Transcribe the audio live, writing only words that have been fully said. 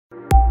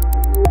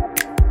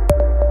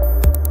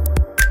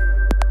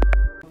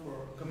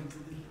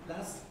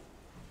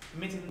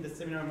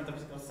Seminar on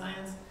Metaphysical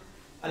Science.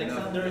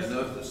 Alexandre.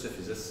 Not the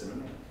CEFISES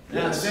Seminar.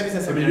 Yeah, the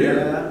CEFISES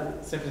Seminar.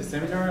 CEFISES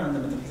Seminar on the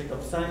Metaphysics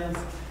of Science.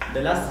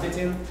 The last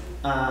meeting.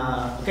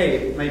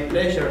 Okay, my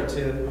pleasure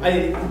to.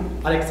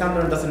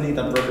 Alexandre doesn't need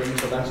a proper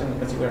introduction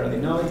because you already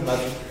know it, but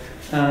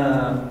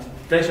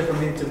pleasure for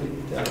me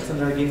to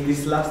Alexandre give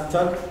this last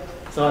talk.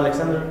 So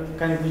Alexandre,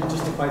 can you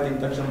justify the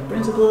induction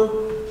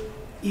principle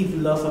if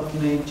laws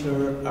of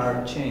nature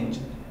are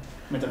changed?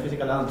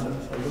 Metaphysical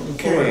answers.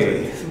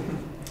 Okay.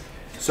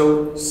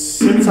 So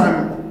since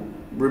I'm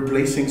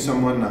replacing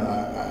someone,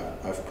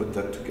 I've put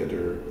that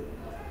together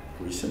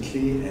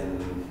recently,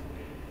 and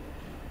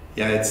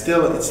yeah, it's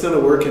still a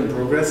work in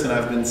progress, and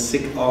I've been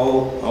sick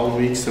all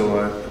week,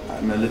 so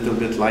I'm a little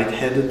bit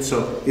lightheaded.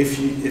 So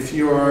if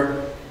you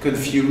are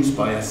confused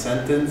by a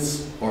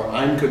sentence or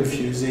I'm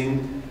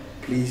confusing,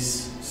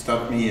 please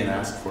stop me and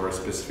ask for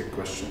specific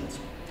questions.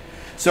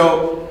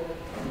 So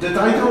the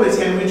title is,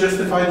 can we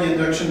justify the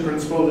induction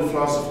principle if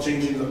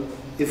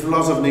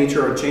laws of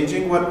nature are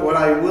changing? What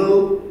I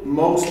will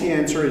mostly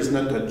answer is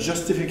not a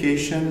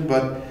justification,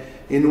 but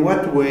in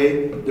what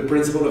way the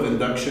principle of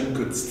induction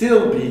could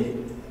still be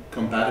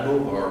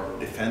compatible or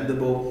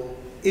defendable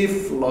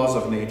if laws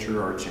of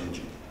nature are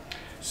changing.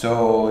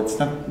 So it's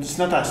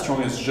not as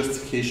strong as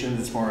justification,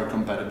 it's more a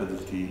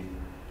compatibility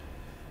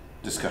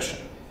discussion.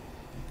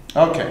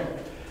 Okay,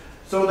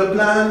 so the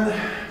plan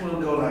will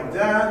go like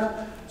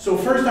that. So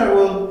first I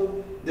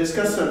will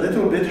discuss a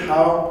little bit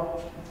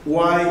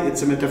why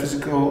it's a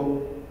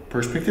metaphysical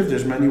perspective.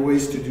 There's many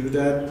ways to do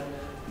that,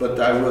 but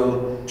I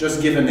will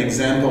just give an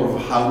example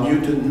of how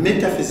Newton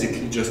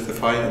metaphysically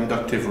justified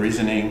inductive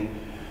reasoning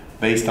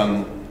based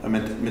on a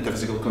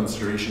metaphysical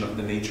consideration of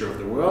the nature of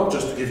the world,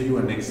 just to give you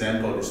an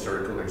example,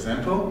 historical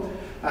example.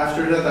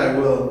 After that, I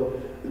will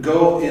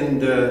go in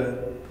the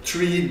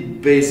three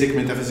basic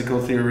metaphysical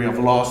theory of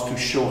laws to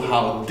show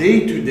how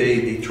day to day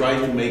they try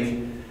to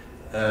make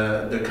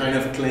the kind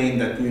of claim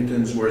that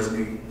Newton's was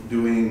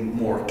doing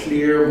more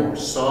clear, more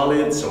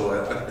solid. So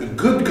a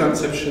good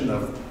conception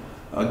of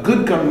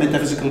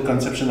metaphysical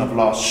conception of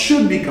laws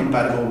should be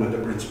compatible with the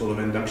principle of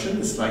induction.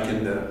 It's like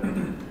in the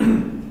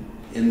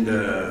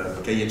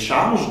cahier de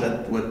charge,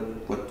 that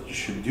what you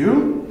should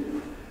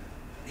do.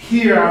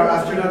 Here,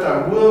 after that,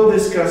 I will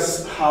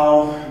discuss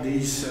how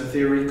this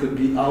theory could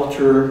be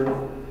altered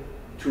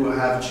to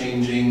have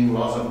changing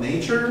laws of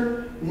nature,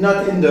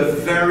 not in the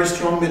very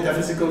strong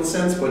metaphysical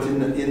sense, but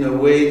in a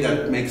way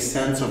that makes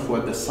sense of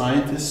what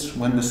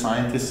when the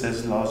scientist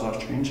says laws are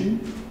changing.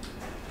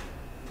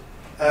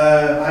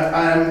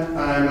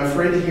 I'm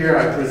afraid here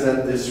I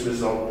present this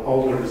result,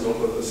 all the result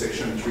of the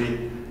section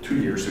 3, 2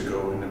 years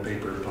ago in a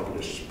paper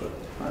published, but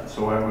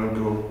so I will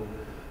go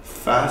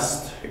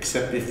fast,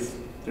 except if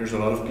there's a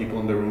lot of people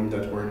in the room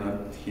that were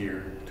not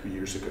here 2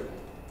 years ago.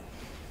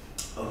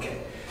 Okay,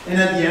 and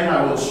at the end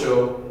I will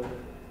show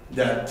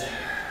that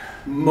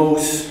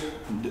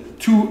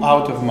two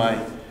out of my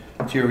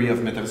theory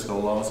of metaphysical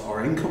laws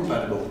are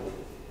incompatible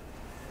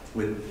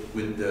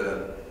with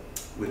the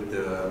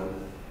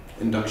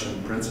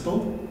induction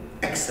principle,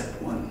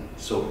 except one.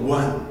 So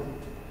one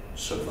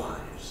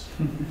survives,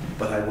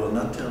 but I will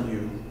not tell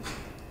you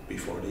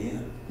before the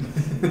end.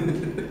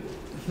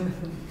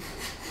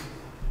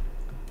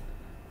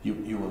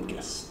 You will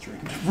guess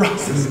during the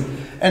process.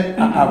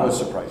 And I was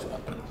surprised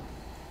about that.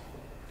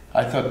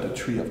 I thought the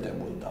three of them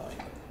will die.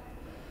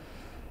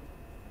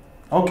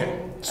 Okay,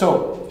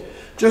 so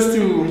just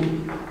to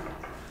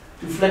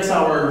flex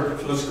our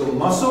philosophical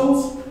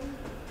muscles,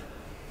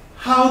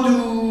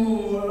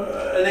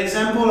 an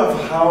example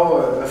of how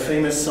a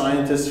famous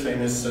scientist,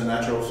 famous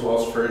natural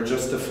philosopher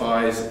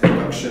justifies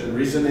induction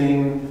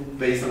reasoning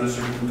based on a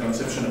certain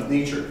conception of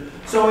nature.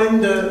 So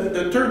in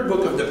the third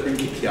book of the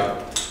Principia,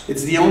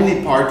 it's the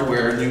only part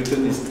where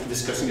Newton is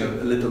discussing a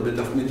little bit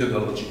of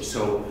methodology.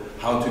 So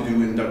how to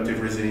do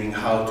inductive reasoning,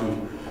 how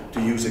to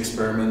use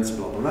experiments,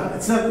 blah, blah, blah.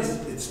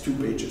 It's 2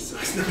 pages, so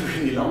it's not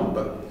really long,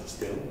 but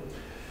still.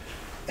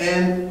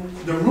 And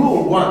the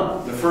rule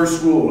 1, the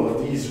first rule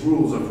of these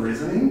rules of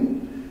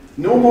reasoning,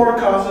 no more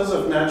causes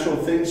of natural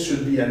things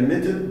should be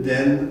admitted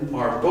than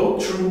are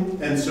both true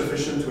and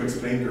sufficient to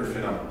explain their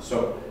phenomena.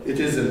 So it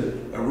is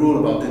a rule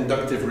about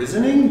inductive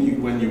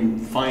reasoning. When you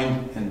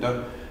find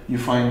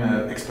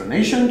an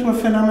explanation to a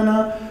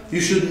phenomena, you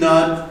should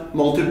not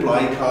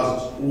multiply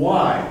causes.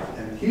 Why?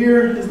 And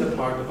here is the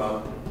part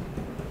about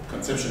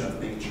conception of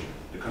nature.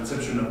 The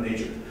conception of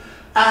nature.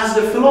 As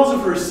the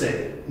philosophers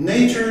say,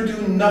 nature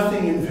do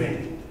nothing in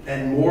vain,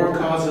 and more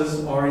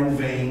causes are in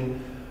vain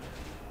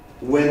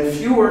when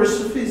fewer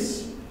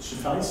suffice.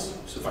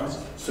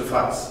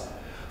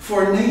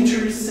 For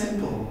nature is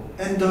simple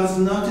and does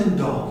not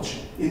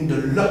indulge in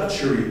the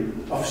luxury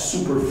of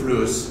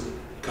superfluous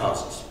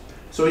causes.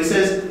 So he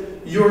says,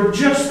 you're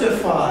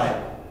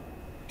justified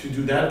to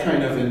do that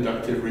kind of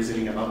inductive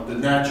reasoning about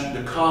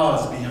the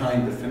cause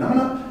behind the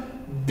phenomena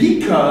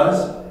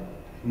because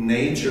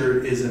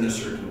nature is in a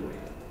certain way.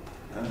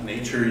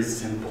 Nature is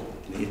simple.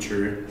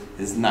 Nature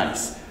is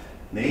nice.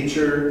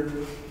 Nature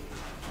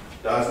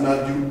does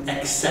not do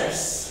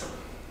excess.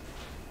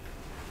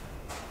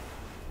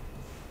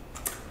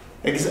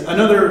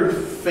 Another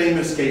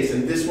famous case,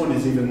 and this one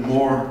is even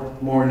more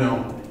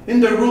known. In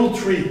the rule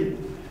 3,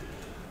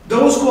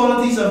 those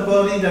qualities of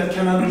body that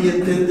cannot be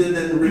intended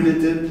and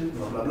limited,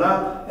 blah, blah,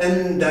 blah,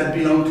 and that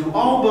belong to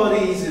all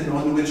bodies and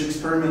on which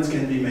experiments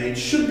can be made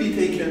should be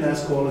taken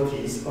as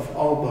qualities of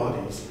all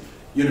bodies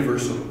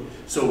universally.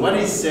 So what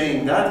he's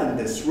saying that in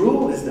this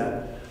rule is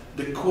that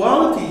the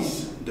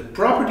qualities, the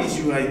properties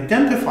you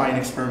identify in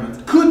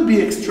experiments could be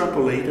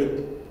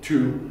extrapolated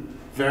to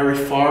very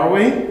far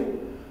away,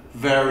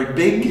 very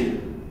big,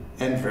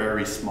 and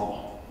very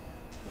small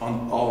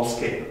on all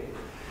scales.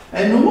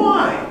 And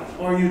why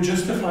are you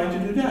justified to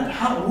do that?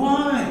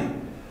 Why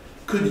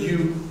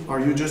are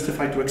you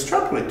justified to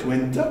extrapolate,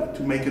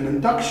 to make an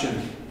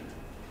induction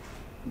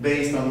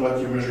based on what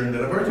you measure in the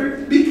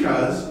laboratory?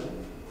 Because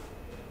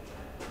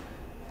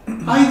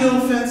ideal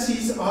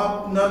fancies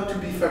ought not to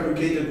be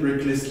fabricated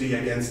recklessly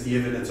against the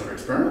evidence of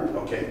experiment.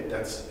 Okay,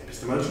 that's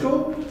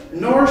epistemological.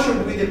 Nor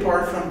should we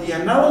depart from the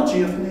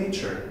analogy of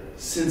nature,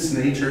 since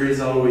nature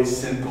is always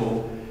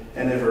simple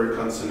and ever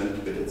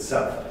consonant with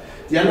itself.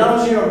 The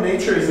analogy of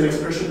nature is an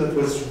expression that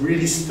was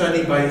really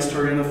studied by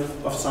historians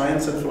of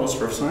science and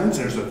philosophers of science.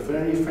 There's a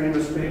very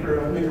famous paper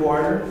of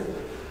McGuire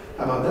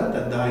about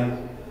that died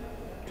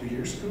 2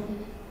 years ago,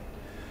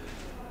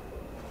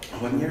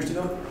 1 year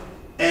ago.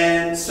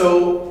 And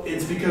so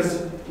it's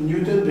because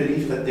Newton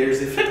believed that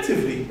there's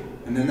effectively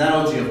an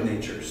analogy of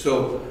nature.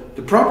 So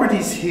the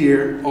properties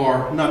here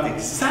are not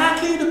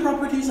exactly the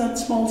properties at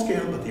small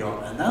scale, but they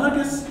are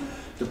analogous.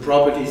 The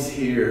properties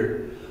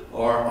here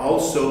are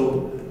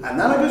also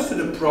analogous to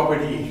the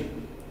property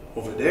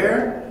over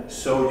there.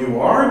 So you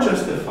are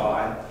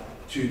justified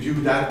to do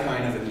that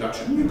kind of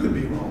induction. You could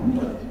be wrong,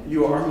 but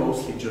you are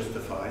mostly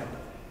justified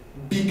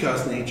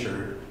because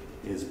nature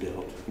is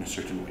built in a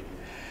certain way.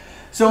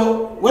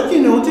 So what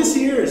you notice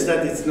here is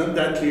that it's not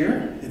that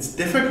clear. It's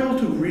difficult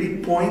to really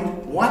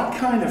point what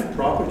kind of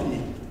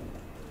property,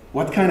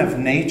 what kind of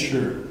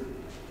nature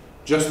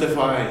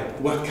justify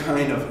what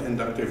kind of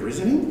inductive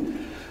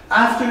reasoning.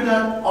 After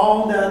that,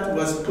 all that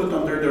was put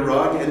under the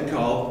rug and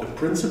called the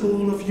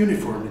principle of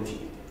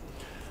uniformity.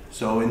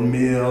 So in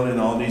Mill and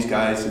all these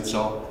guys, it's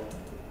all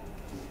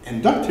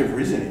inductive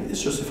reasoning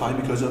is justified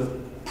because of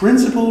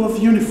principle of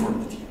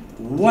uniformity,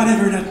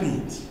 whatever that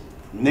means.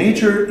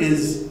 Nature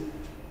is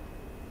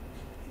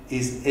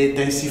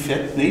ainsi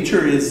fait.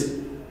 Nature is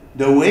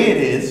the way it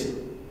is,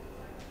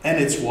 and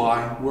it's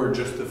why we're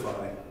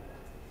justified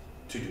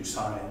to do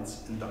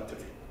science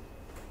inductively.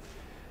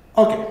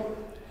 Okay.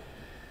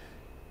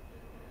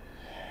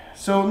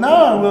 So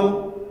now I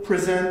will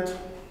present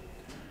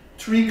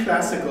 3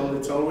 classical,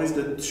 it's always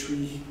the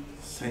 3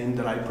 same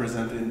that I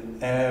present in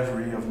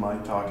every of my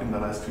talk in the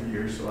last 2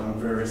 years, so I'm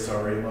very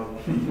sorry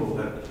about people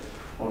that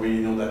already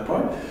know that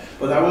part.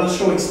 But I will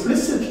show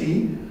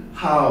explicitly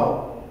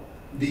how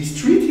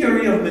these 3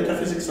 theories of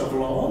metaphysics of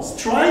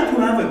laws try to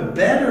have a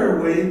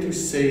better way to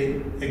say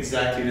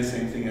exactly the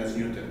same thing as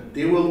Newton.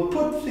 They will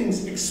put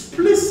things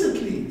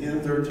explicitly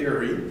in their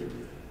theory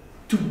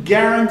to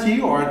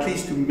guarantee, or at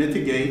least to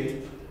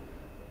mitigate,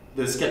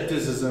 the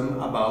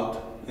skepticism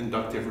about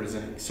inductive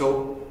reasoning.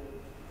 So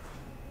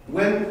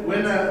when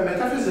a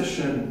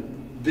metaphysician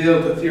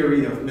builds a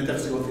theory of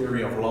metaphysical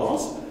theory of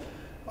laws,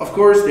 of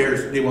course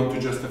they want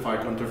to justify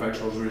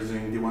counterfactual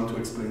reasoning, they want to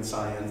explain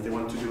science, they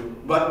want to do,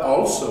 but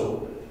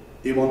also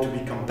they want to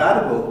be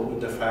compatible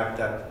with the fact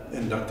that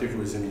inductive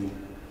reasoning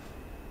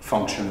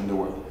function in the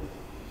world.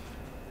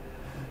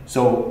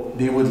 So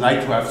they would like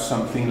to have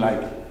something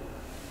like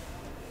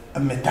a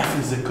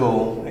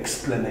metaphysical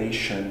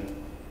explanation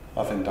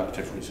of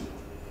inductive reasoning.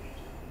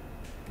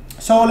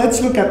 So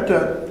let's look at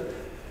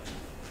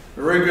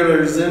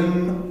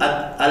regularism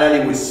à la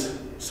Lewis.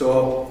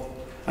 So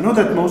I know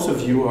that most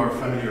of you are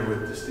familiar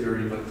with this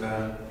theory,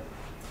 but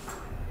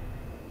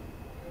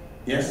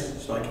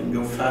yes, so I can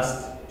go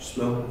fast,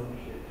 slow.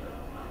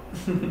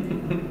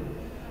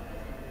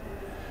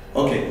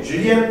 Okay,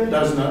 Julien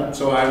does not,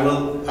 so I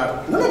will.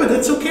 No, but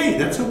that's okay.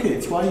 That's okay.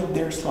 It's why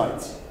there's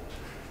slides.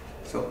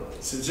 So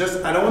it's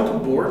just I don't want to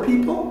bore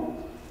people.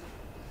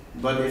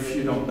 But if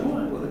you don't know,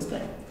 I will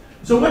explain.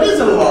 So what is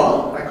a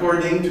law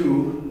according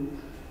to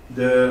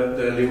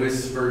the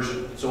Lewis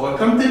version? So a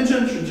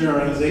contingent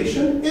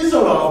generalization is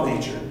a law of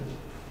nature.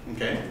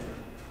 Okay?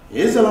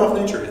 It is a law of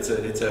nature. It's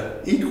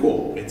a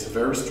equal. It's a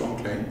very strong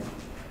claim.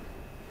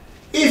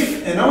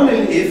 If and only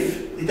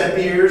if it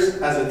appears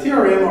as a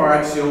theorem or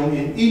axiom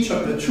in each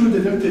of the true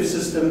deductive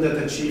systems that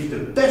achieve the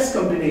best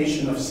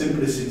combination of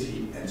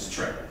simplicity and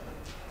strength.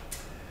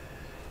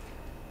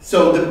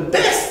 So the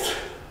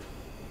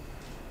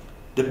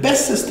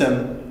best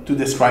system to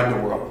describe the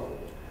world,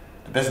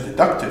 the best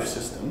deductive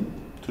system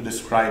to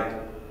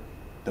describe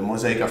the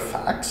mosaic of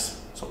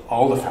facts, so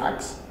all the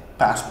facts,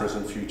 past,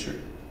 present, future.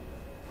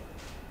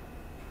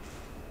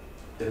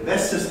 The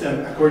best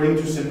system according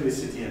to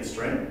simplicity and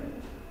strength.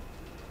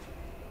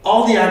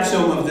 All the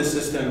axioms of the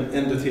system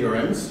and the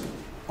theorems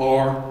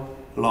are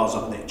laws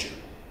of nature.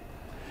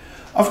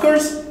 Of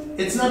course,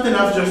 it's not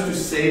enough just to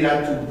say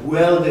that to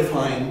well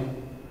define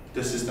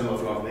the system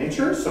of law of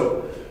nature.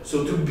 So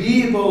to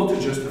be able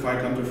to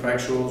justify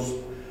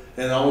counterfactuals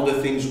and all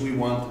the things we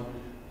want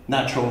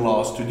natural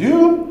laws to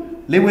do,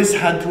 Lewis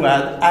had to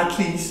add at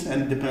least,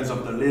 and depends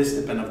on the list,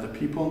 depends on the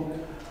people,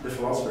 the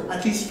philosopher,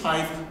 at least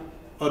 5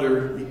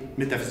 other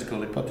metaphysical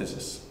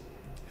hypotheses.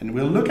 And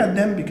we'll look at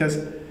them because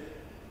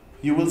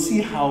you will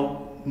see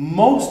how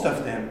most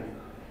of them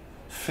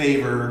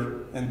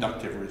favor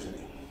inductive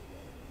reasoning.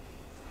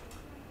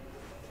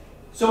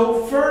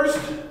 So first,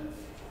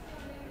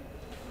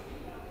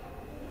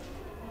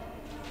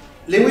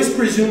 Lewis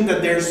presumed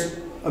that there's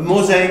a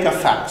mosaic of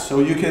facts.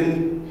 So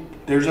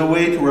there's a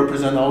way to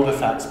represent all the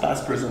facts,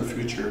 past, present,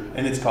 future,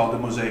 and it's called the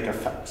mosaic of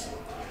facts.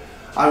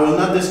 I will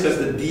not discuss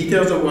the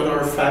details of what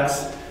are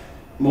facts.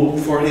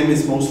 For him,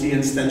 it's mostly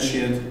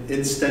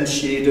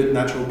instantiated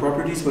natural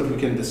properties, but we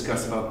can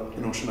discuss about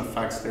the notion of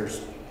facts.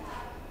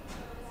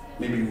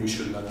 Maybe we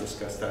should not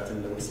discuss that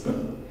in Lewis,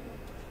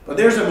 but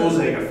there's a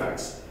mosaic of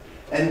facts.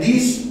 And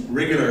these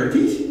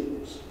regularities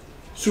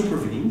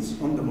supervenes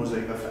on the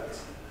mosaic of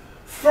facts.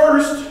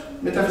 First,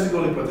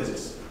 metaphysical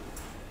hypothesis.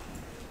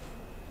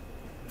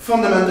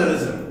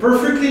 Fundamentalism.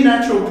 Perfectly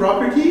natural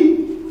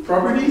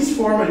properties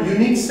form a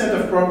unique set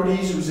of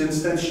properties whose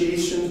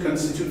instantiation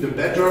constitute the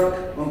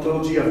bedrock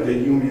ontology of the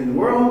human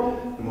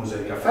world, the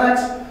mosaic of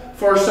facts.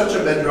 For such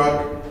a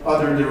bedrock,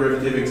 other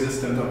derivative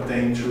existent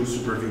obtained through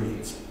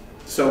supervenience.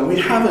 So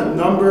we have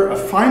a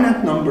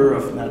finite number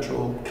of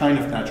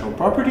natural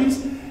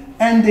properties,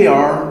 and they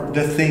are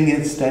the thing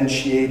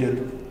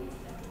instantiated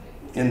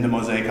in the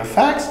mosaic of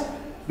facts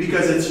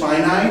because it's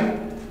finite,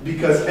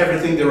 because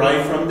everything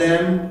derived from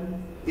them.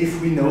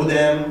 If we know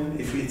them,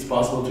 if it's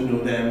possible to know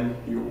them,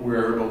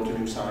 we're able to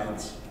do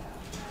science.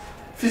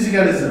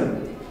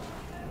 Physicalism.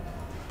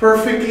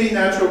 Perfectly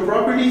natural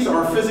properties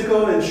are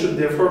physical and should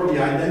therefore be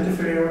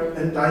identifiable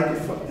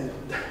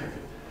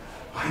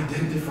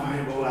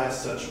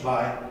as such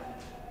by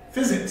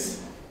physics.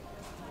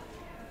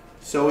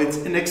 So it's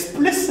an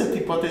explicit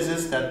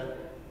hypothesis that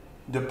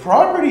the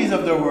properties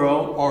of the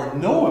world are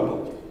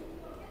knowable.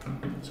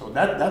 So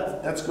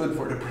that's good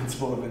for the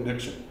principle of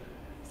induction.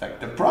 Like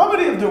the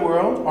property of the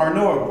world are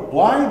knowable.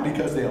 Why?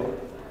 Because they are.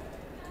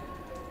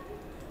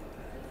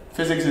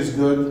 Physics is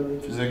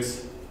good.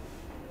 Physics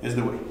is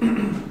the way.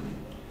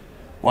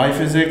 Why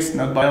physics,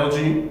 not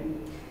biology?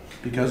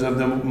 Because of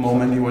the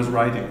moment he was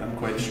writing, I'm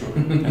quite sure.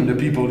 And the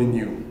people he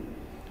knew.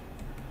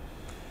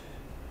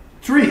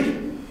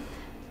 3.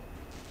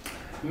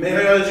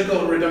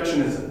 Mereological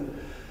reductionism.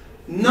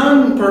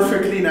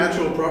 Non-perfectly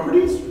natural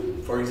properties,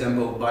 for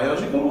example,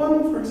 biological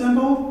one, for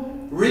example,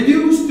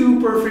 reduced to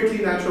perfectly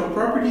natural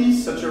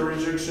properties. Such a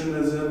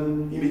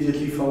reductionism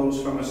immediately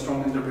follows from a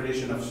strong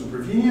interpretation of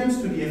supervenience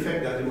to the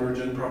effect that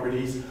emergent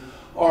properties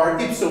are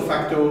ipso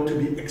facto to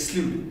be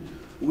excluded.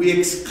 We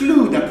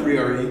exclude a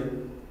priori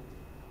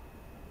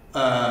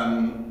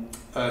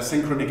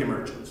synchronic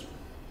emergence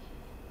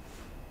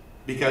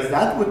because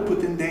that would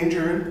put in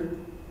danger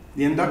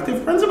the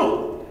inductive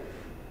principle.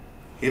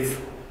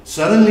 If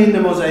suddenly in the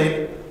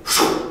mosaic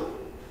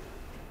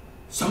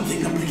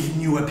something completely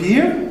new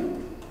appears,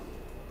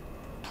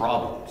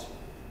 problems.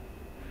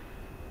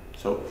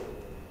 So,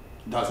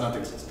 does not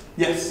exist.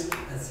 Yes?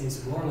 That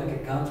seems more like a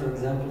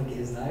counterexample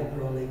against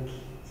diachronic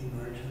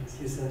emergence.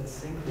 You said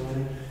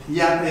synchronic.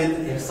 Yeah,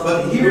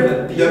 but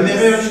here, the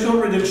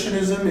mereological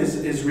reductionism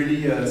is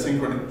really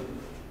synchronic.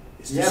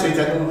 It's to say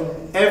that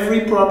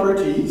every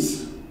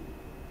properties,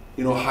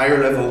 higher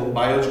level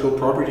biological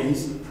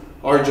properties,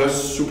 are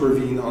just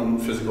supervene on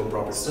physical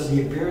properties. So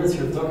the appearance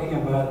you're talking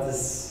about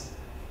is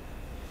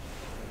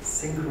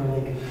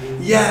synchronic.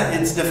 Yeah,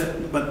 it's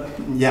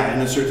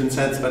in a certain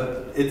sense,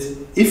 but it's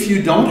if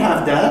you don't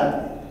have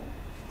that,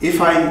 if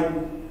I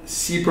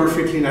see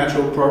perfectly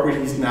natural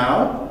properties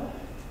now,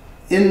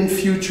 in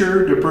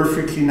future the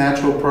perfectly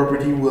natural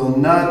property will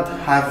not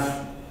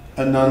have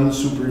a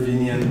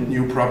non-supervenient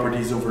new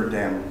properties over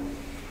them.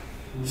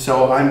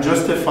 So I'm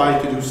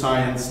justified to do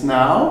science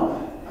now.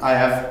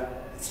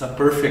 It's not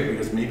perfect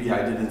because maybe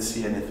I didn't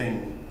see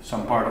anything,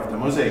 some part of the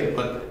mosaic,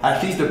 but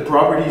at least the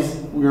properties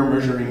we are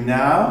measuring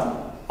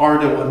now are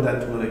the ones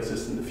that will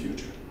exist in the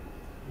future.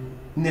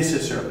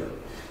 Necessarily,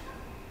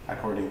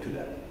 according to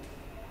that.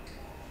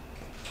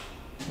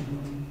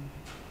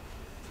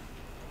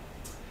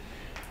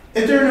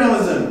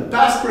 Eternalism.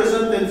 Past,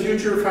 present, and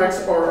future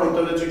facts are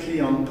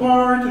ontologically on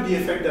par to the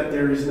effect that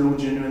there is no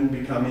genuine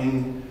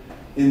becoming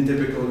in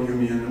typical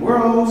Humean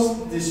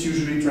worlds. This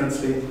usually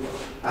translates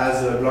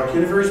as a block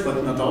universe,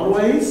 but not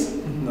always.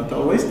 Not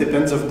always.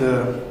 Depends of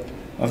the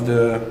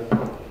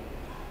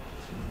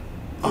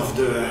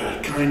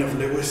kind of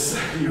Lewis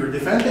you're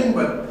defending,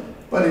 but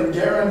it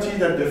guarantees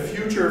that the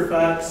future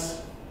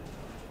facts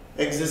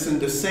exist in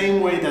the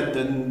same way that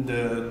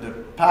the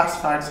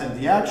past facts and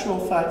the actual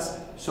facts.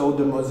 So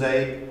the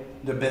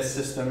mosaic, the best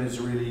system is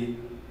really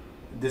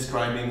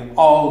describing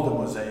all the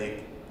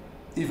mosaic,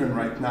 even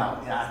right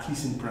now, at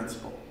least in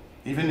principle.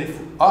 Even if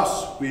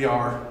we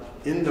are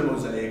in the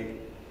mosaic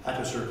at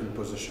a certain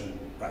position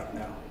right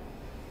now.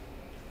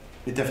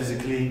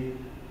 Metaphysically,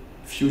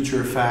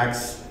 future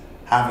facts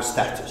have a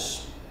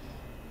status.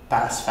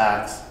 past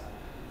facts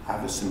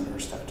have a similar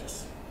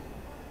status.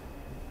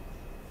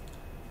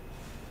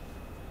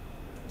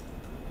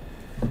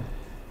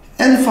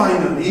 And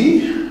finally,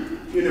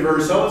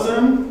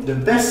 universalism, the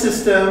best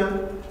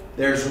system,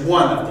 there's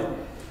one of them.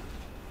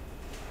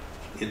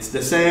 It's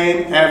the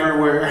same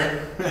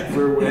everywhere,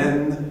 ever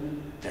when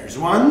there's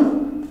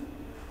one.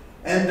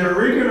 And the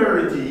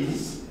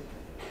regularities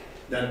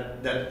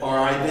that are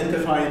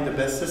identified in the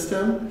best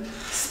system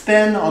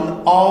span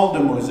on all the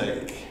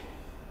mosaic.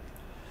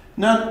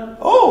 Not,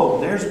 oh,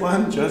 there's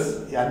one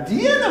just at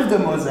the end of the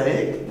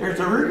mosaic, there's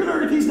the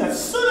regularities that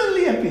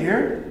suddenly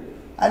appear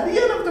at the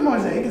end of the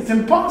mosaic. It's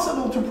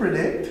impossible to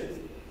predict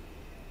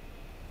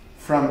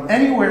from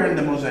anywhere in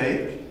the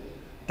mosaic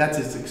that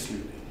it's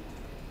excluded.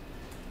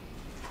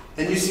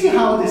 And you see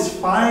how these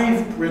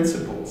 5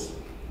 principles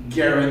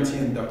guarantee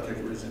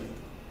inductive reasoning.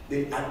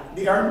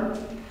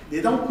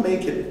 They don't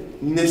make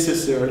it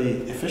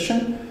necessarily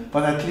efficient,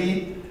 but at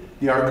least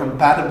they are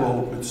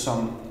compatible with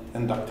some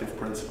inductive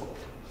principle.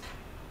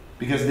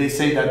 Because they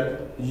say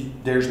that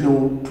there's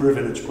no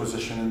privileged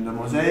position in the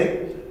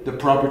mosaic. The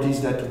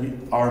properties that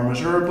are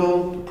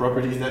measurable, the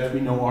properties that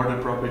we know are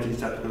the properties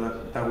that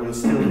will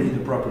still be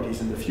the properties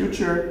in the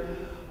future.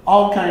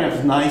 All kind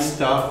of nice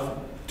stuff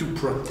to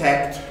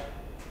protect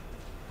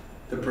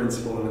the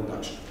principle of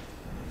induction.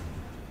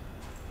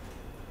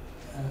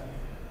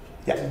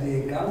 Do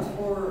they account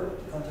for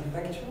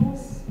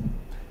counterfactuals?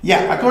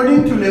 Yeah,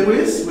 according to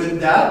Lewis,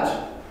 with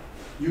that,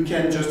 you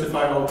can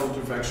justify all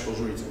counterfactuals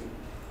reasoning.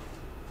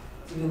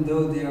 Even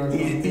though they are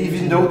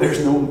Even though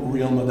there's no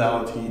real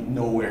modality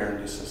nowhere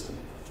in the system.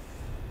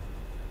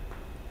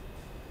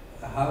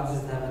 How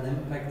does it have an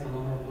impact on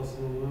other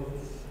possible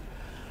worlds?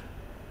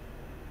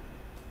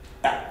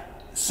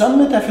 Some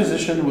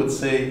metaphysicians would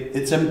say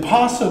it's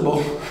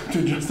impossible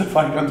to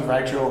justify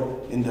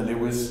counterfactual in the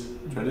Lewis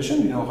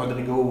tradition. You know,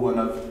 Rodrigo, one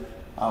of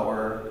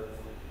our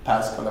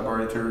past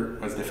collaborators,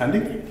 was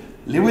defending.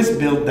 Lewis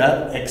built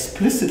that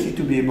explicitly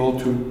to be able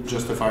to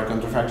justify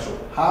counterfactual.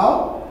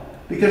 How?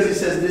 Because he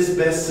says this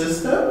best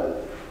system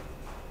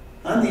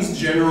and this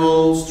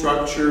general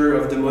structure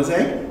of the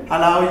mosaic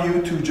allow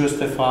you to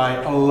justify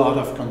a lot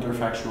of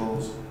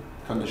counterfactual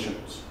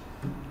conditions.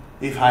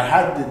 If I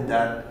had did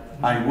that,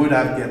 I would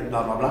have get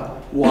blah blah blah.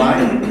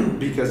 Why?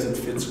 Because it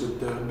fits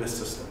with the best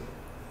system.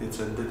 It's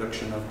a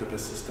deduction of the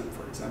best system,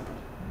 for example.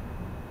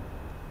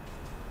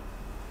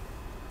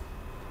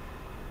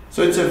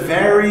 So it's a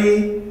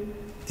very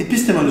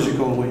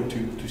epistemological way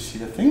to see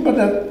the thing,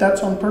 but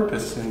that's on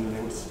purpose in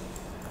Lewis.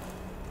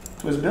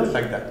 It was built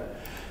like that.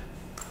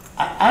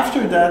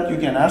 After that, you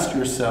can ask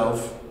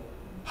yourself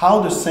how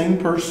the same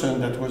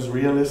person that was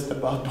realist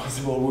about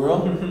possible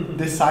world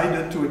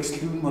decided to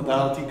exclude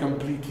modality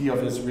completely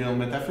of his real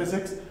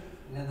metaphysics.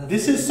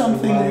 This is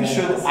something we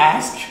should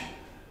ask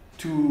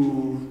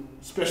to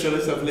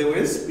specialists of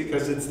Lewis,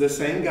 because it's the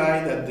same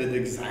guy that did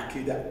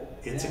exactly that.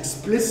 It's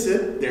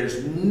explicit.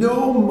 There's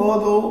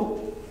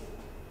no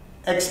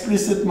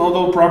explicit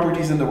modal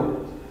properties in the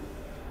world.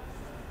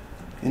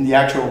 In the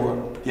actual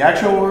world. The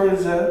actual world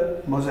is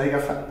a mosaic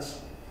of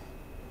facts,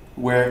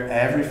 where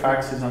every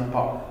fact is on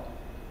par.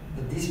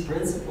 But these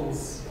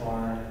principles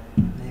are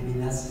maybe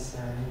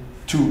necessary.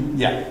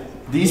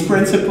 These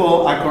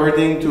principles,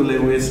 according to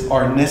Lewis,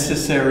 are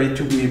necessary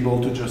to be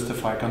able to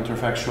justify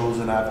counterfactuals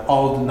and have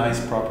all the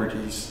nice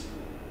properties,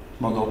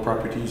 modal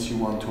properties you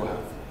want to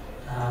have.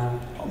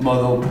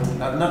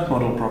 Not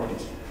modal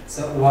properties.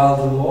 So while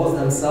the laws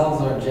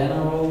themselves are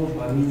general,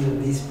 by means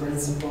of these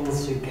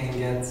principles you can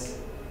get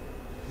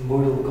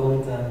modal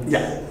content in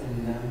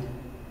them.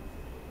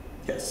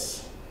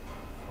 Yes.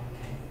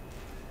 Okay.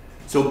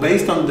 So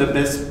based on the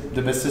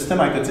best system,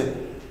 I could say,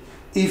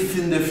 if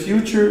in the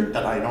future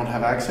that I don't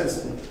have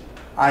access to,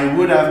 I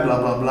would have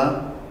blah blah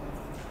blah,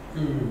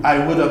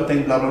 I would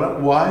obtain blah blah blah.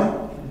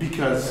 Why?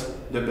 Because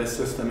the best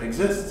system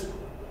exists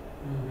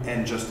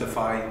and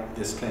justify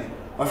this claim.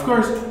 Of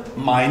course,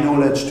 my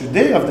knowledge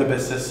today of the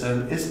best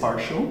system is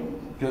partial,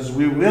 because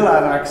we will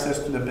have access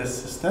to the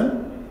best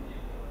system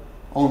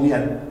only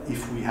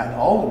if we had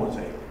all the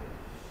mosaic,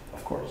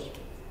 of course.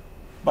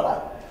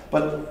 But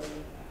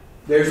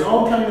there's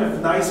all kind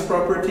of nice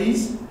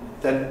properties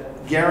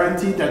that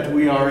guarantee that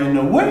we are in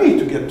a way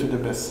to get to the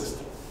best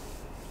system.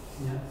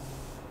 Yeah.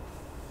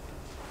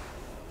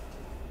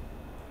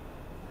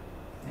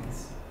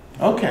 Thanks.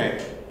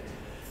 Okay.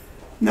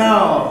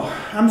 Now,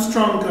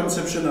 Armstrong's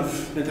conception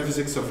of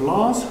metaphysics of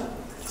laws.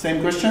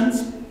 Same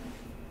questions?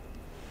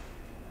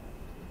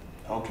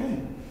 Okay.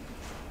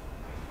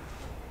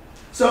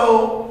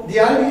 So the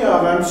idea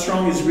of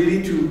Armstrong is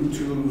really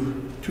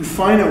to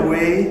find a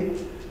way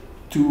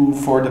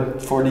for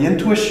the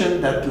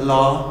intuition that the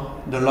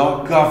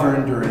law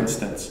govern their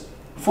instance.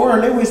 For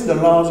Lewis, the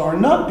laws are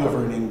not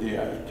governing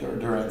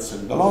their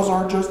instance. The laws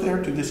are just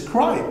there to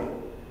describe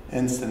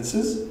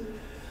instances.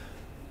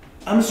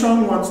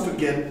 Armstrong wants to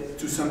get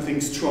to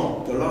something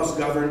strong. The laws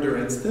govern their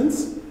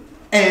instance,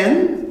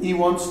 and he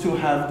wants to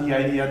have the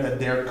idea that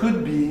there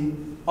could be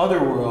other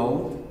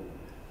worlds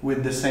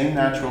with the same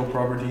natural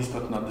properties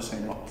but not the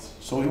same laws.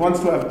 So he wants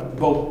to have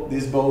both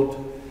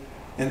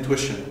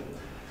intuition.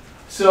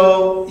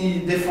 So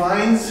he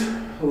defines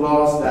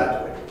laws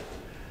that way.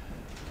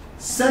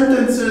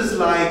 Sentences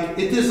like,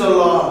 it is a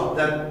law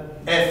that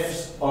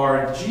F's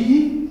are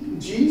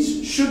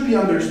G's should be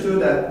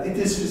understood that it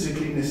is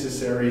physically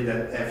necessary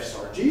that F's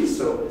are G's.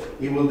 So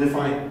he will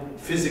define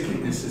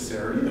physically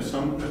necessary,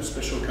 a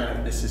special kind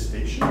of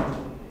necessitation.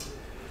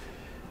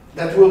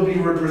 That will be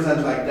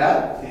represented like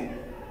that.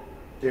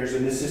 There's a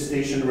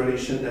necessitation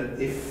relation that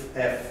if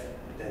F,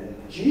 then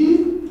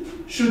G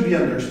should be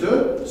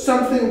understood.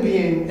 Something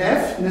being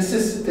F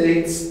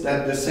necessitates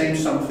that the same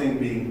something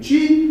being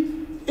G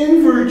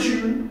in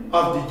virtue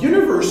of the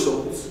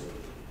universals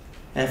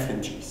F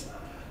and G's.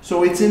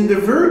 So it's in the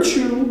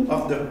virtue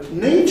of the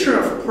nature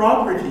of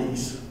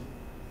properties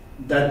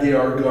that they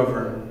are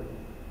governed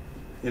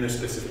in a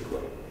specific way.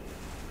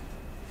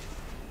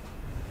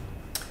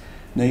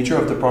 Nature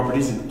of the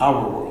properties in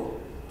our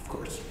world, of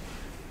course.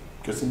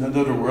 Because in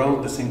another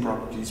world, the same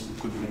properties, we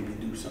could maybe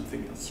do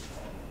something else.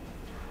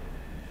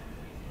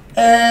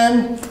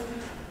 And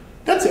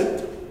that's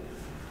it.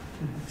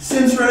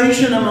 Since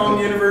relation among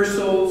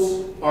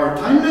universals are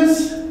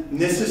timeless,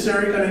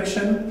 necessary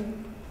connection,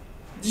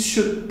 this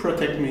should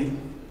protect me,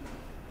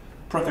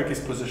 protect his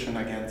position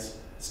against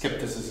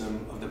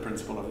skepticism of the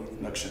principle of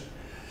induction.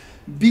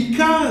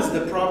 Because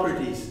the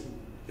properties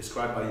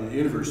described by the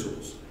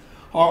universals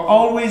are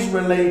always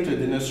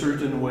related in a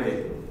certain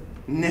way,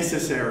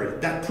 necessary,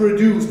 that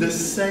produce the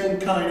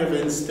same kind of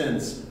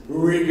instance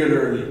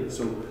regularly.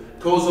 So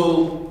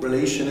causal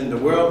relation in the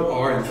world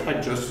are in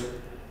fact just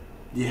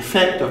the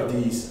effect of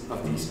these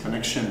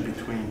connections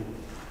between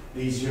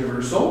these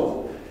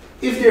universals.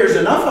 If there's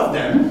enough of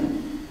them,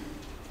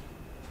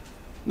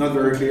 not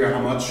very clear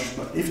how much,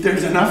 but if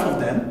there's enough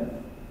of them,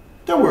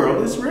 the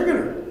world is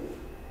regular.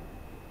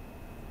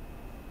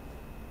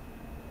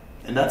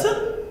 And that's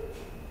it.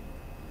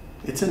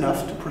 It's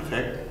enough to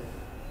protect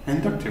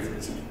inductive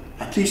reasoning,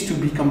 at least to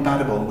be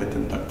compatible with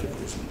inductive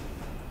reasoning.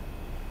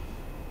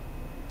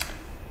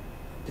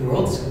 The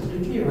world is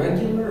completely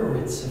irregular, or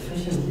it's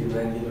sufficiently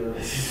regular?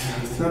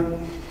 It's not,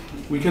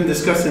 we can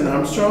discuss in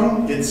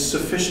Armstrong, it's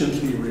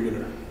sufficiently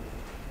regular.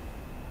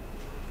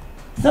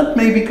 It's not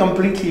maybe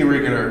completely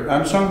irregular.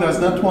 Armstrong does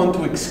not want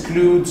to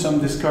exclude some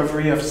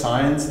discovery of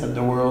science that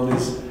the world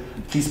is,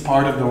 at least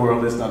part of the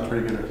world is not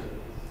regular.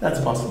 That's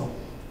possible.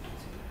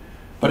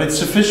 But it's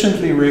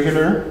sufficiently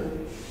regular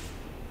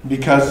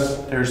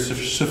because there's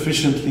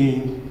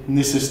sufficiently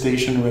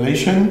necessitation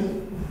relation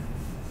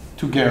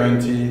to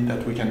guarantee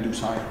that we can do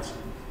science.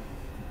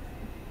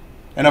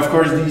 And of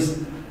course,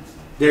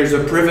 there's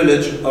a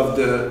privilege of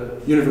the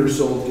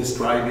universal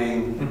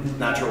describing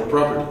natural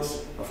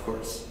properties, of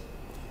course.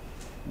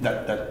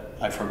 That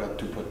I forgot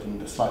to put in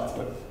the slides,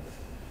 but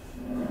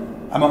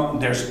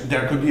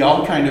there could be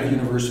all kind of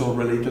universal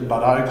related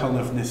but all kind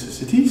of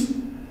necessities,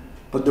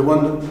 but the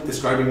one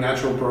describing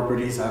natural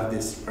properties have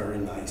this very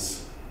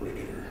nice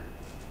regular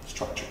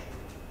structure.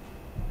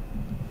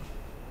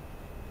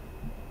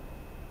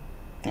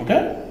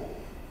 Okay?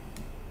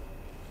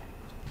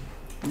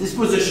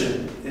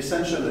 Disposition,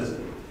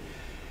 essentialism.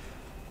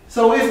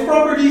 So if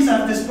properties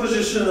have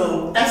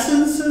dispositional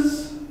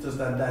essences, just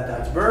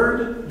that's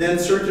bird, then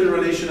certain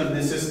relation of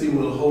necessity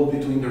will hold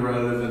between the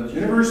relevant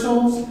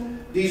universals.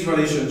 These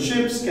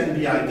relationships can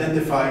be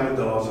identified with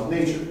the laws of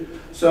nature.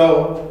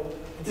 So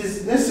it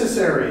is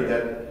necessary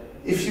that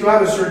if you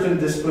have a certain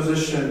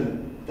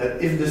disposition,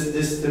 that if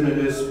this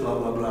stimulus, blah,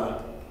 blah,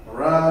 blah,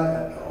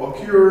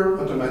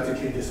 occur,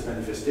 automatically this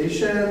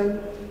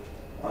manifestation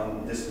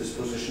on this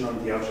disposition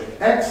on the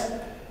object X,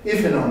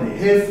 if and only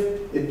if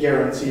it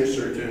guarantees a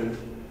certain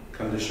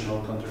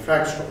conditional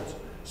counterfactuals.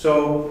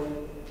 So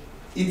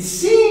we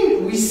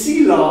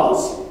see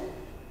laws,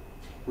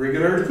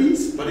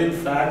 regularities, but in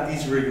fact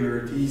these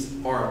regularities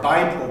are a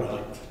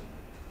byproduct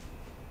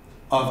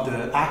of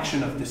the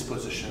action of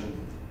disposition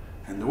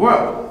in the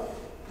world.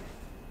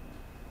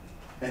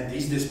 And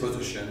these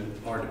dispositions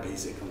are the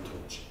basic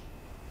ontology.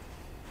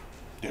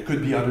 There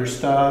could be other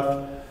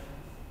stuff.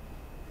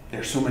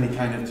 There's so many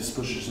kind of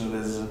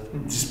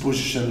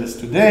dispositionalists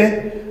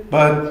today,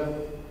 but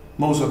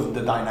most of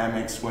the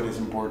dynamics, what is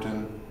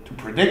important to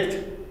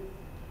predict,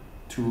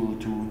 to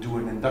do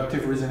an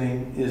inductive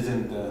reasoning, is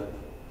in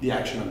the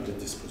action of the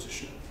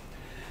disposition.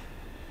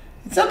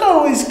 It's not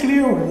always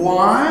clear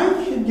why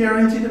it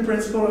guarantees the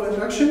principle of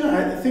induction.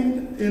 I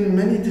think in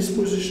many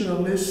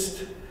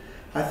dispositionalists,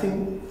 I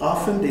think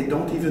often they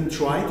don't even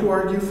try to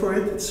argue for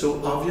it. It's so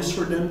obvious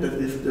for them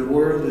that if the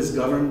world is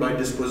governed by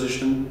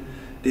disposition,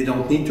 they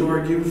don't need to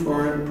argue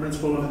for the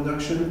principle of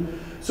induction.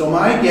 So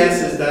my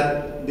guess is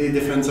that they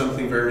defend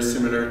something very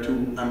similar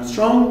to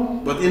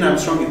Armstrong, but in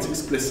Armstrong it's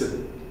explicit.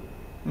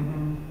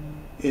 Mm-hmm.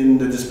 In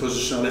the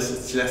dispositionalists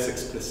it's less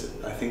explicit.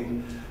 I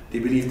think they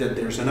believe that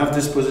there's enough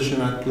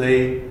disposition at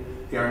play,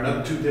 they are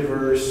not too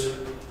diverse,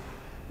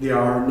 they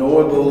are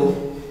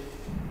knowable,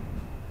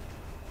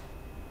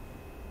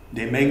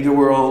 they make the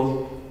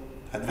world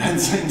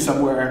advancing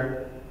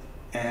somewhere,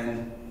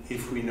 and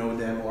if we know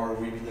them or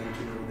we begin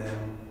to know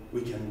them,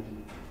 we can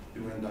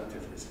do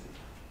inductive reasoning.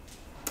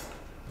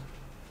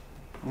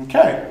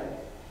 Okay.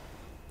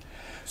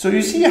 So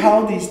you see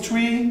how these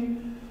three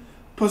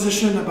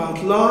positions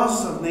about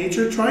laws of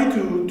nature try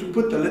to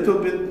put a little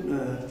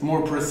bit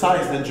more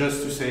precise than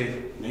just to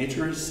say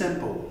nature is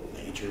simple,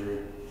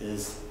 nature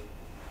is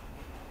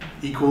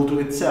equal to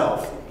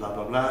itself, blah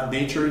blah blah,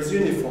 nature is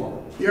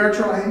uniform. We are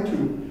trying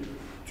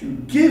to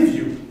give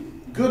you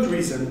good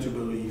reason to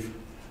believe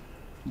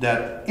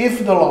that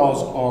if the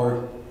laws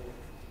are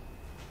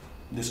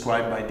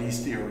described by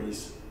these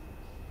theories,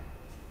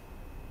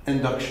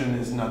 induction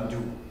is not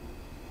due.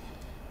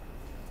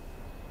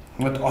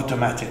 Not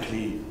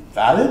automatically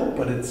valid,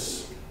 but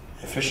it's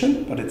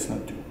efficient, but it's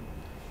not due.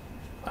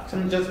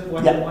 Actually, just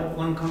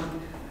one comment.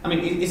 I mean,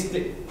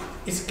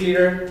 it's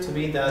clear to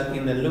me that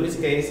in the Lewis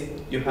case,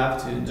 you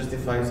have to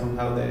justify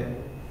somehow the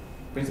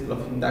principle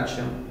of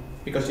induction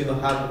because you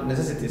don't have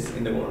necessities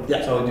in the world.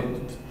 Yeah. So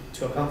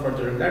to account for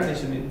the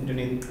regularity, you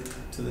need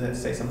to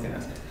say something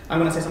else. I'm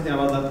going to say something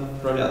about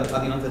that probably at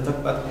the end of the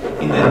talk, but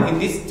in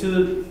these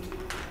two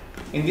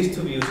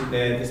views,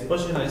 the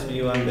dispositionalist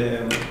view and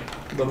the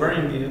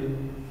governing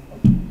view,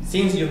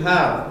 since you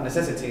have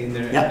necessity in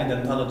the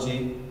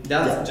ontology,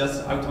 that's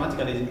just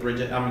automatically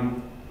reject. I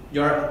mean,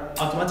 you're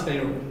automatically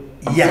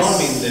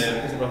solving the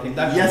principle of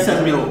induction. Yes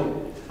and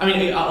no. I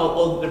mean,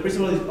 the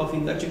principle of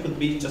induction could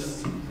be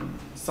just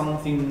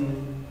something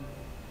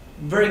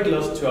very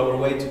close to our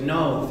way to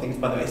know things,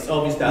 but it's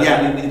obvious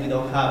that we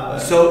don't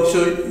have. So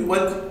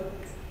what?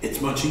 It's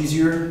much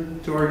easier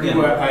to argue.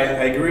 Yeah.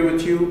 I agree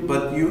with you,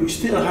 but you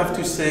still have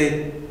to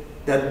say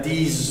that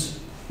these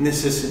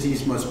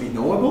necessities must be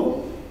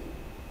knowable.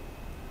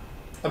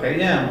 Okay.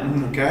 Yeah.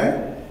 Mm-hmm.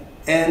 Okay,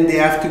 and they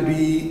have to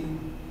be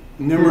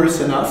numerous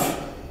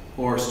enough,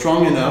 or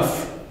strong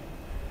enough,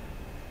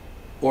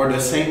 or the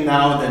same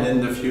now than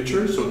in the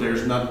future. So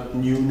there's not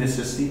new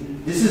necessity.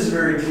 This is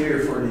very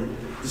clear for the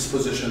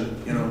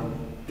disposition. You know,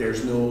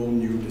 there's no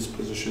new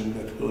disposition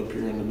that will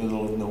appear in the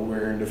middle of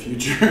nowhere in the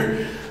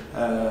future.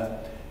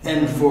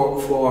 And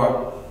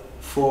for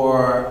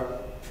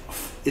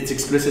it's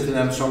explicit in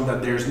Armstrong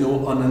that there's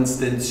no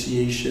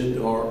uninstantiated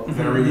or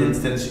very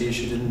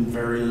instantiated and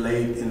very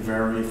late and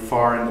very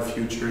far in the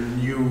future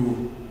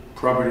new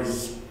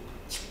properties,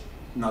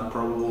 not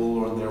probable,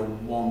 or there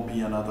won't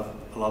be a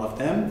lot of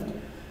them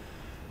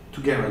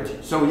to guarantee.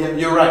 So yeah,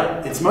 you're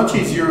right. It's much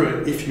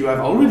easier if you have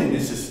already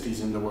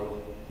necessities in the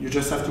world. You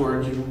just have to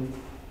argue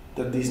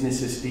that these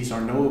necessities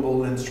are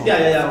knowable and strong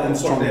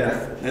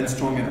enough, and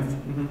strong enough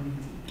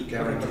to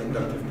guarantee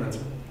inductive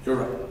principle. You're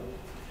right.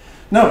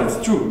 No, it's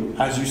true.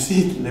 As you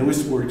see,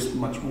 Lewis works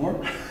much more.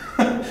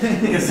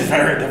 It's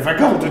very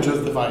difficult to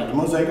justify. The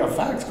mosaic of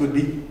facts could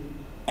be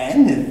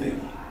anything.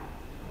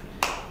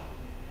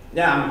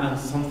 Yeah,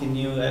 something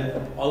new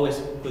that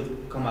always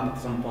could come up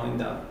at some point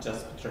that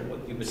just betray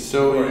what you believe.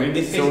 So in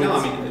this case, no.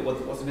 I mean,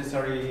 what was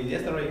necessary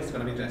yesterday is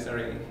going to be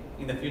necessary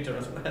in the future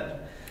as well.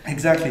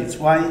 Exactly. It's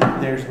why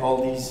there's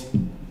all these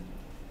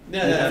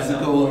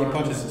physical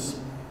hypotheses.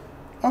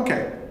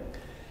 Okay.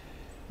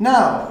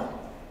 Now,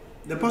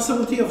 the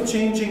possibility of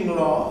changing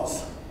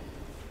laws.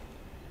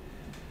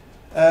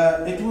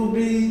 It will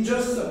be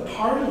just a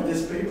part of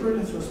this paper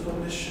that was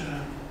published.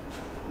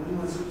 When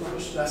was it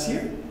published? Last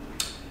year.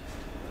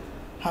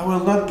 I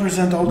will not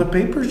present all the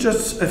papers,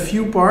 just a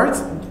few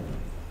parts.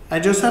 I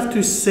just have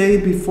to say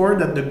before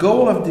that the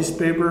goal of this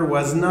paper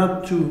was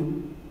not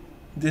to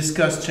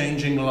discuss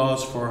changing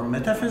laws for a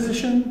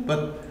metaphysician,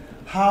 but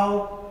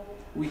how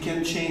we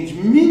can change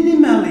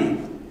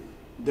minimally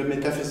the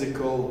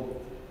metaphysical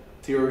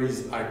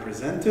theories I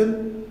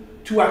presented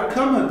to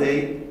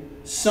accommodate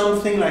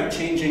something like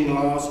changing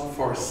laws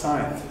for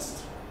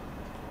scientists.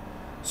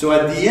 So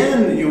at the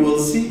end, you will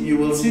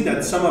see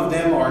that some of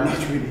them are not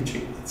really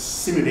changing. It's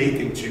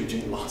simulating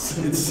changing laws.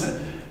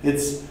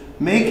 It's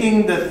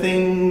making the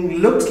thing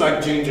looks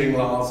like changing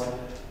laws,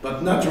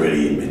 but not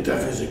really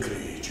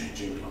metaphysically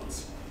changing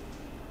laws.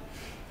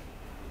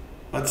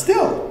 But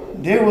still,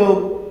 they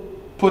will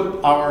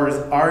put our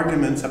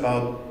arguments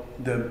about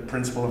the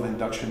principle of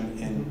induction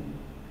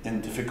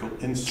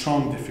in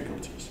strong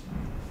difficulties.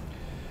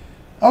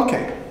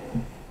 Okay.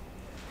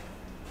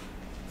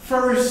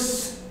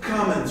 First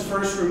comments,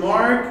 first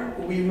remark,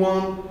 we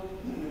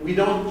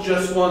don't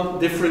just want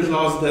different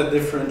laws at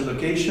different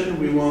location,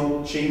 we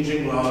want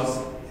changing laws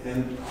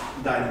and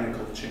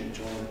dynamical change,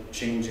 or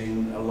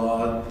changing a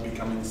law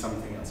becoming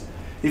something else.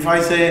 If I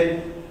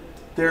say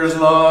there's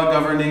law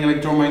governing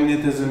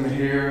electromagnetism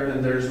here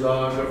and there's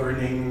law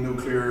governing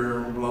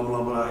nuclear blah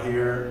blah blah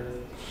here,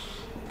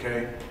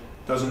 okay,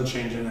 doesn't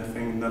change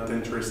anything, not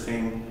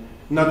interesting,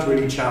 not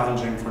really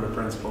challenging for the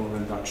principle of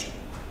induction.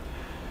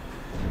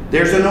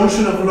 There's a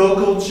notion of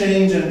local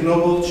change and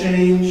global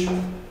change,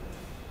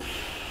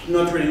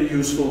 not really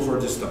useful for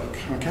this talk.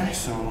 Okay,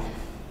 so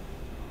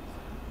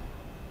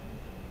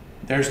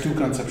there's two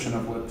conceptions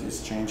of what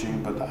is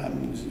changing, but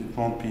it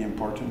won't be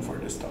important for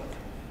this talk.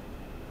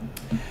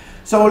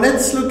 So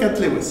let's look at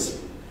Lewis.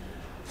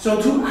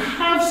 So to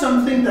have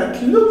something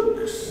that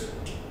looks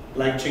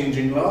like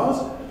changing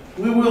laws,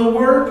 we will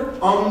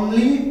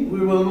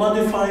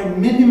modify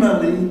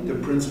minimally the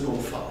principle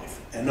 5,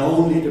 and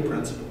only the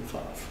principle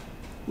 5.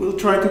 we'll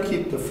try to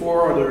keep the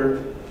 4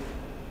 other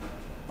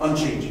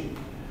unchanging.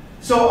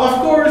 So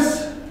of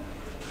course,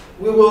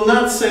 we will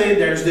not say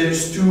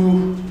there's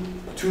two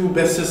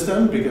best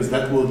system, because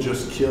that will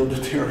just kill the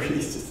theory.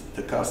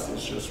 The cost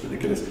is just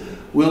ridiculous.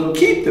 We'll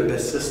keep the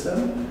best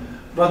system,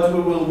 but we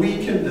will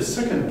weaken the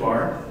second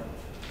part,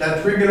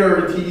 that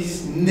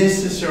regularities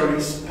necessarily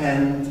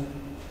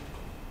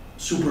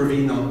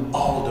supervene on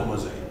all the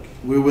mosaic.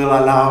 We will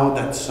allow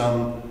that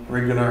some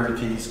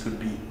regularities could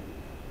be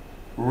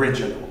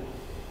regional.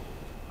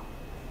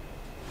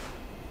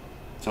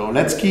 So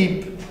let's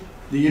keep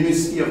the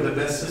unicity of the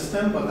best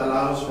system, but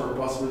allows for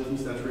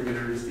possibilities that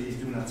regularities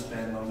do not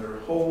span on their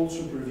whole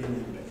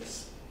supervening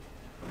base.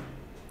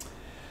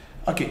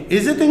 Okay,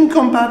 is it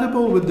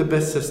incompatible with the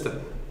best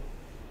system?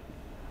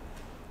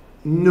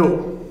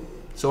 No.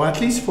 So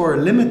at least for a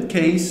limit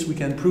case, we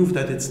can prove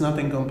that it's not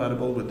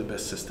incompatible with the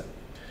best system.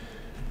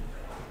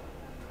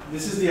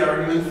 This is the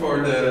argument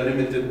for the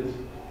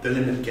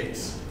limit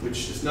case,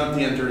 which is not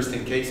the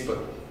interesting case, but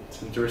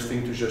it's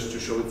interesting to just to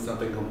show it's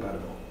not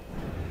incompatible.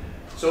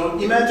 So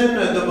imagine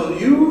a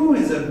W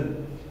is a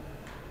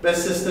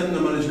best system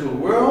nomological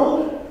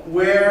world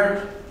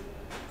where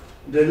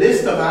the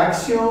list of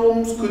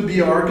axioms could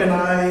be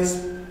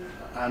organized,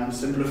 I'm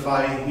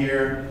simplifying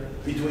here,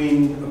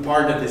 between a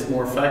part that is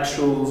more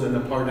factual and a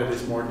part that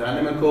is more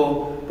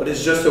dynamical, but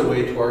it's just a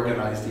way to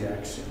organize the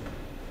axiom.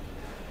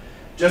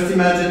 Just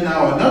imagine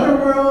now another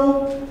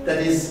world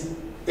that is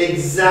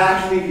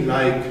exactly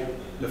like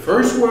the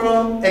first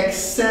world,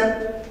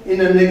 except in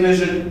a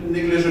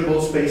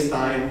negligible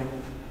space-time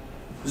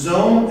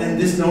zone, and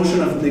this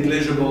notion of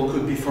negligible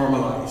could be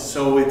formalized.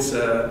 So it's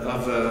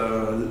of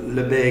a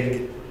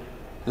Lebesgue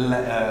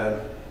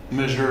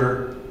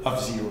measure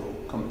of 0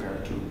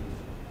 compared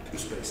to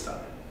space-time.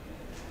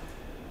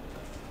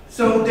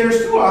 So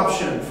there's 2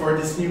 options for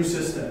this new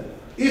system.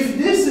 If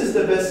this is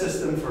the best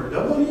system for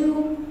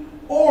W,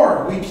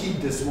 or we keep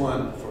this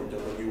one for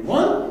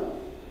W1,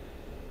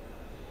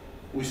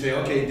 we say,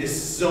 okay,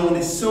 this zone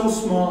is so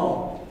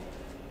small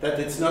that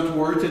it's not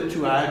worth it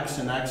to axe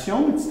an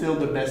axiom, it's still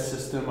the best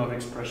system of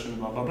expression,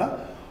 blah, blah, blah.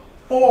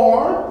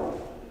 Or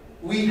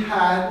we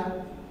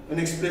had an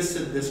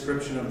explicit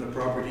description of the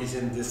properties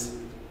in this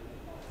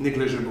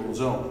negligible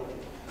zone.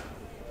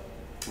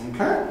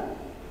 Okay?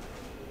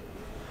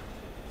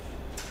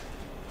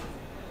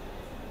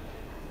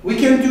 We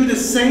can do the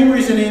same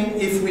reasoning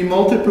if we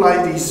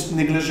multiply these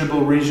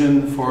negligible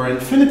region for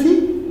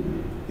infinity.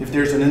 If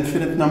there's an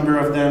infinite number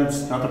of them,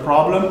 it's not a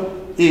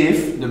problem.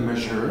 If the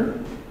measure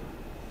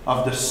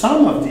of the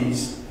sum of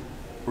these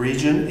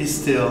region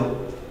is still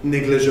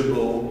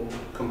negligible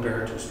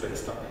compared to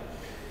space-time.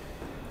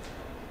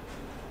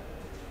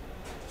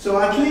 So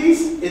at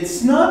least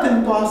it's not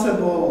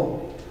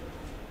impossible,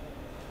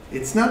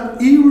 it's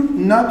not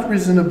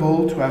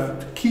reasonable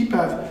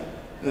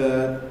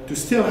to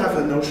still have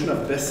a notion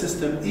of best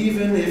system,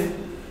 even if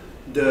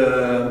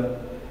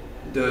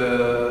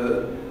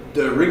the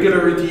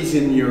regularities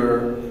in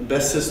your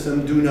best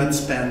system do not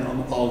span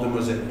on all the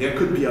mosaic. There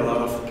could be a lot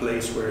of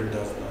places where it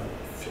does not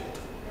fit.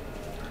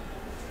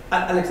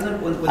 Alexander,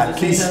 when you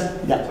say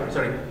that, yeah.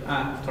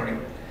 Sorry.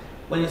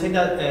 When you say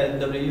that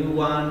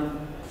W1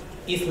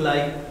 is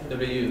like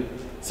W,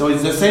 so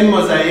it's the same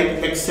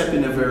mosaic except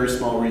in a very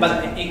small region.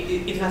 but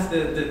it has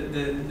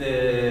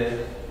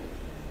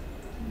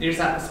there's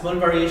a small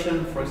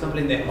variation, for example,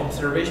 in the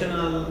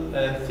observational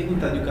thing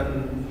that you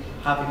can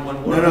have in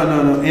one world.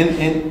 No.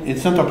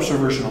 It's not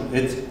observational.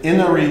 It's in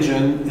a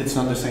region. It's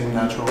not the same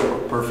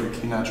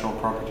perfectly natural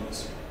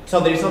properties. So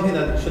there is something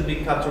that should be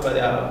captured by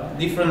the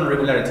different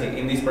regularity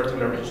in this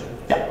particular region.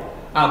 Yeah.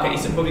 Okay.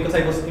 So because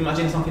I was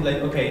imagining something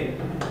like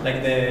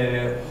like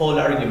the whole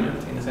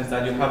argument, in the sense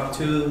that you have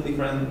 2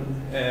 different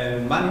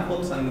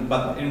manifolds,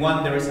 but in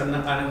one there is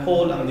a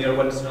whole, and the other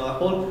one is not a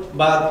whole.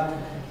 But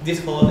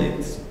this whole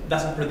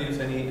doesn't produce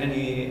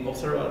any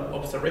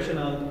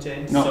observational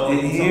change. No, so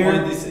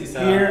here, this is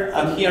here,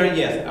 here,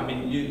 yes. I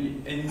mean, you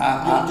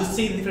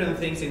see different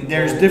things in.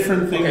 There's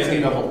different things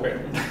in the whole. Okay.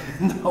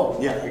 No,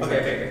 yeah, exactly.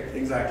 Okay.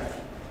 Exactly.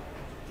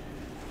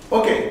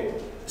 Okay,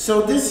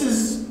 so this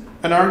is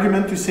an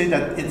argument to say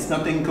that it's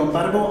not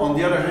incompatible. On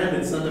the other hand,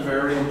 it's not a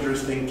very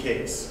interesting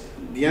case.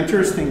 The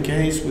interesting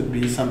case would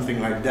be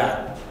something like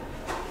that.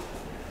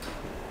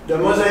 The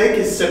mosaic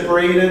is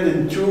separated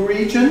in 2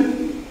 regions.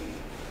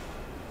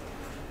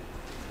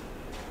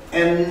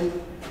 And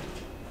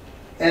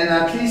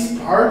at least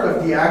part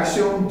of the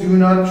axiom do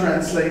not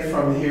translate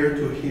from here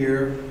to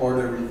here or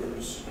the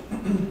reverse.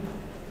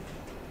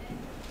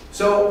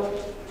 So,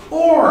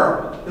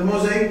 or the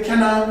mosaic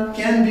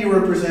can be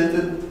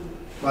represented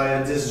by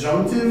a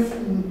disjunctive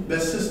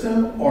best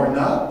system or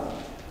not.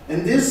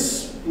 And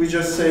this, we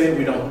just say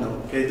we don't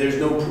know. Okay, there's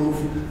no proof.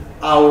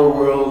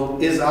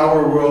 Is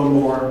our world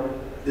more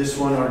this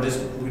one or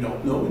this? We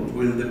don't know. It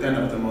will depend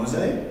on the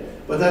mosaic.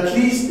 But at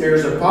least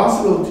there's a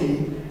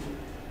possibility.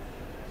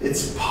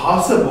 It's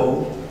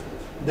possible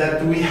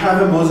that we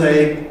have a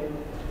mosaic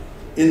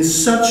in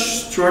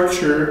such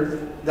structure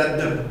that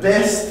the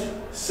best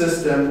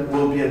system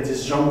will be a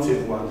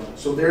disjunctive one.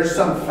 So there's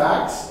some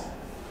facts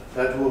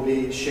that will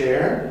be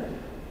shared.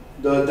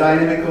 The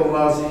dynamical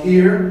laws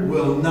here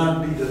will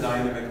not be the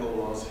dynamical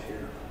laws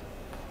here.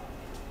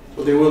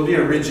 So there will be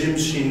a regime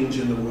change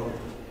in the world.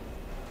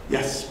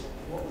 Yes?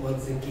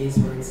 What's the case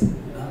where it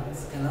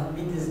cannot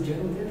be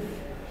disjunctive?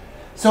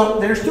 So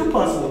there's two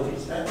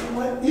possibilities.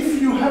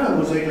 If you have a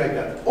mosaic like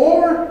that,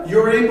 or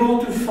you're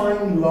able to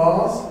find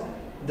laws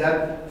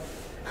that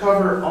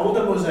cover all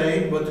the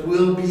mosaic but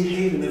will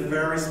behave in a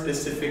very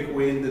specific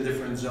way in the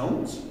different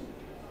zones,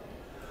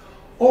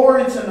 or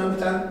it's an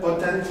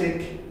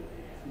authentic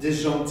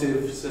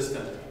disjunctive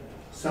system.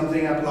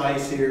 Something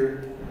applies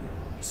here,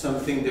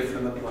 something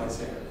different applies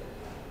here.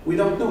 We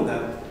don't know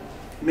that.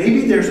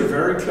 Maybe there's a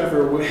very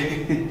clever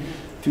way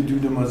to do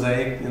the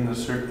mosaic in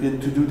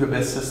to do the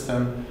best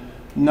system,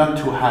 not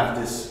to have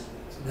this.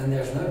 So then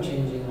there's no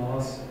changing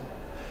laws.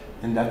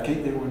 In that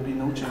case, there would be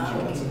no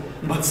changing laws.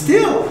 But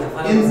still,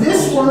 in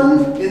this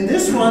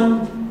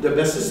one, the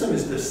best system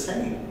is the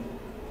same.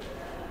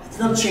 It's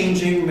not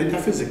changing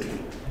metaphysically.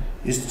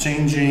 It's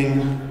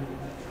changing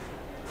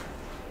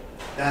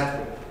that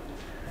way.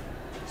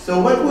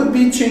 So what would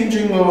be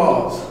changing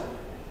laws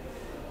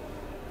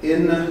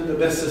in the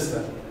best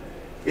system?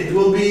 It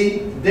will be,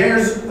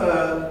 there's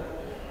a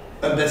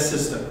best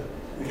system.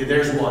 Okay,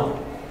 there's one,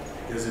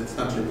 because it's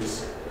not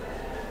Lewis.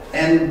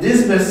 And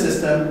this best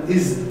system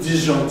is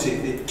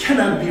disjunctive. It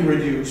cannot be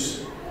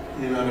reduced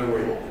in another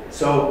way.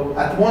 So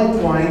at one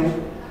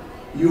point,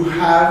 you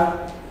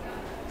have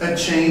a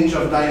change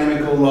of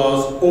dynamical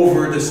laws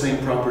over the same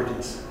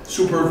properties,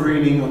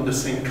 supervening on the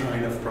same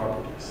kind of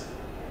properties.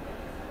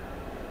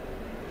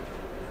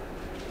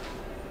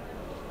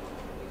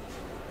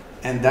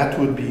 And that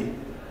would be,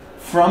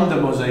 from the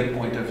mosaic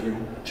point of view,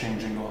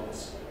 changing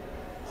laws.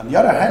 On the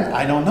other hand,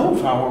 I don't know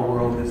if our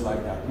world is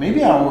like that.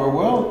 Maybe our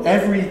world,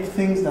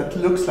 everything that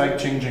looks like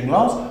changing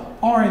laws,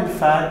 or in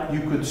fact, you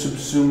could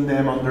subsume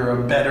them under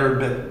a better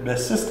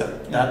best system.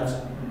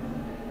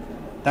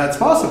 That's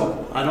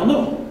possible. I don't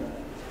know.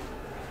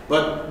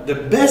 But the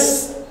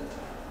best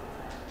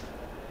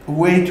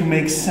way to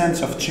make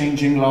sense of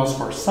changing laws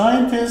for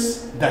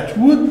scientists that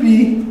would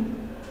be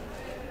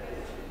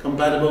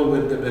compatible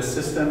with the best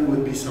system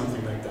would be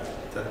something like that.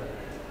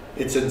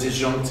 It's a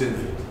disjunctive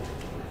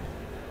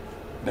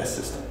best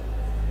system.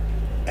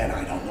 And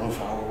I don't know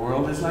if our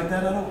world is like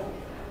that at all.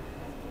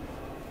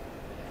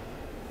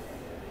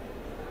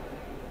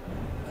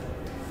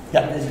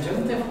 Yeah. The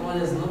disjunctive one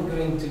is not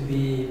going to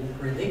be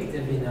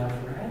predictive enough,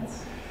 right?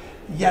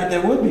 Yeah,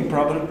 there will be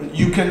problem.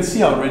 You can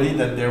see already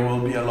that there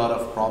will be a lot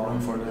of problem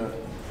for the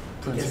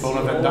principle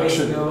of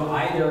induction. You always go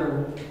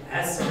either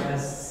S or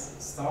S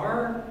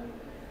star,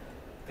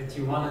 but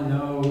you want to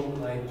know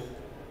like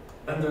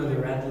under the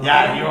red line.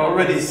 Yeah, you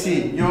already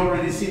see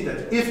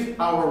that if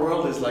our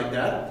world is like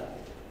that,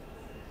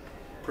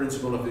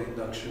 principle of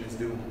induction is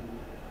doomed.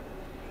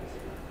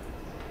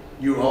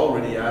 You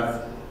already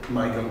have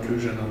my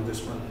conclusion on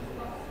this one.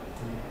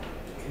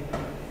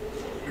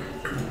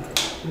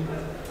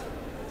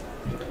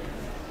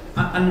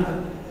 And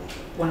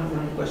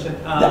one question.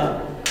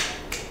 Yeah.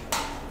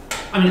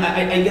 I mean,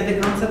 I get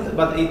the concept,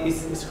 but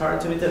it's hard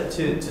to me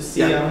to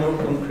see a more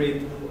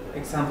concrete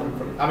example.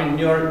 I mean,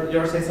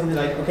 you're saying something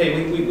like,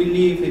 okay, we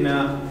live in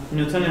a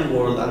Newtonian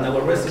world, and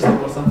our best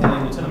system was something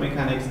like Newtonian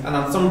mechanics, and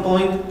at some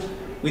point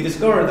we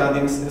discovered that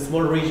in a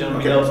small region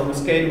below some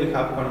scale we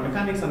have quantum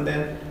mechanics, and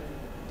then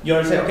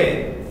you're saying,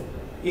 okay,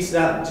 is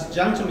that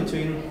disjunction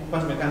between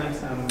quantum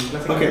mechanics and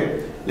classical?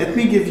 Okay, let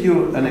me give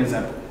you an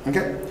example.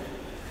 Okay,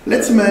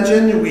 let's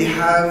imagine we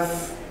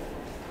have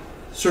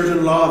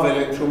certain law of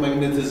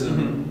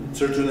electromagnetism,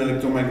 certain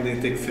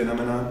electromagnetic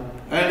phenomena,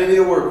 and they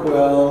work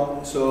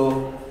well.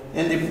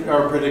 And they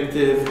are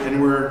predictive,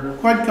 and we're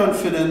quite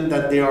confident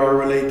that they are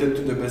related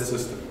to the best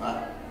system.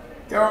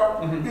 They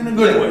are in a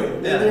good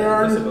way.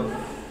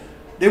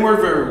 They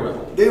work very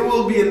well. They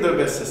will be in the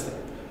best system.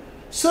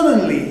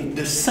 Suddenly,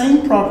 the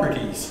same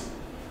properties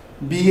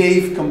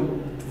behave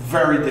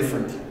very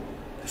differently.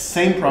 The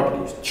same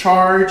properties.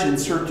 Charge in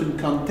certain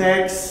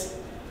contexts,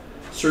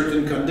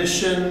 certain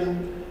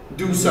condition,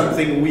 do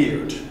something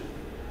weird.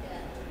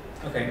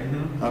 Okay.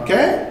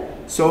 Okay?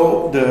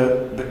 So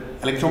the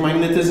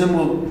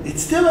electromagnetism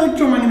it's still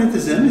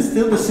electromagnetism, it's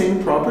still the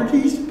same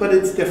properties, but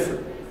it's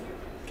different.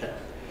 Okay.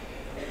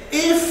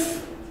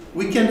 If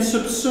we can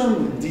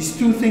subsume these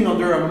two things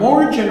under a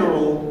more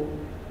general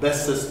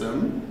best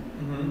system,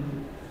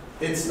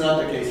 it's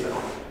not the case at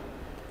all.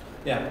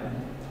 Yeah.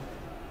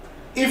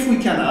 If we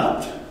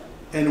cannot,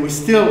 and we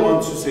still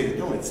want to say,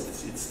 no, it's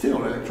still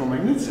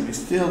electromagnetism, it's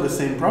still the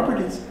same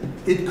properties,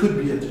 it could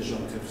be a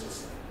disjunctive system.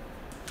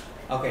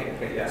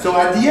 Okay, yeah. So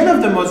at the end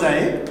of the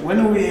mosaic,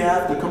 when we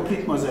have the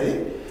complete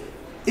mosaic,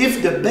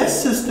 if the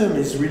best system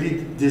is really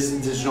this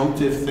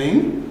disjunctive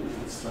thing,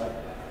 it's like,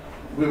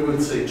 we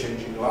would say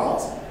changing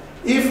laws.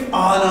 If,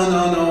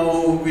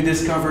 no, we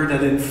discover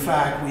that in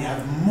fact we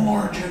have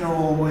more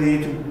general way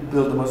to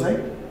build the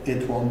mosaic,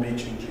 it won't be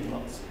changing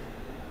laws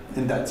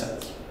in that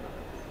sense.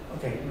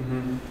 Okay.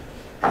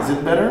 Is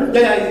it better?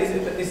 Yeah,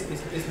 it's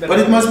better. But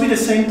it must be the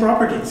same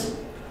properties.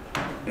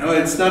 You know,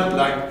 it's not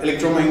like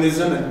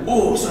electromagnetism and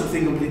oh,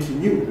 something completely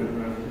new.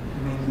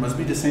 It must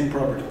be the same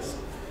properties.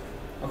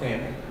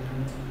 Okay.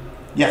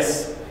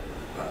 Yes.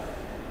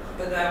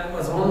 But I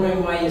was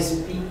wondering why you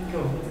speak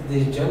of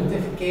the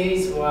disjunctive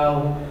case,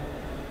 while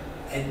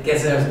I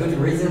guess there's good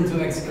reason to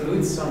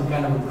exclude some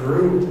kind of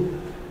group,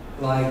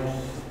 like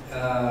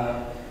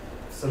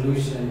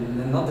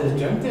solution, and not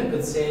disjunctive,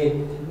 but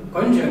say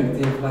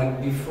conjunctive,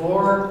 like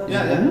before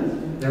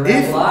the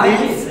red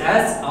line is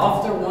S,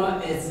 after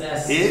one it's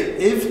S.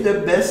 If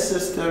the best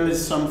system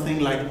is something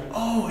like,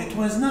 oh, it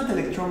was not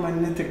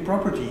electromagnetic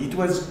property, it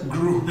was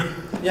group.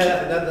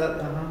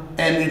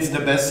 And it's the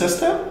best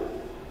system,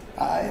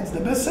 it's the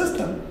best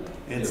system.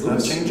 It's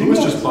not changing.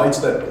 Lewis bites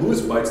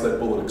that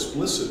bullet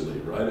explicitly,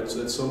 right? It's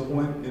at some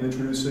point in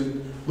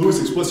introducing.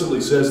 Lewis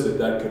explicitly says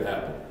that could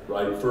happen,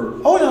 right? I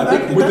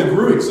think with the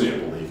GRU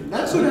example, even.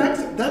 That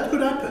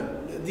could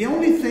happen. The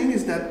only thing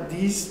is that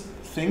these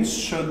things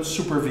should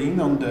supervene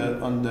on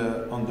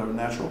the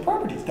natural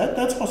properties.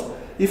 That's possible.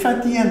 If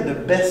at the end the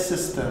best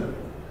system,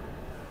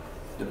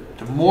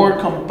 the more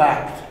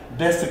compact,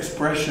 best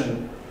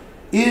expression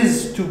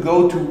is to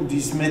go to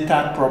these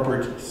meta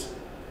properties,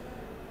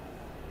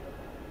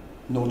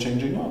 no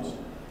changing laws.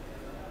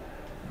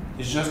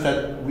 It's just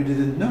that we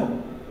didn't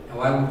know.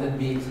 Why would that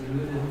be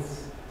excluded?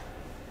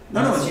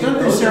 No, it's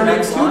not necessarily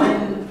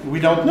excluded. We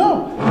don't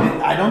know.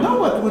 I don't know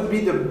what would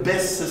be the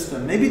best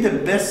system. Maybe the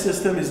best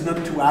system is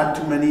not to add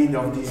too many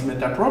of these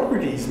meta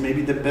properties.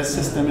 Maybe the best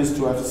system is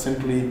to have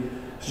simply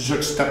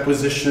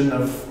juxtaposition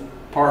of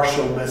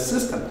partial best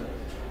system.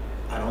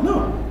 I don't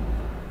know.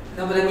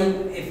 No, but I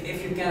mean,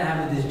 if you can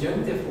have a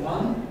disjunctive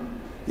one,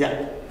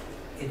 yeah,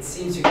 it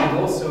seems you can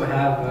also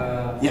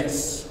have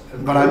yes,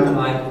 but I'm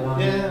like one.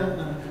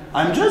 Yeah.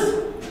 I'm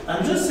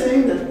just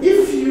saying that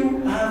if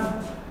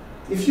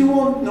you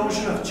want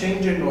notion of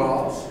changing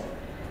laws,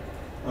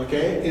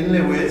 okay, in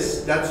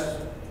Lewis, that's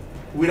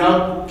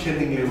without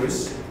killing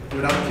Lewis,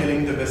 without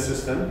killing the best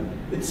system,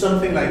 it's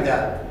something like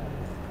that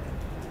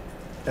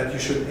you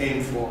should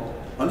aim for.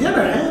 On the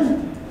other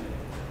hand,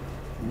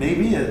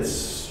 maybe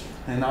it's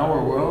in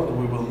our world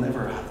we will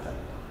never have that.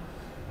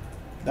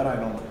 That I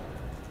don't know.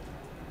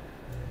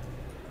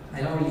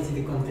 I don't really see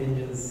the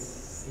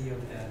contingency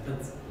of that, but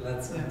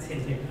let's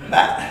continue.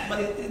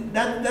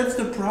 That's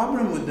the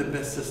problem with the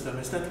best system,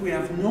 is that we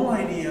have no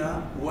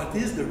idea what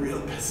is the real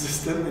best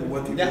system and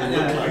what it will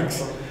look like.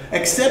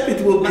 Except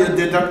it will be a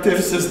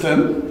deductive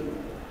system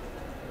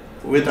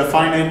with a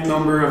finite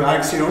number of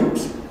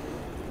axioms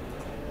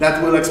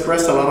that will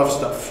express a lot of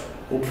stuff,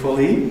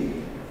 hopefully.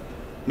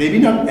 Maybe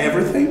not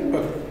everything,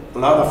 but a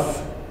lot of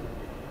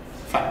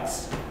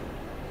facts.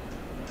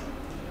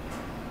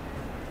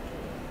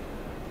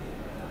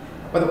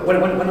 But one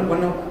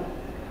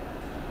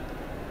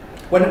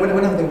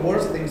of the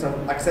worst things of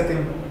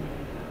accepting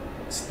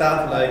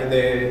stuff like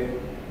the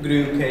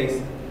GRU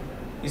case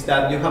is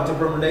that you have to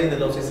formulate the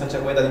laws in such a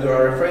way that you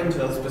are referring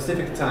to a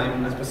specific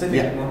time, a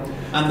specific moment,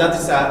 and that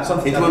is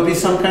something. It will be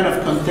some kind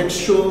of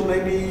contextual,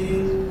 maybe.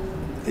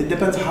 It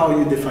depends how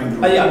you define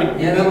GRU.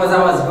 That was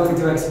I was going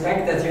to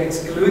expect, that you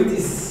exclude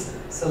these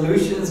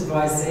solutions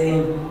by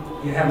saying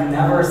you have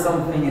never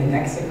something in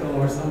lexical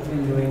or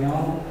something going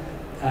on.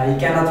 You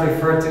cannot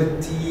refer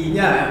to T.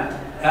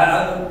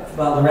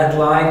 Well, the red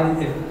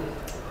line.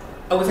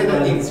 I would say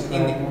that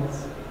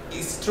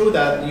it's true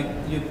that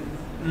you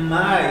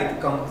might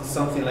come to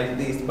something like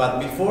this, but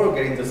before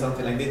getting to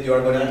something like this, you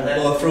are going to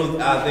go through you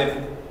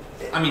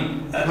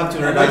have to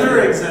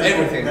revise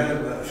everything.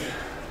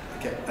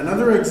 Okay,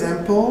 another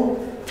example.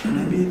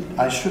 Maybe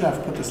I should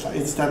have put a slide.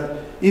 It's that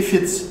if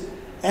it's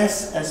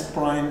S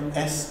prime,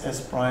 S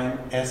prime,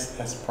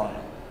 S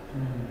prime.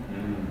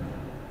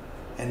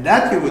 And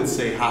that you would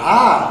say,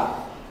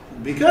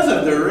 because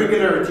of the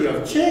regularity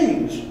of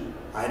change,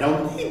 I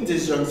don't need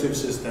disjunctive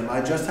system.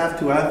 I just have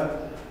to have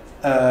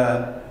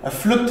a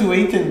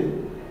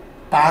fluctuating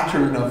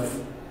pattern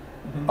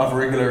of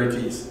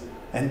regularities.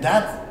 And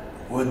that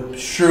would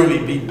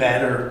surely be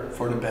better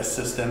for the best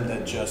system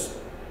than just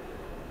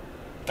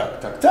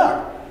tuck.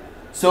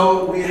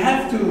 So we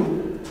have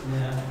to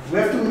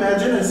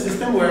imagine a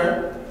system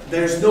where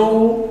there's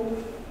no,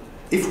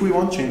 if we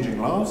want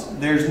changing laws,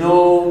 there's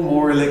no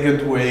more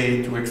elegant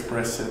way to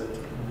express it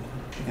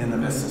in the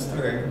best system.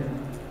 Okay.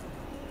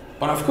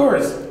 But of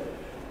course,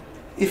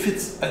 if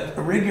it's a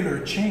regular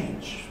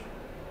change,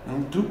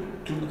 it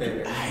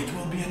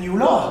will be a new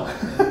law.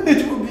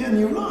 It will be a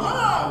new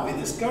law. We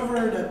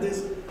discovered that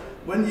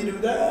when you do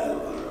that,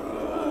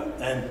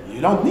 and you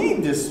don't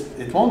need this,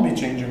 it won't be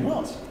changing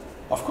laws.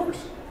 Of course.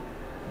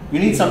 You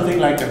need something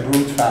like a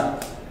brute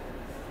fact.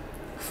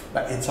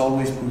 But it's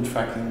always brute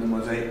fact in the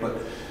mosaic, but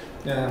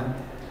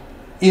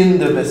in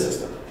the best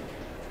system.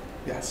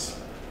 Yes.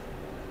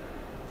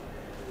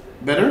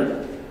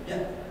 Better?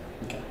 Yeah.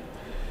 Okay.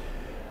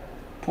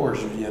 Poor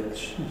Juliette.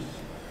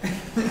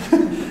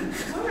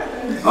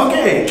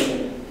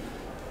 Okay.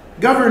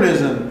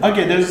 Governism.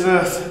 Okay, there's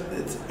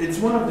it's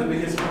one of the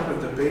biggest part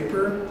of the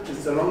paper.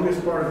 It's the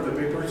longest part of the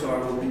paper, so I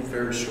will be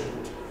very short.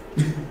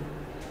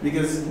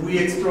 Because we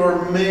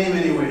explore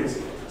many ways.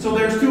 So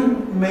there's two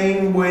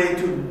main way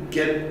to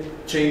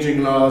get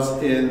changing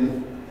laws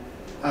in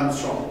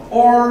Armstrong.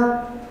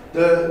 Or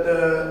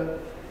the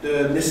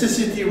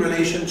necessity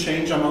relation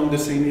change among the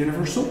same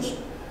universals.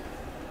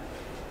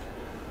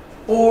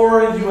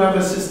 Or you have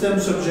a system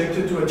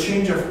subjected to a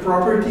change of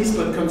properties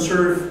but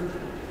conserve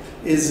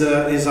is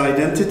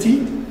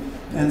identity.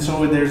 And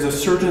so there's a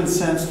certain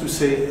sense to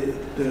say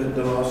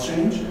the laws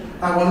change.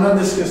 I will not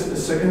discuss the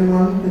second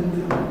one.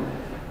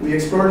 We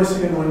explored the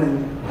second one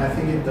and I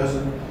think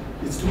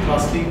it's too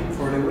costly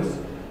for Lewis.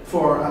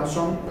 For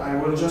Armstrong, I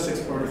will just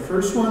explore the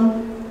first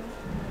one.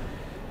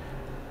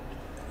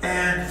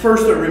 And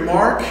first a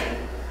remark.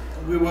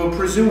 We will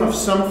presume of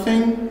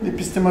something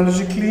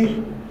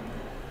epistemologically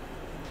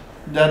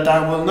that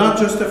I will not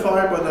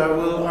justify, but I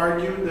will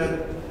argue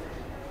that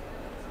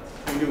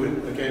we do it.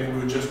 Okay, we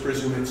will just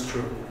presume it's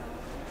true.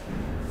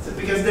 So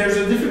because there's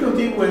a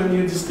difficulty when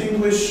you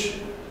distinguish,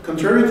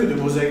 contrary to the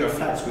mosaic of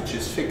facts, which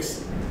is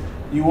fixed.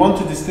 You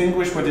want to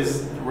distinguish what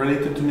is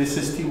related to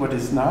necessity, what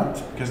is not,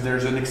 because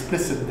there's an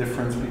explicit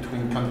difference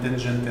between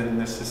contingent and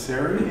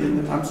necessary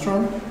in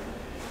Armstrong.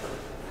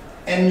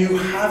 And you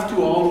have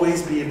to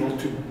always be able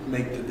to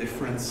make the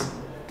difference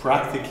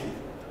practically.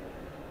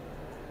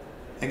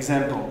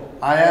 Example,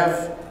 I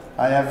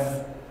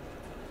have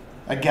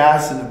a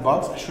gas in a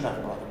box. I should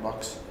have brought a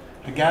box.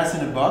 A gas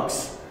in a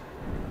box.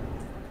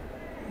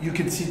 You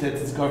can see that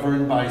it's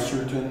governed by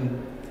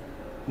certain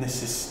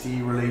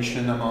necessity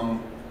relation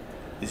among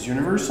its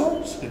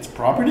universals, its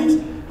properties.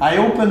 I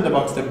open the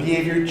box, the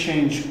behavior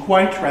changed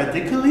quite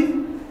radically.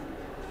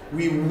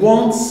 We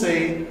won't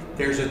say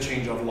there's a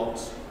change of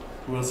laws.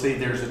 We'll say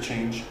there's a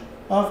change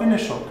of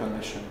initial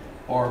condition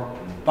or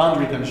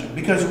boundary condition,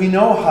 because we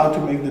know how to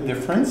make the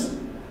difference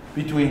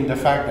between the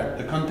fact that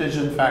the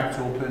contingent facts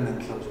open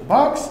and close the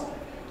box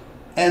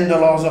and the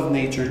laws of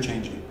nature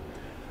changing.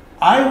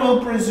 I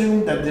will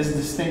presume that this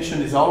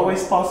distinction is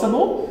always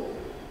possible,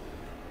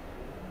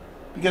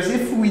 because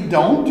if we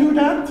don't do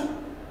that,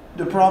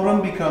 the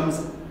problem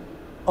becomes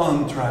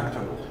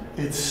untractable.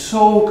 It's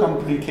so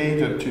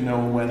complicated to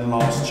know when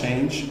laws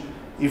change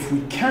if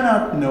we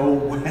cannot know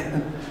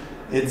when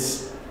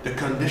it's the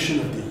condition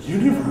of the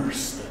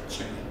universe that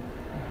change.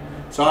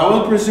 So I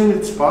will presume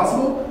it's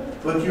possible,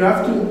 but you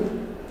have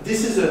to,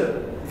 this is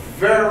a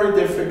very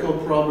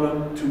difficult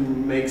problem to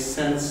make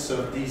sense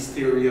of these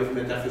theory of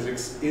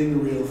metaphysics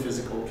in real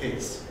physical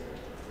case.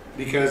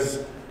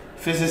 Because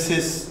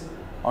physicists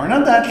are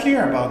not that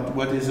clear about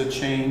what is a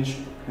change,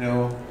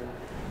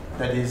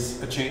 that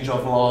is a change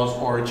of laws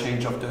or a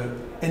change of the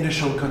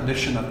initial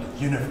condition of the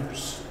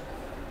universe.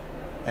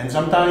 And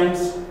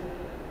sometimes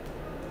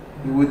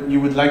you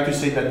would like to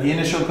say that the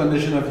initial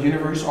condition of the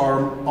universe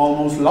are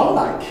almost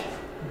law-like,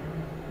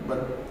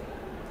 but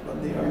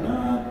they are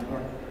not.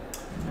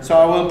 So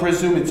I will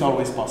presume it's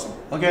always possible.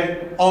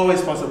 Okay,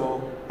 always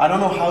possible. I don't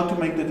know how to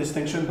make the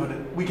distinction, but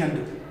we can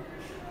do it.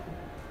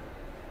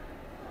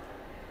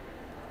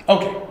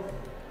 Okay.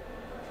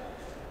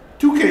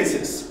 Two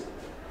cases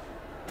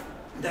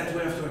that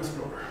we have to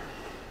explore.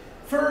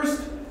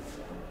 First,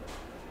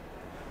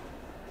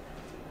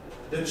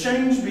 the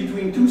change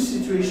between two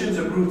situations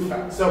of root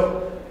facts.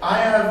 So I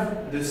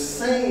have the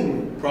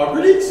same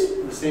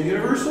properties, the same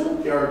universal,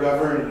 they are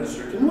governed in a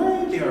certain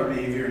way, they are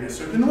behavior in a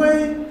certain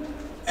way,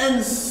 and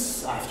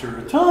after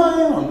a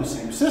time on the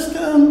same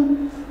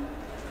system,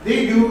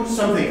 they do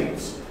something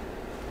else.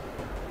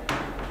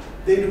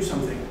 They do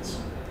something else.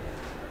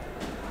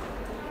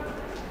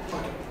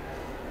 Okay.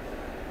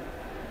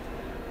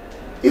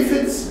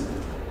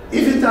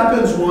 If it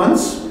happens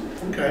once,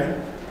 okay,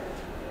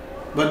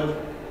 but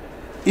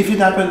if it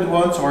happened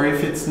once or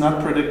if it's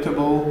not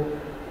predictable,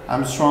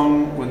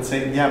 Armstrong would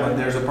say, yeah, but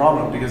there's a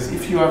problem, because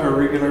if you have a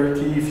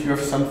regularity, if you have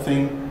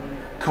something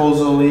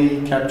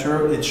causally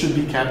captured, it should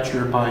be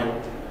captured by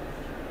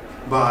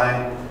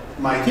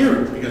my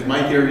theory, because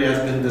my theory has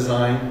been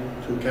designed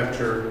to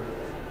capture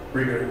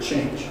regular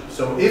change.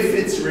 So if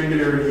it's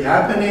regularly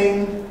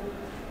happening,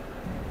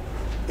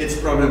 it's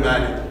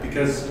problematic,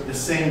 because the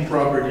same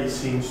property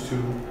seems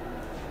to,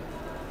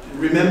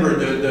 remember,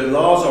 the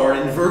laws are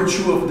in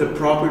virtue of the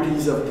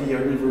properties of the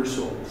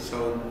universal.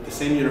 So the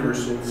same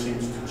universal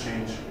seems to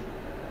change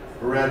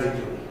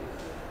radically.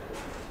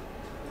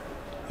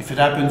 If it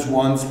happens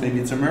once, maybe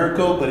it's a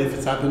miracle, but if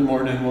it's happened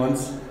more than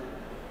once,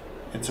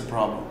 it's a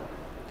problem.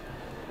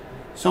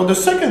 So the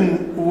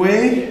second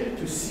way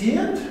to see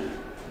it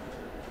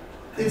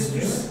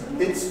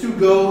is to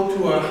go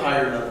to a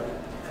higher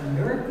level. A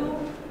miracle?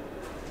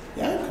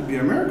 Yeah, it could be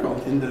a miracle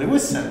in the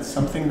Lewis sense,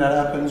 something that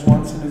happens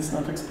once and it's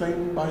not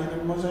explained by the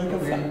mosaic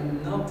of fact.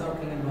 We're not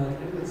talking about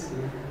Lewis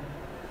here.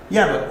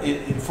 Yeah,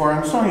 but for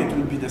Armstrong it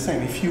would be the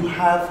same. If you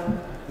have...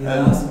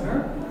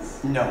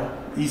 miracles? No,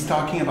 he's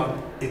talking about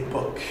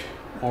epoch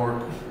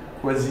or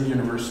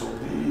quasi-universal.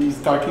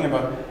 He's talking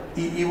about...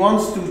 He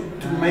wants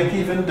to make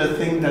even the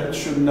thing that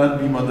should not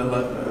be modeled,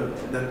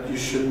 that you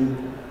should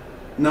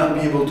not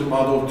be able to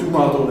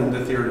model in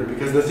the theory,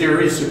 because the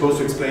theory is supposed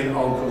to explain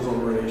all causal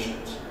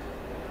relations.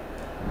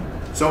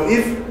 So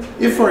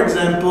if for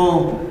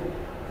example,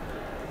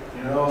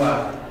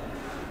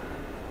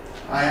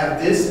 I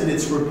have this and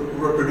it's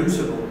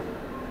reproducible.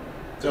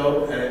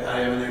 So I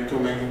have an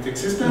electromagnetic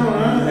system.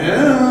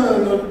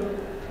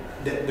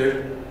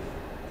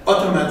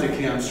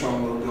 Automatically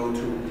Armstrong will go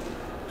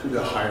to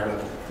the higher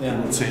level. Yeah.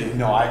 He would say,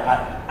 no,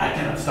 I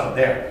cannot stop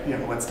there. You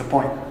know, what's the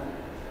point?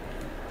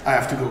 I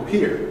have to go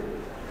here.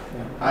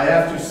 Yeah. I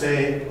have to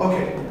say,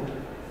 okay,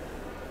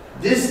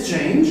 this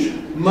change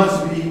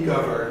must be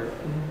governed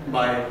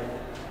by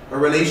a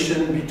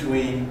relation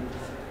between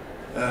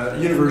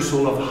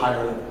universal of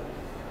higher level.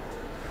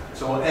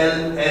 So LA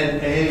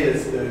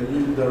is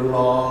the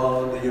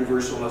law, the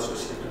universal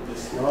associated to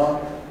this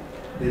law.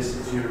 This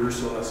is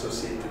universal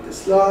associated to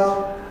this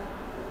law.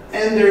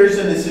 And there's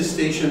an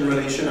necessitation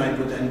relation I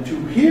put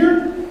N2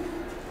 here,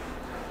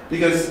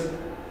 because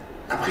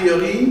a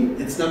priori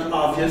it's not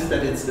obvious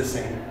that it's the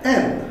same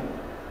N.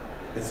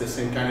 It's the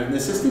same kind of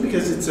necessity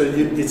because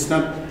it's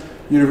not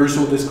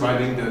universal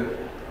describing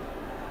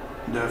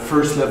the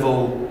first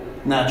level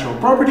natural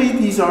property.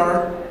 These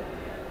are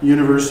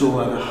universal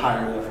at a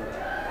higher level.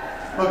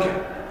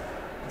 Okay.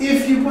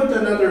 If you put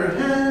another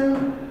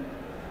hand,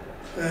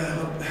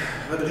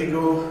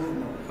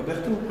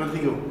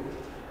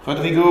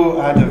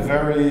 Rodrigo had a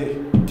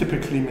very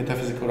typically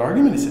metaphysical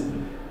argument. He said,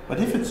 but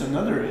if it's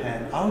another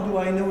hand, how do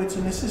I know it's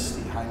a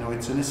necessity? I know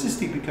it's a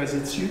necessity because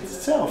it's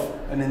itself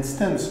an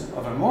instance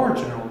of a more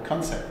general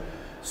concept.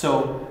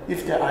 So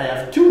if I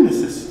have two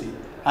necessity,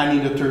 I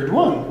need a third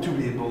one to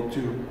be able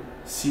to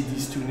see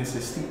these two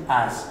necessity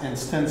as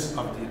instance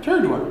of the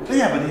third one. But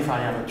yeah, but if I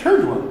have a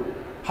third one,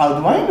 how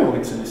do I know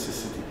it's a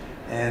necessity?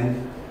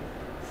 And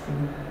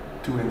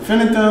to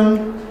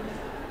infinitum,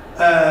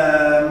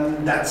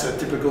 that's a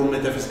typical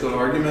metaphysical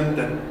argument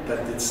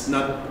that it's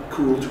not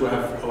cool to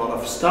have a lot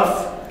of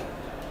stuff.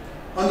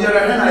 On the other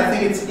hand, I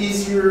think it's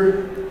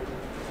easier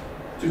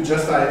to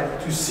just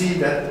to see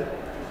that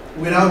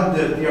without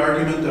the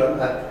argument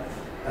at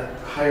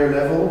higher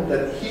level,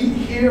 that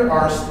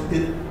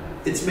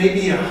it's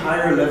maybe a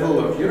higher level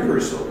of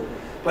universal,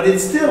 but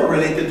it's still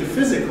related to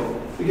physical,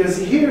 because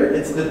here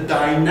it's the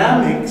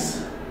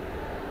dynamics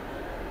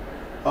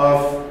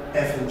of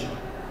F and G.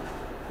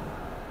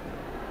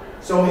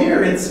 So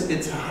here it's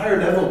a higher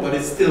level, but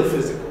it's still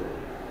physical.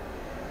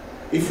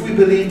 If we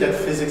believe that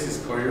physics is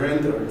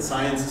coherent, or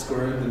science is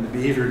coherent, and the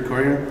behavior is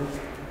coherent,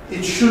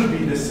 it should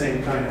be the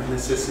same kind of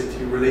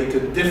necessity related to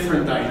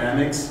different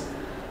dynamics,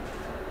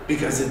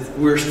 because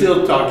we're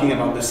still talking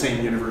about the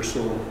same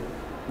universal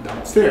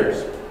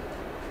downstairs,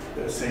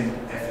 the same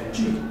F and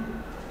G.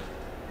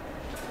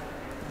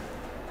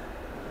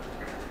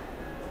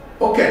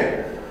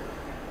 Okay.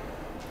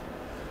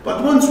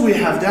 But once we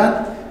have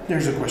that,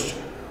 there's a question.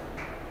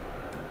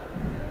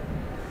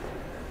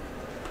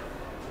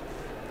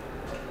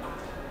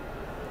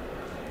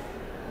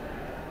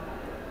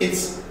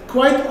 It's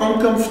quite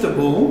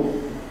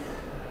uncomfortable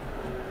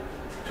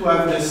to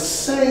have the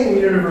same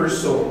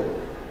universal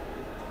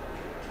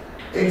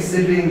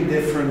exhibiting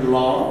different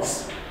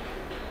laws,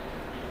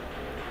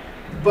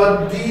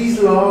 but these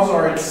laws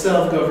are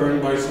itself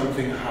governed by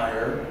something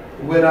higher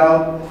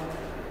without,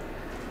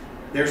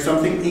 there's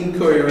something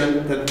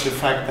incoherent that the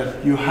fact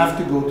that you have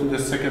to go to the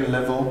second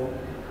level.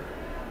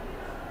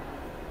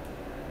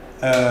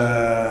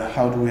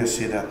 How do we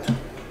say that?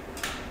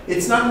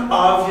 It's not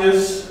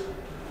obvious,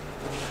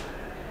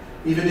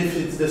 even if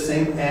it's the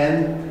same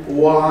N,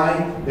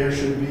 why there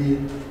should be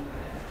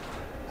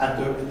at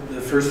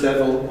the first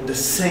level the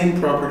same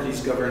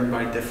properties governed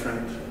by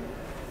different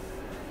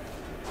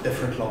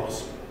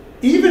laws.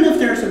 Even if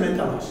there's a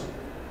meta loss.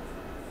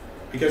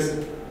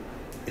 Because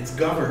it's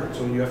governed,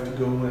 so you have to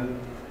go and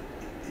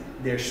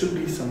there should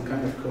be some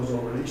kind of causal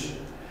relation.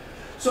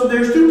 So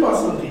there's two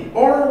possibilities.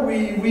 Or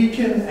we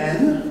weaken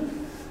N,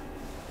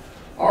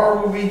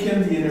 or we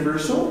weaken the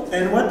universal.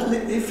 And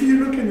if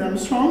you look at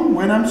Armstrong,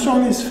 when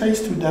Armstrong is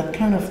faced with that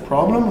kind of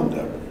problem,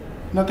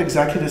 not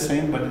exactly the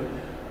same, but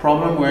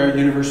problem where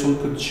universal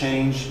could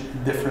change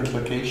different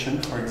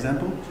location, for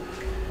example,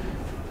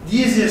 the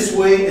easiest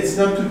way is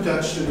not to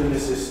touch to the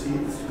necessity,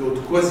 it's to go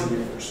to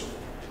quasi-universal.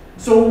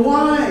 So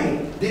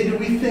why did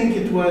we think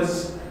it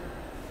was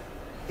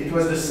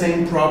the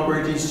same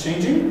properties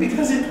changing?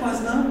 Because it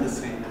was not the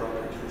same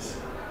properties.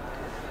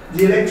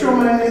 The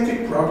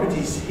electromagnetic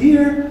properties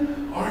here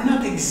are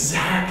not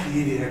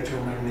exactly the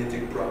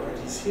electromagnetic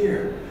properties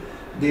here.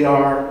 They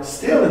are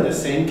still in the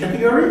same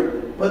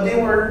category, but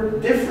they were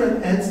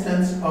different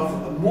instances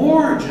of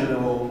more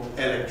general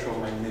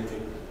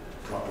electromagnetic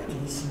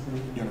properties,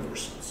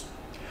 universals.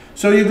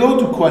 So you go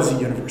to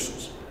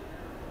quasi-universals,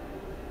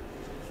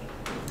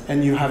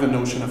 and you have a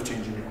notion of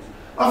changing laws.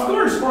 Of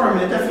course, for a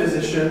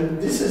metaphysician,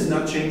 this is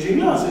not changing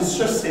laws. It's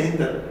just saying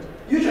that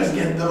you just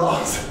get the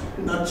laws,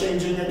 not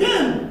changing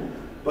again.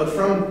 But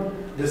from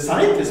the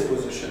scientist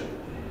position,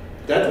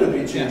 that would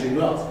be changing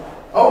laws.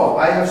 Oh,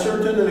 I have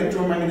certain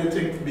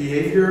electromagnetic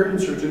behavior in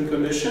certain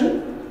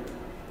condition.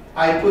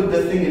 I put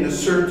the thing in a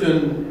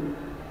certain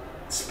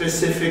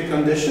specific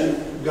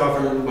condition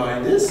governed by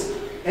this,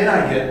 and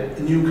I get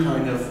a new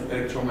kind of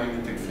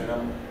electromagnetic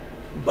phenomenon.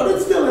 But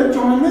it's still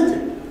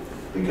electromagnetic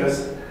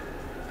because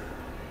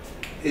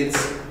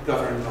it's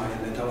governed by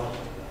a meta law.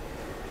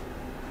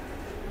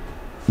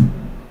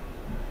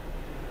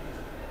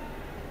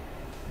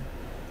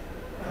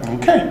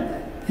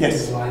 Okay.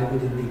 Yes. Why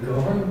would it be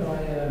governed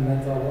by a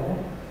meta law?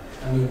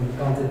 I mean,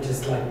 can't it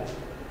just like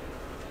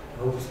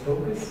hocus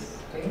pocus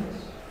change?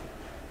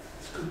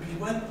 This could be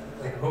what?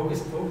 Like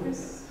hocus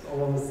pocus?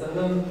 All of a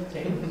sudden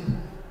change?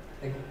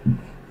 Like,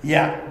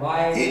 yeah.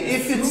 why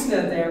if assume it's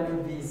that there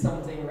would be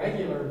something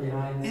regular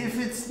behind it? If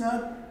it's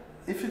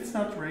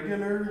not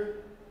regular,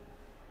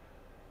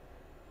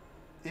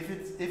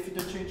 if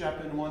the change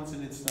happened once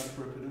and it's not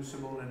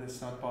reproducible and it's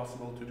not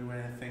possible to do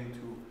anything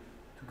to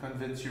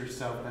convince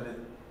yourself that it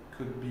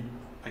could be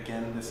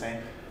again the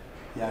same,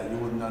 yeah, you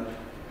would not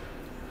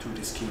do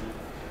this key.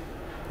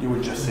 You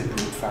would just say brute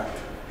fact.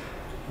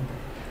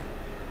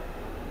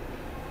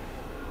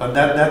 But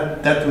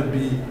that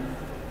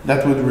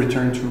would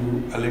return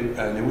to a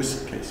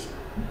Lewis case.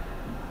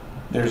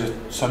 There's a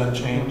sudden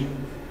change,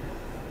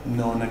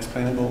 no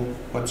unexplainable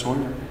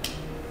whatsoever.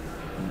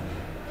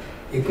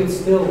 You could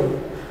still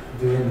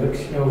do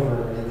induction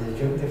over the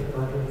disjunctive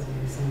property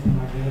or something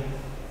like that.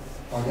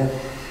 Or that.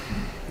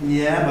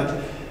 Yeah,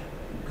 but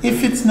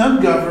if it's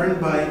not governed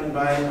by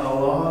a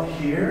law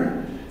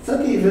here, it's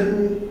not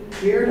even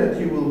clear that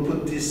you will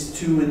put these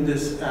two in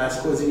this as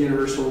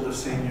quasi-universal, the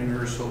same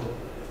universal.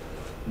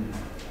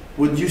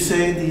 Would you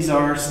say these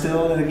are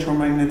still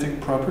electromagnetic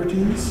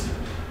properties?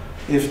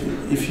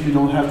 If you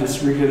don't have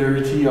this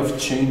regularity of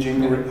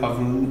changing of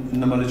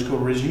nomological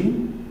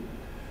regime,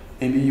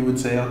 maybe you would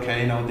say,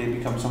 okay, now they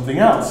become something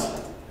else.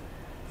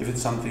 If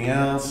it's something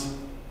else,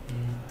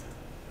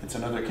 it's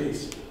another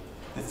case.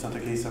 It's not a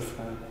case of,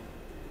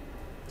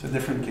 it's a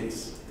different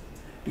case.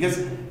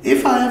 Because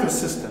if I have a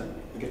system,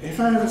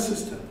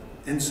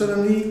 and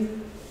suddenly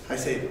I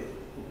say,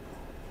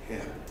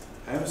 yeah,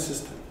 I have a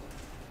system,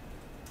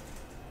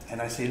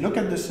 and I say, look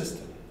at the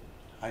system.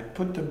 I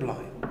put the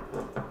blind.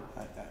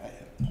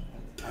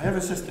 I have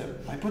a system.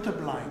 I put a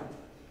blind.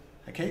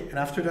 Okay? And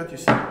after that, you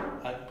say,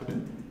 I put it.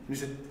 And you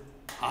said,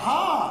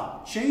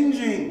 aha,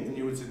 changing. And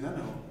you would say, no,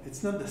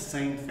 it's not the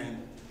same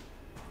thing.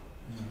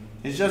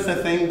 It's just a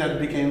thing that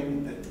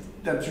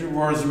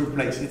was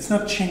replaced. It's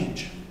not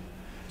change.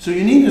 So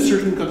you need a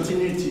certain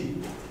continuity.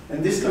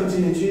 And this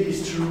continuity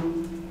is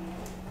through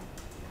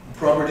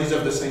properties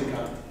of the same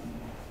kind.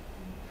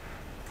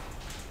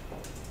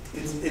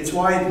 It's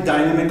why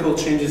dynamical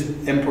change is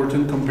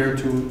important compared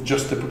to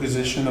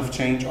juxtaposition of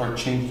change or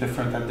change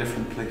different at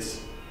different place.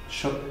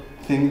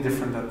 Thing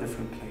different at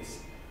different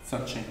place. It's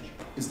not change.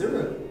 Is there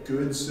a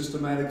good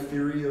systematic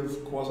theory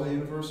of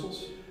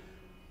quasi-universals?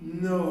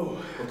 No.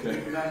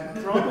 Okay.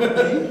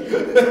 Probably.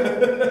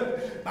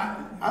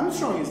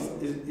 Armstrong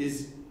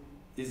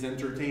is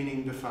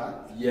entertaining the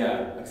fact.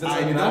 Yeah.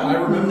 I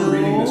remember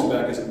reading this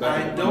back.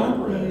 I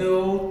don't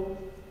know.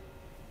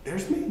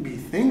 There's maybe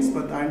things,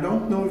 but I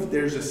don't know if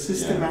there's a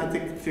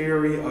systematic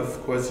theory of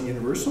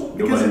quasi-universal.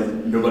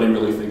 Nobody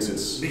really thinks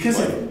it's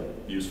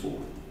useful.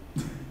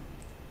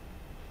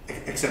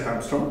 Except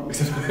Armstrong.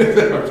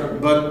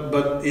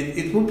 But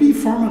it would be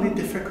formally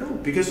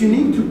difficult because you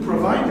need to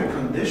provide a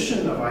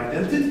condition of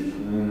identity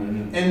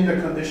and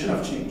the condition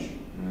of change.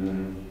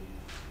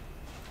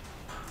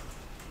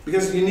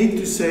 Because you need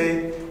to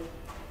say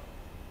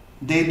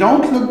they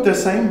don't look the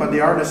same, but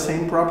they are the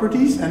same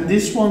properties, and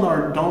this one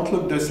don't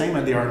look the same,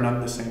 and they are not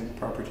the same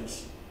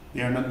properties.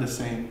 They are not the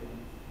same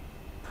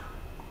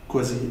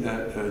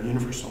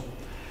quasi-universal.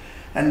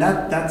 And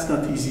that's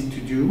not easy to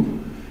do.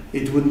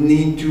 It would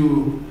need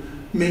to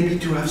maybe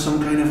to have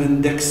some kind of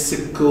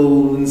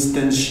indexical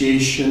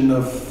instantiation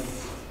of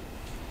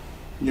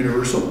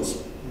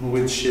universals,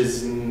 which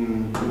is, to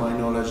my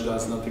knowledge,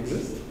 does not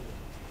exist,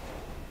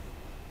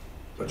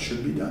 but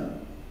should be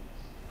done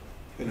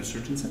in a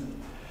certain sense.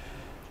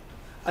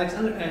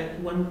 Alexandre,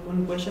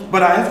 one question.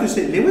 But I have to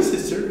say, Lewis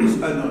is serious.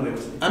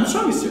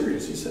 Armstrong is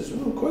serious. He says,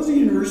 well,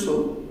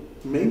 quasi-universal,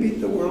 maybe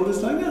the world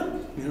is like that.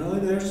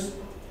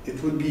 It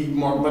would be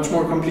much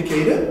more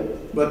complicated,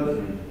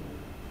 but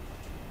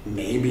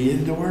maybe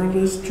the world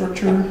is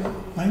structured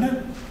like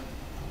that.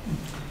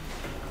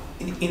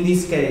 In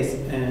this case,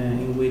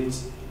 in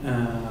which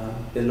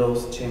the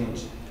laws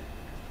change,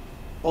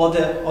 all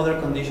the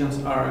other conditions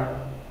are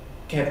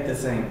kept the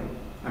same.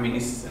 I mean,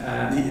 it's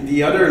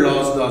the other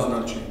laws does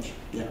not change.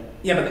 Yeah.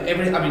 Yeah, but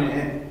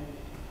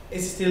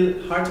it's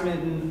still hard to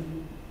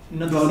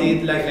not see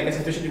it like a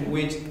situation in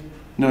which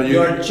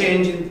you're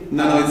changing.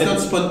 No, it's not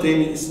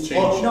spontaneous change.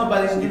 Oh, no,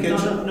 but it's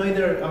no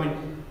either. I mean,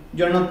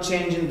 you're not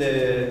changing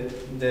the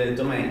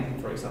domain,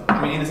 for example. I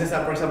mean, in the sense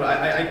that, for example,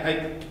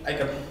 I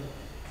can,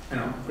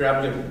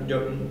 grab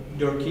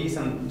your keys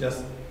and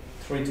just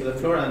throw it to the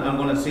floor, and I'm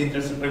gonna see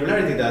there's a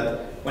regularity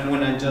that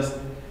when I just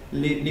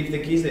leave the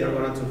keys, they are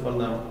going to fall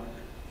down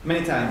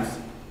many times.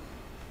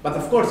 But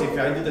of course, if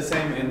I do the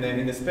same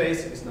in the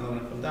space, it's not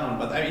going to fall down.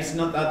 But it's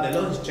not that the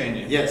law is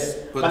changing. Yes,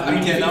 but we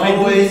can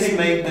always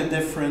make the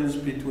difference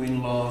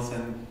between laws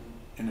and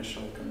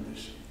initial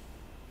condition.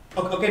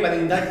 Okay, but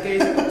in that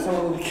case,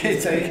 someone would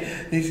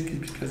say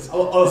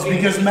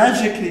because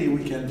magically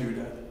we can do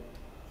that.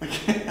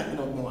 Okay, I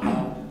don't know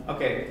how.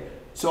 Okay,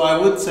 So I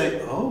would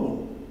say,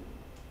 oh,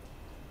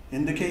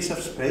 in the case of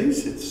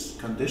space, its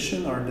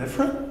conditions are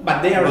different,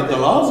 but the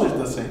laws are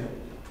the same.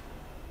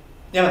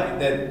 Yeah,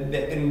 but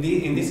in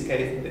this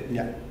case,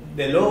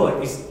 the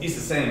law is the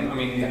same. I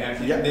mean,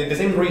 the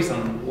same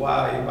reason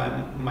why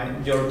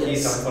your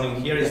keys are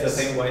falling here is the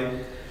same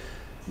way.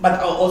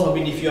 But also, I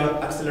mean, if you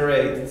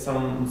accelerate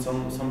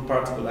some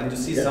particle and you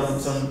see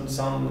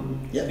some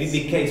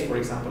decays, for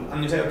example,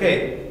 and you say,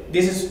 okay,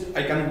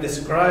 I can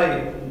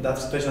describe that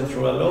situation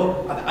through a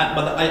law,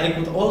 but I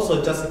could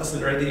also just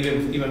accelerate it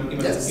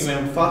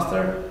even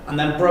faster,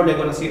 and I'm probably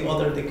going to see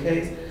other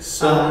decays.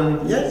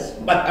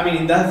 But I mean,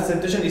 in that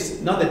situation, it's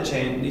not a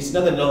change. It's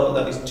not the law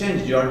that is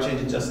changed. You are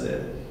changing just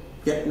the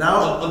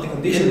now on the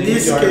condition. In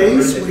this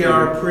case, we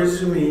are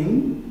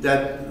presuming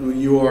that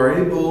you are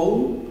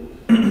able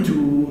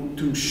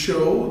to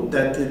show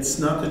that it's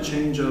not a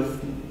change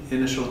of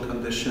initial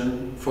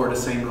condition for the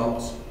same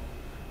laws.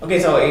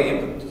 Okay, so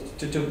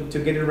to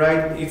get it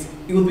right, it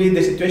will be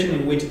the situation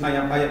in which I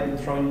am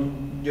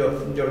throwing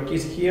your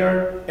keys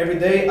here every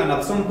day, and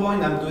at some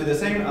point I'm doing the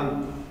same,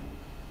 and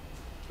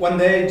one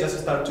day just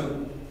start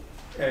to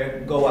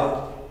go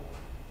up.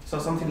 So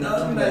something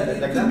like that.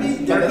 There could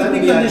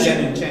be a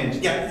genuine change.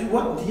 Yeah.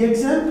 What the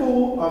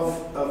example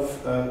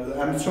of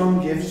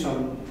Armstrong gives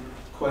some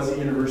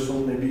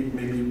quasi-universal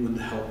maybe would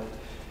help.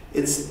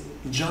 It's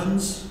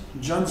John's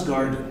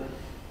garden.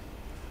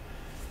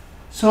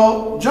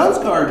 So John's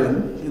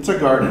garden, it's a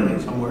garden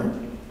somewhere.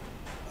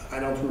 I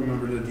don't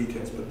remember the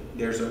details, but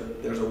there's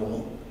a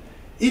wall.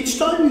 Each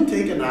time you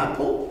take an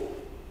apple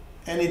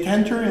and it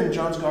enter in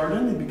John's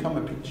garden, it become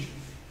a peach.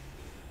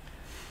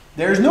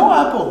 There's no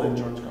apple in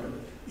John's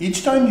garden.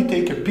 Each time you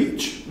take a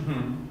peach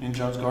in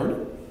John's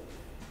garden,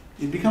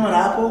 it become an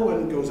apple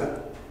when it goes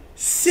out.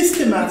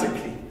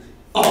 Systematically,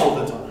 all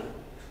the time.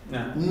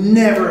 Yeah.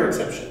 Never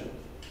exception.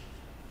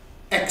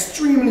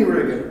 Extremely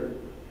regular.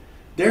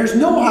 There's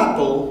no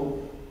apple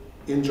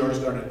in John's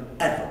garden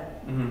ever.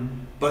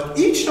 But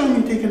each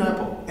time you take an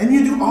apple, and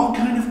you do all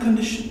kind of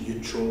conditions, you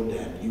throw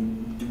them, you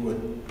do a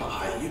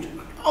pie, you do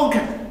all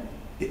kind,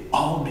 they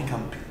all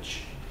become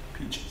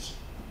peaches.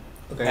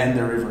 Okay. And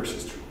the reverse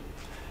is true.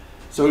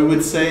 So we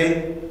would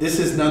say this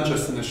is not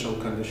just initial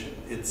condition.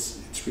 It's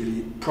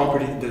really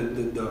property.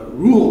 The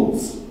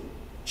rules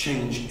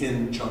change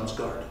in John's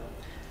garden.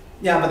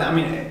 Yeah, but I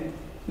mean,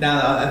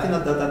 now I think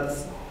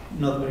that's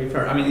not very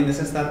fair. I mean, in the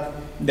sense that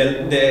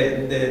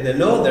the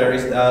law there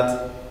is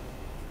that,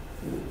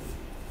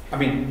 I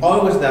mean,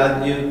 always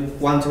that you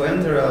want to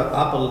enter an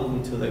apple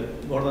into the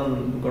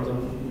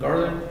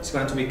garden, it's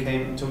going to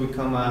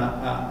become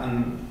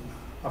a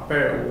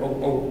pear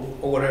or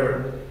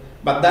whatever.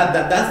 But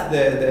that's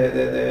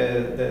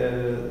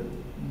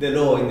the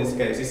law in this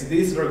case. It's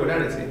this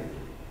regularity.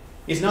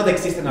 It's not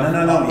existing of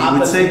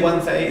apples in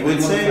one side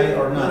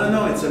or not.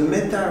 No. It's a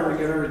meta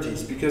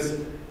regularities because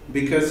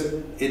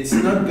it's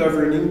not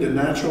governing the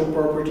natural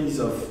properties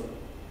of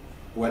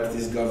what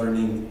is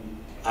governing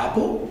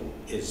apple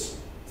is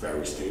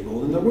very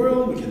stable in the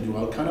world. We can do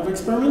all kind of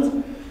experiments.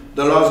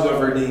 The laws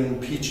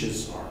governing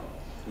peaches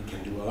we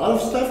can do a lot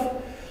of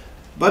stuff,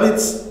 but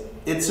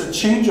it's a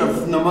change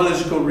of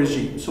nomological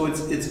regime, so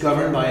it's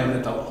governed by a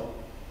meta law.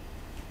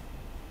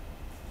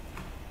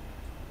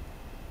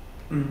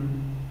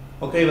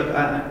 Okay, but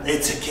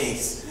it's a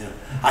case. Yeah.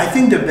 I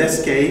think the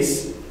best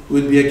case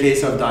would be a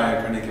case of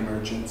diachronic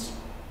emergence.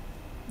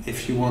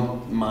 If you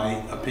want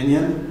my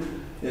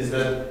opinion, is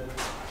that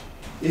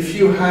if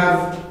you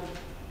have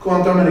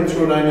quantum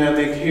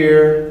electrodynamic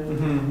here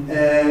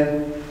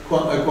and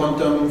a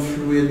quantum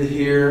fluid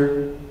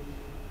here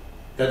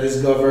that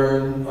is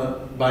governed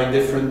by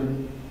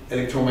different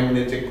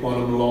electromagnetic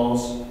quantum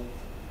laws,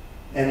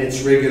 and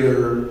it's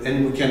regular,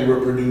 and we can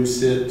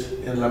reproduce it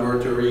in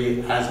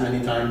laboratory as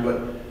many times,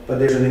 but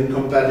there's an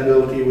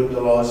incompatibility with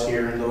the laws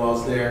here and the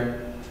laws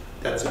there,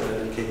 that's a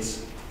better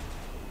case.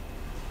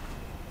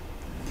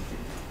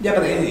 Yeah,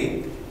 but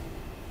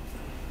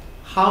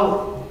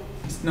how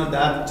it's not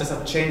that just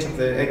a change of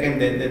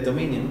the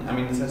dominion. I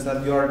mean, it says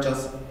that you are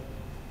just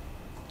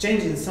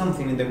changing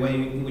something in the way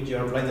in which you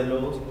apply the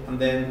laws, and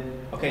then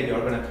you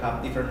are going to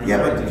have different. Yeah,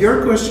 but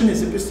your question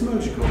is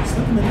epistemological. It's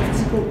not a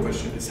metaphysical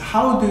question. It's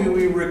how do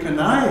we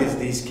recognize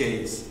these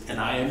cases? And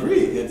I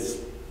agree.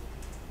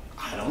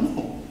 I don't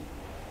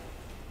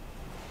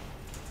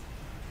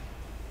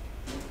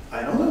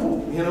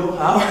know. You know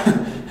how?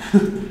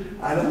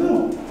 I don't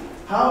know.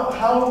 How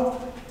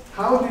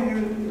do you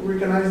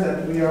recognize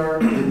that we are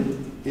in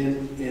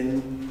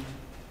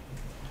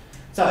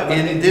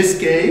this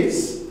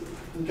case,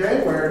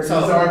 where these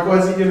are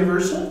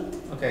quasi-universal,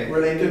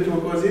 related to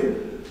a quasi,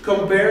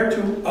 compared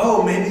to,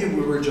 maybe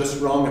we were just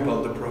wrong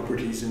about the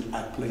properties and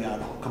playing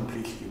out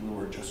completely, we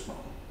were just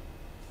wrong.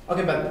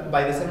 Okay, but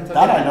by the same token,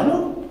 that I don't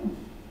know.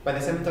 By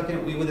the same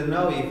token, we wouldn't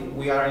know if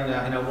we are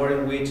in a world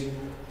in which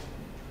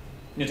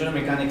Newtonian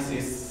mechanics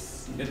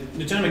is even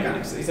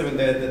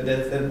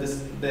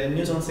the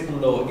Newton's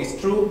second law is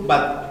true,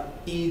 but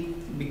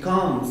it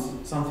becomes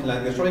something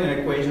like the Schrodinger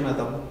equation at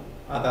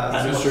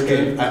at a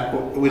certain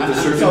with a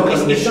certain so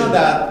condition. it's not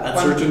that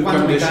quantum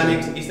condition.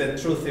 mechanics is the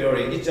true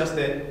theory. It's just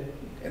the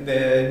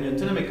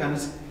Newtonian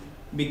mechanics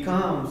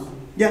becomes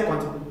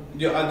quantum.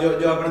 You are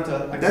going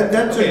to accept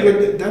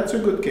that's a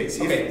good case.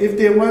 Okay. If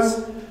there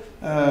was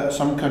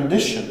some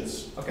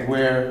conditions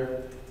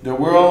where the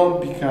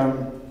world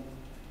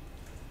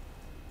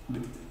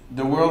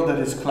that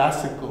is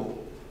classical,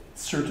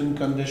 certain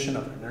condition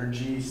of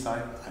energy,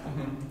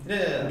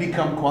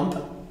 become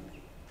quantum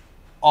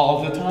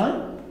all the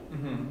time,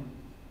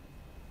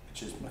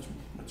 which is much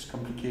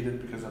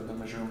complicated because of the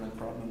measurement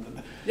problem.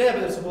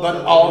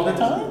 But all the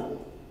time,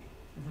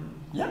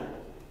 yeah.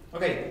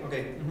 Okay.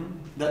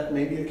 That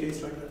may be a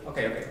case like that.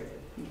 Okay.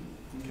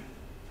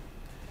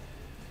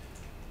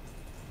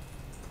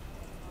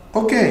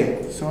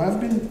 Okay, so I've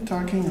been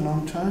talking a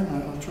long time.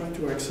 I'll try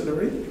to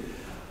accelerate.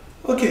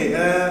 Okay,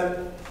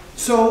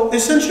 so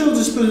essential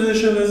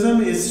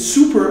dispositionalism is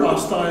super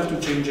hostile to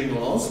changing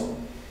laws.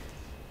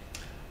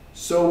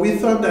 So we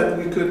thought that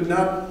we could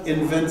not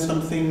invent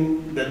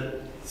something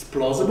that's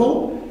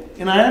plausible.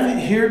 And I have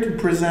here to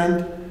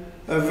present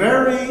a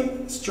very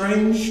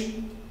strange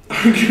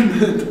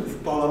argument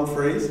of Paul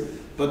phrase,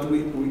 but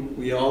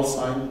we all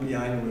signed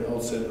behind. We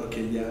all said,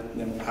 okay, yeah.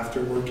 Then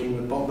after working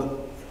with Paul, but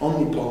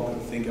only Paul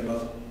could think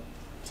about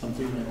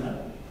something like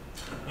that.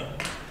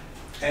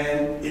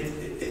 And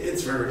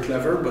it's very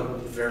clever,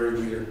 but very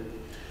weird.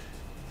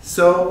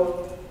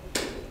 So,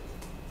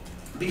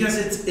 because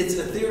it's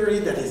a theory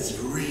that is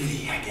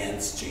really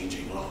against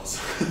changing laws.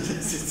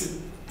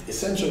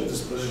 Essential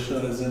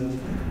dispositionalism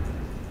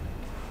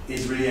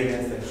is really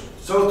against it.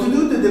 So to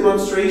do the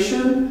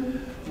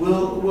demonstration,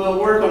 we'll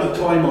work on a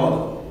toy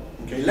model.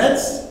 Okay,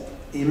 let's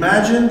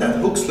imagine that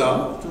Hooke's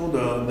law,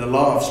 the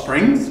law of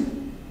springs,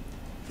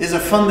 is a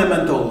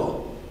fundamental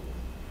law.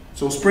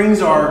 So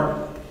springs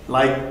are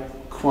like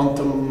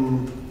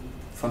quantum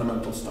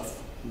fundamental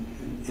stuff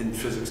in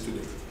physics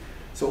today.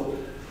 So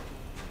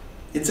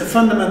it's a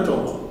fundamental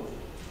law.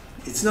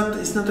 It's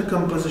not a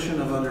composition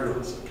of other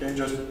laws. Okay,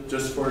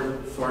 just for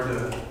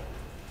the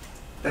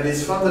that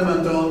is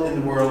fundamental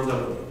in the world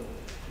W.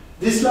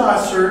 This law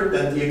asserts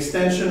that the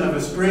extension of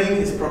a spring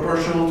is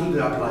proportional to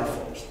the applied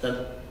force.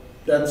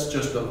 That's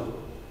just the law,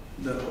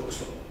 the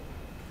Hooke's law.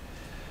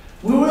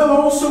 We will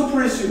also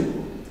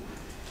presume,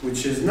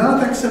 which is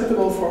not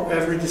acceptable for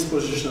every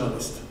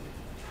dispositionalist,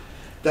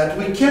 that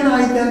we can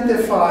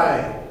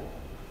identify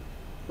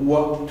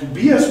what to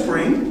be a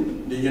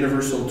spring, the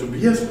universal to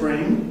be a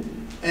spring,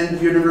 and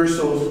the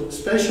universal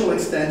special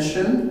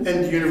extension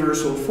and the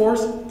universal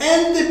force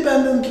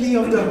independently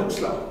of the Hooke's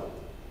law.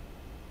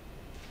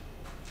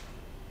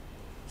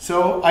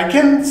 So I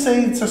can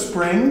say it's a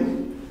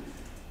spring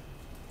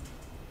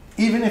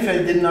even if I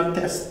did not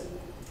test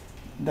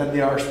that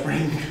they are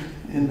spring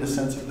in the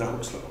sense of the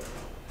Hooke's law.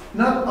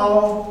 Not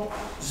all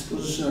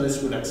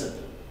dispositionalists would accept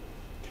it.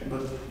 Okay,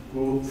 but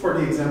for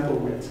the example,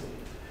 we accept.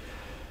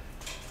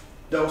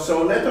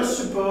 So let us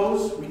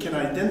suppose we can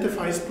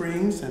identify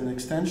springs and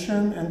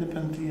extension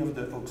independently of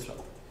the Hooke's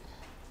law.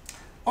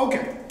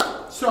 Okay,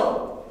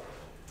 so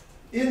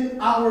in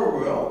our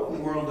world,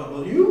 in world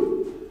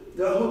W,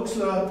 the Hooke's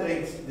law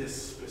takes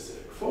this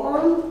specific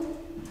form.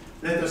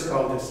 Let us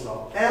call this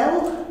law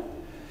L.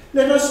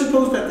 Let us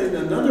suppose that in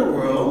another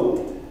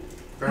world,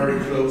 very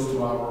close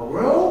to our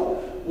world,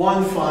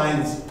 one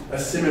finds a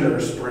similar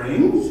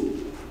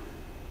spring,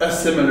 a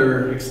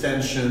similar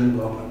extension,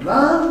 blah, blah,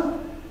 blah.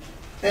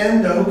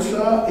 And the Hooke's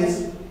law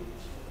is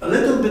a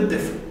little bit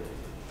different.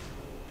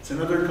 It's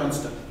another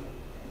constant.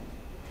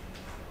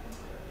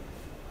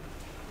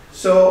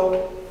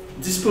 So,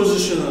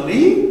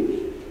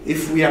 dispositionally,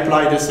 if we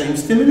apply the same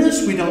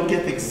stimulus, we don't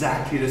get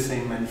exactly the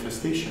same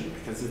manifestation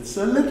because it's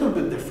a little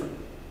bit different.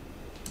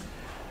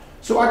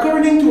 So,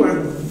 according to a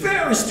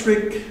very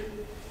strict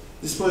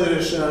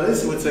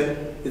dispositionalist, would say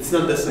it's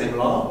not the same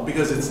law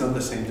because it's not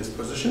the same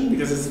disposition,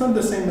 because it's not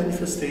the same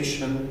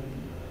manifestation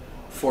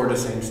for the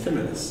same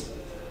stimulus.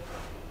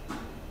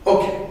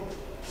 Okay,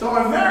 so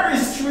a very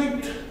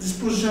strict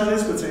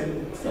dispositionalist would say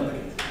it's not the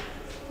case.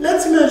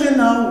 Let's imagine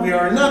now we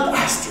are not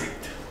as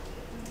strict.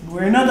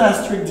 We're not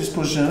as strict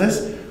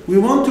dispositionalists. We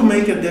want to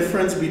make a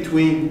difference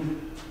between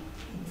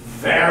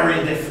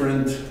very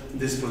different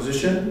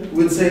disposition.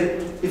 We would say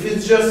if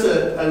it's just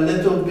a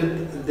little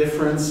bit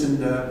difference in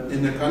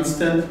the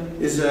constant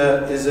is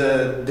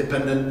a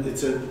dependent.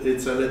 It's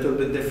a little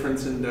bit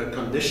difference in the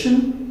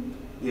condition,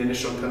 the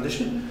initial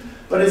condition.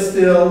 But it's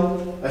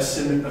still a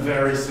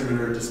very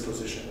similar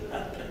disposition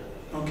at play.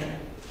 Okay.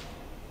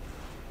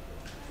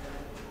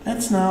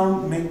 Let's now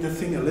make the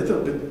thing a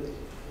little bit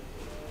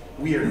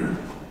weirder.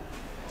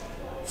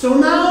 So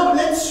now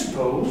let's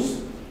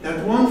suppose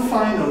that one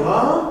finds a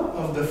law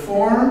of the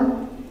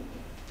form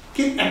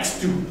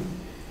Kx2.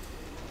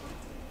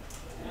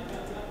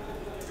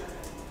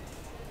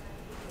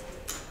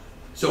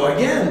 So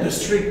again, the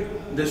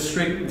strict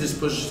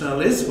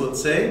dispositionalist would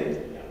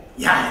say,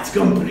 yeah, it's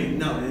complete.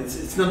 No,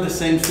 it's not the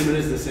same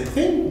stimulus, the same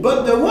thing.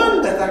 But the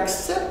one that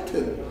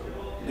accepted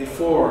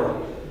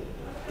before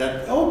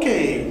that,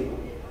 okay,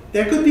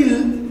 there could be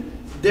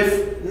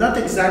not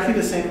exactly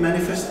the same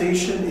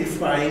manifestation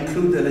if I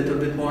include a little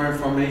bit more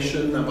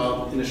information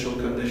about initial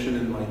condition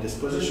in my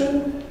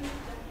disposition.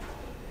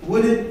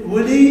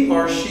 Would he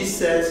or she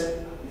says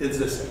it's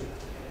the same.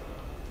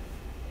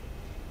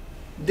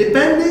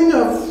 Depending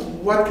of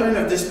what kind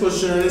of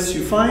dispositionalist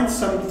you find,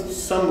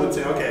 some would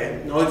say,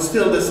 okay, no, it's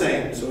still the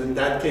same. So in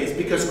that case,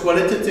 because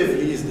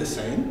qualitatively it's the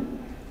same.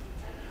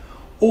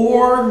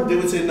 Or they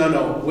would say,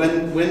 no,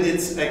 when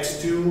it's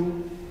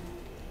x2,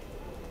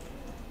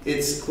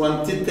 it's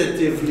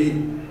quantitatively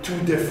too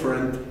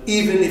different,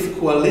 even if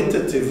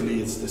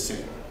qualitatively it's the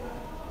same.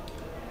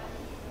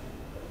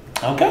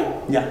 Okay?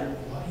 Yeah.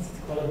 Why is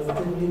it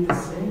qualitatively the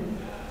same?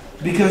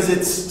 Because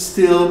it's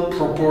still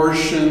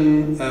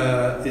proportion,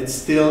 it's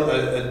still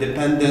a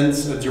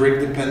dependence, a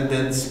direct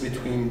dependence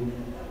between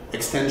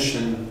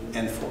extension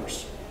and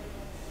force.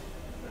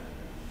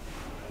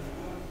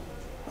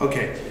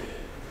 Okay.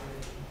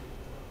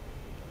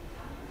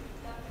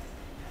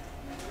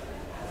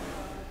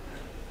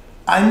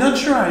 I'm not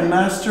sure I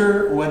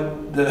master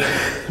what the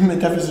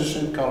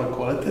metaphysicians call a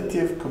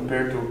qualitative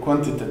compared to a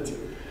quantitative.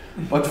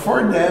 But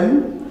for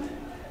them,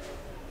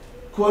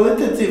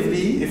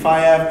 qualitatively, if I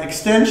have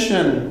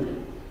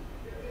extension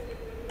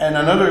and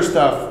another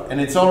stuff,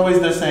 and it's always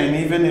the same,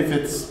 even if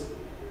it's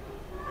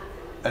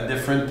a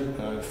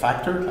different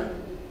factor, like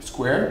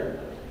square,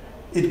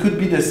 it could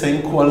be the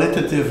same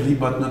qualitatively,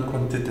 but not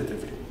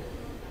quantitatively.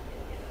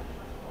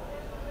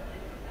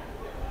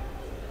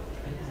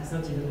 It's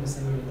not even the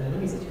same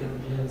dynamics that you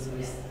can use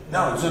with.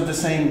 No, it's not the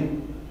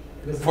same.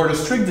 For the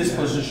strict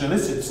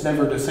dispositionalist, it's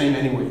never the same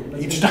anyway.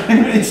 Each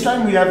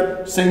time we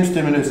have same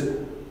stimulus,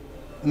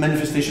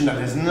 manifestation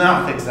that is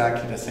not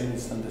exactly the same,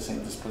 it's not the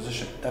same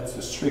disposition. That's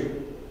the strict.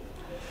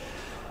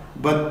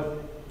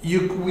 But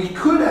we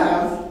could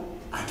have,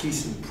 at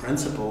least in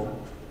principle,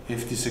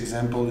 if this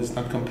example is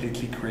not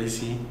completely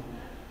crazy,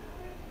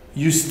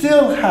 you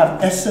still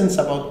have essence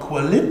about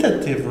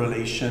qualitative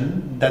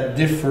relation that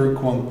differ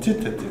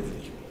quantitatively.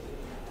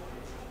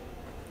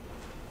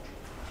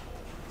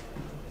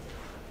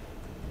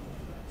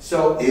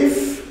 So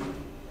if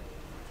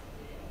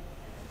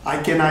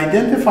I can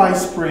identify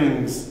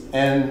springs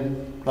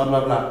and blah,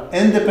 blah, blah,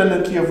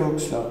 independently of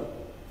Hooke's law,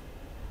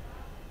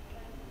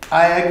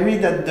 I agree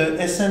that the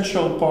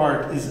essential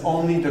part is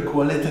only the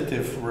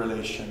qualitative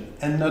relation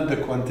and not the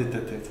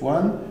quantitative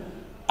one.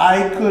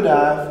 I could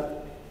have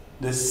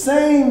the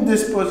same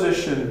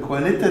disposition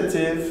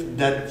qualitative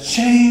that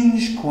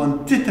change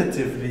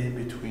quantitatively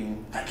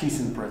between, at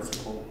least in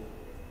principle,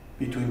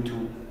 between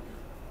two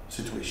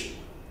situations.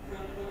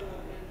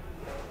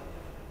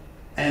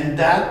 And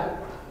that,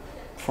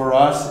 for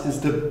us,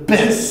 is the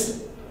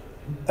best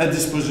a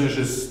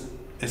dispositionalist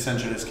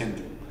essentialist can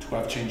do, to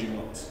have changing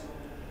laws.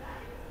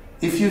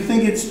 If you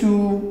think it's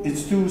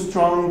too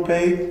strong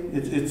paid,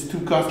 it's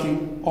too costly,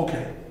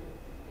 okay.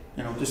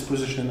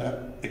 Disposition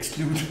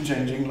exclude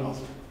changing laws.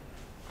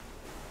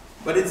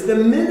 But it's the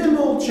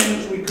minimal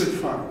change we could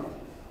find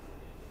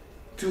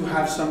to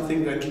have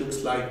something that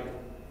looks like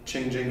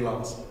changing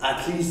laws,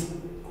 at least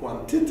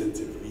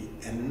quantitatively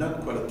and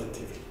not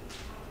qualitatively.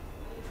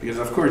 Because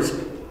of course,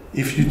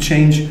 if you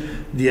change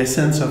the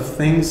essence of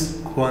things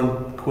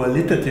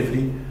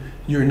qualitatively,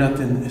 you're not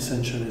in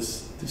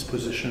essentialist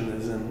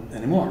dispositionalism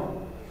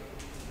anymore.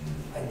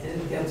 I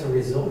didn't get the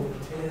result.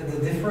 The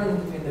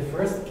difference between the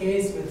first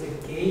case with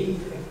the k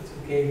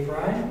to k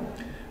prime.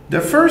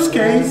 The first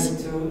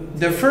case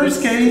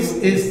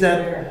is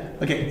that,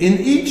 okay, in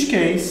each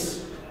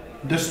case,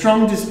 the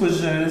strong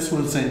dispositionalist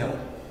will say no.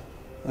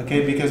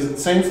 Okay,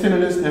 because same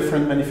stimulus,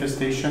 different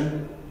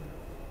manifestation,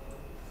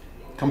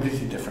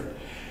 completely different.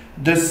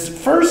 The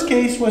first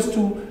case was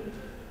to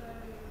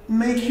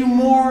make you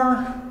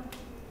more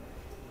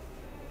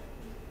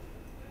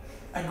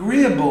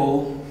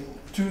agreeable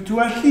to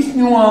at least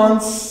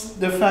nuance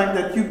the fact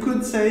that you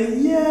could say,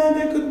 yeah,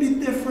 there could be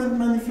different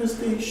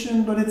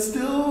manifestation, but it's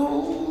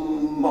still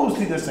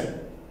mostly the same.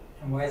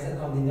 And why is that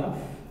not enough?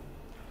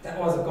 That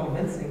was a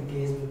convincing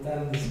case, but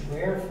then the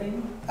square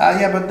thing?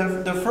 Yeah,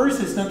 but the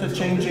first is not a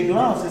changing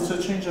laws, it's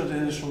a change of the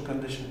initial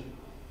condition.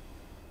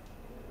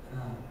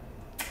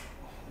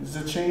 It's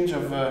a change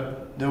of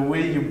the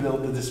way you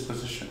build the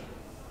disposition.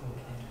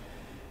 Okay.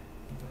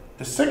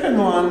 The second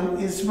one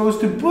is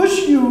supposed to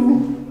push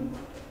you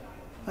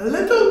a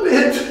little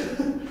bit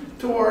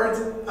towards,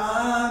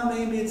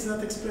 maybe it's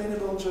not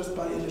explainable just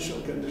by initial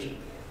condition.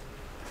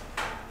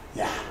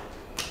 Yeah.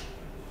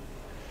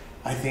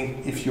 I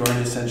think if you're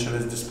an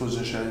essentialist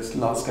dispositionalist,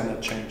 laws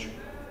cannot change.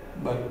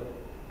 But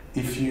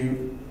if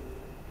you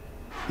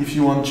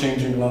want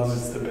changing laws,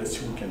 it's the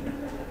best you can do.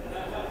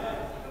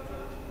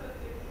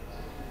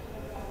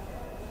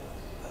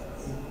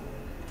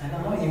 I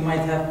don't know, you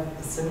might have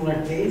a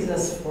similar case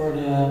as for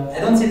the... I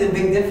don't see the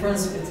big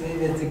difference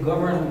between with the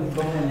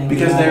governing...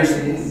 Because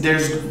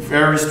there's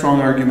very strong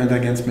argument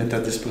against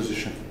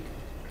meta-disposition.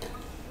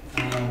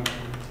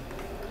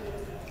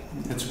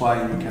 That's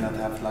why you cannot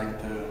have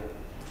like the...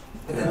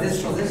 But the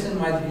disposition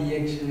might be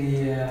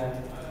actually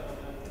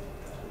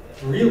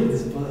real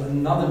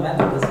disposition, not a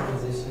meta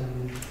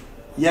disposition.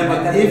 Yeah,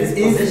 but if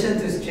disposition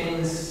to change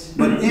is.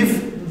 But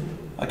if,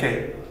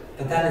 okay,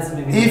 but then it's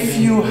maybe if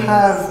you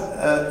have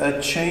a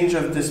change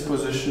of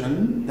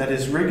disposition that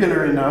is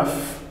regular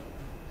enough,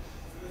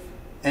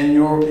 and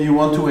you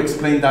want to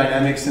explain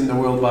dynamics in the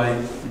world by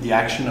the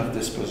action of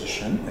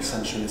disposition,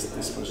 essentialist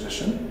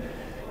disposition,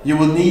 you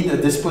will need a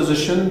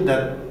disposition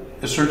that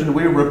a certain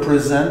way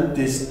represent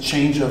this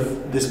change of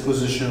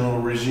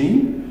dispositional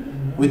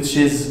regime, which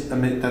is a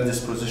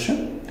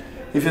meta-disposition.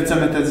 If it's a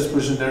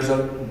meta-disposition, there's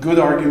a good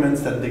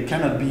argument that they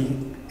cannot be,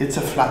 it's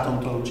a flat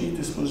ontology,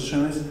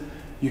 dispositionalist.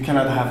 You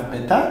cannot have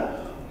meta.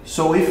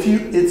 So if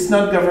it's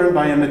not governed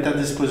by a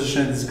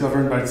meta-disposition, it's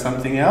governed by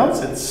something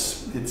else,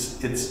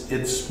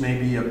 it's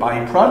maybe a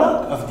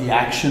byproduct of the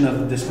action of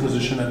the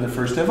disposition at the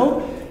first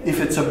level. If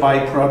it's a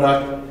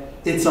byproduct,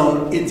 it's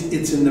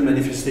in the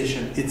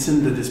manifestation, it's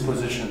in the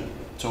disposition.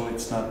 So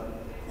it's not,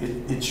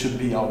 it should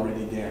be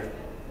already there.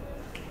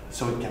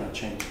 So it cannot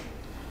change.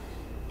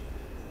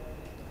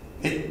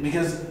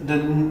 Because the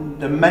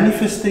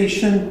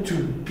manifestation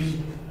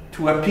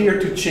to appear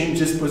to change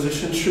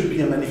disposition should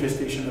be a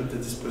manifestation of the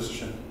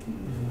disposition.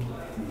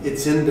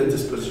 It's in the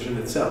disposition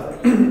itself.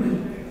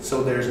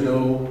 So there's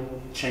no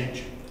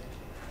change.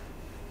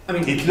 I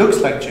mean, it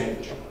looks like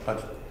change,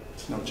 but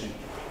it's no change.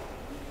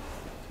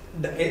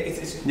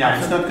 It's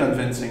not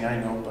convincing, I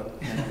know, but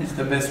it's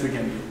the best we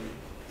can do.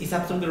 It's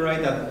absolutely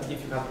right that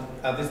if you have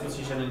a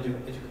disposition and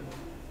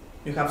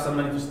you have some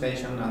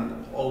manifestation,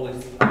 and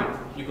always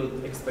you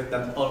could expect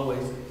that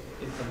always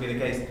it can be the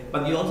case.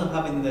 But you also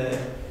have in the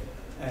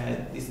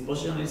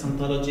dispositionalist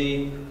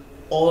ontology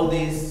all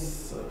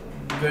these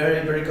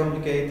very, very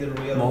complicated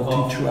real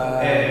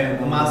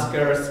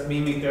maskers,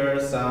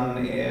 mimickers,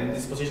 and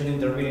disposition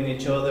intervening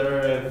each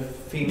other,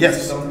 things,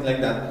 yes. Something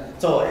like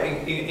that. So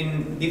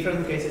in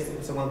different cases,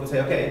 someone could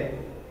say, okay,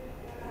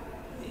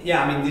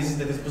 yeah, I mean, this is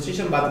the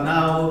disposition, but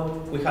now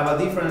we have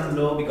a different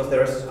law because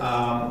there's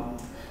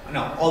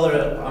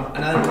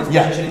another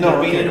disposition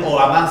intervening,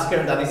 or a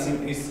masker that is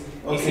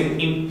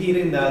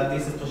impeding that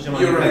this disposition.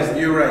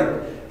 You're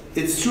right.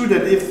 It's true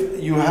that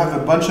if you have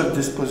a bunch of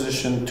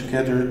disposition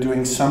together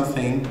doing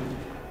something,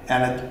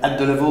 and at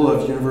the level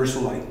of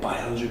universal, like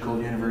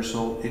biological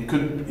universal, it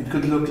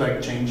could look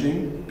like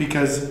changing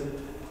because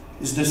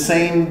it's the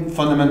same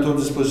fundamental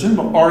disposition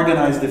but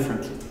organized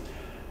differently.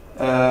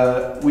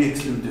 We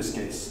exclude this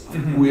case.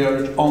 Mm-hmm. We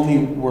are only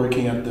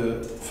working at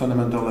the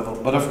fundamental level.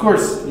 But of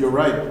course, you're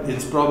right.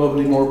 It's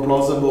probably more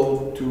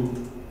plausible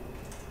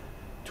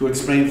to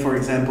explain, for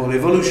example,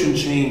 evolution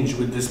change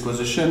with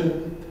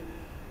disposition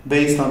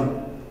based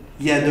on,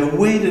 the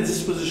way the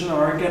disposition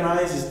are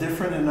organized is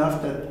different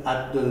enough that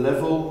at the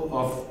level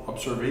of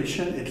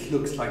observation, it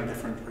looks like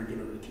different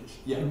regularities.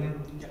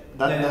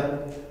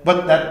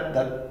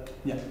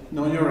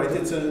 No, you're right.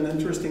 It's an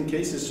interesting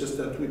case. It's just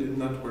that we did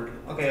not work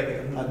at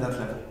that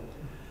level.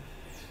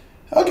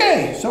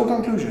 Okay, so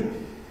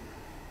conclusion.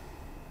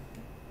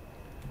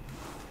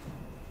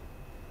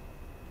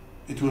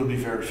 It will be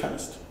very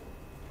fast.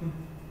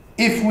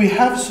 If we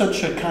have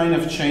such a kind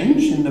of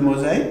change in the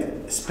mosaic,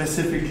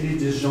 specifically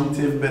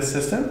disjunctive Best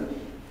system,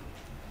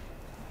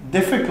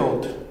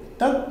 difficult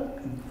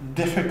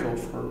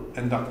for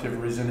inductive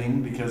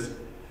reasoning, because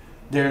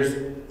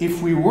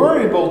if we were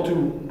able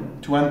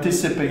to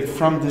anticipate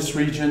from this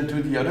region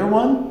to the other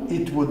one,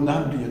 it would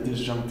not be a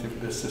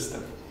disjunctive Best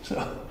system.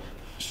 So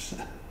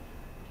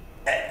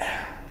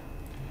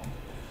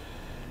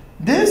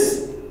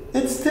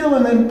it's still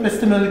an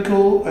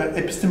epistemological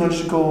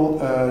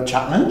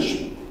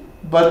challenge,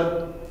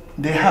 but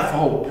they have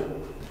hope.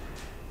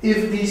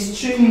 If these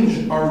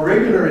changes are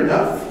regular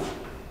enough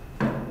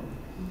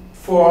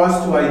for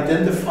us to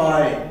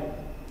identify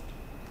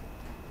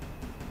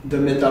the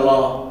meta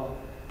law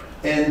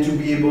and to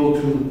be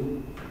able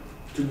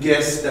to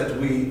guess that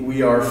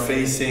we are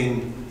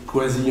facing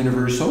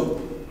quasi-universal,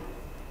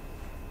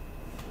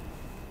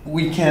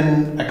 we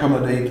can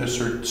accommodate a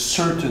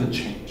certain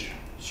change,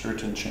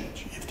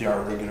 if they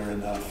are regular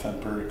enough,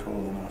 empirical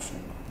enough.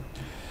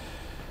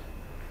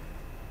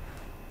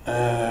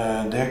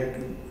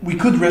 We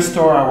could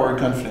restore our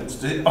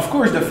confidence. Of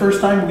course, the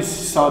first time we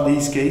saw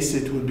these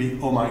cases, it would be,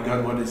 oh my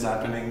God, what is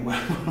happening? What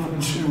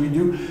should we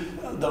do?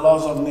 The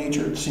laws of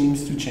nature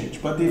seems to change.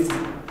 But if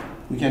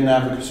we can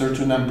have a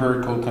certain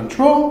empirical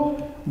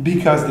control,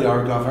 because they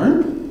are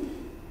governed,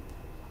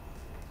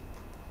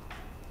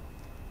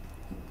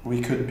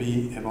 we could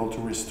be able to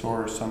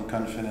restore some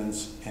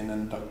confidence in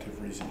inductive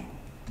reasoning.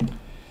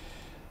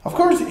 Of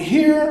course,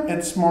 here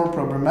it's more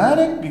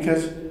problematic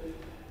because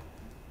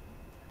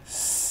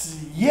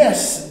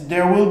yes,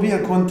 there will be a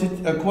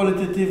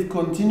qualitative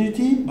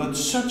continuity, but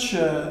such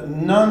a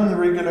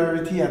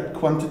non-regularity at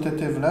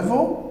quantitative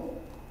level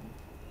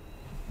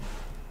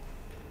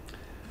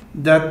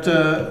that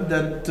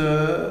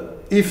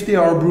if they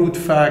are brute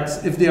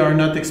facts, if they are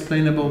not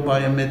explainable by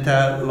a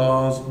meta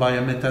laws, by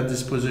a meta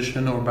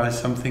disposition, or by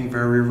something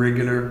very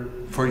regular,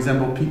 for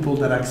example, people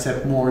that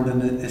accept more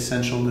than an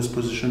essential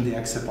disposition, they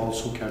accept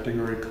also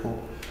categorical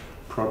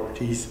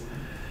properties.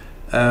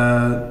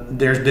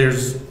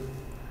 There's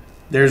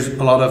there's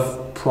a lot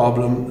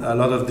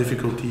of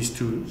difficulties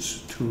to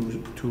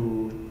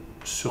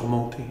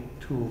surmonter,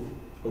 to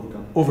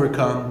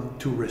overcome,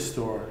 to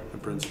restore the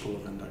principle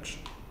of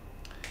induction.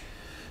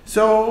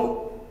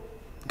 So,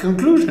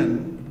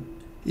 conclusion,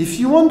 if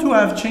you want to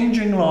have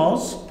changing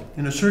laws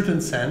in a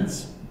certain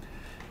sense,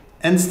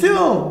 and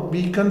still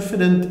be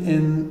confident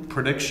in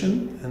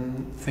prediction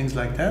and things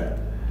like that,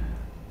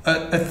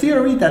 a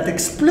theory that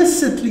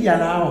explicitly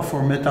allows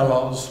for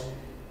meta-laws,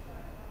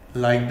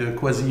 like the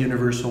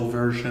quasi-universal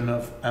version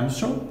of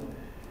Armstrong,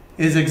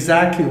 is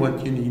exactly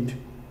what you need.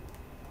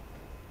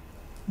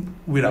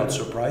 Without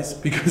surprise,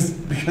 because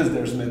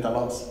there's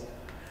meta-laws.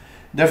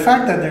 The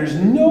fact that there's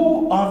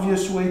no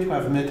obvious way to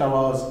have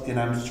meta-laws in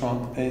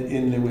Armstrong,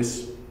 in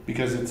Lewis,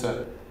 because it's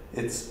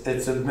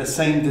the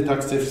same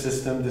deductive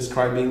system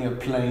describing a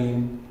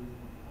plane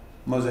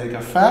mosaic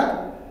of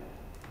fact,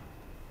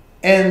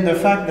 and the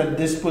fact that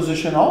this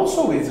position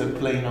also is a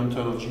plane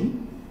ontology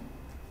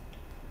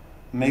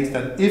makes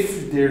that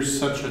if there's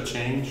such a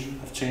change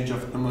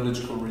of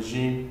homological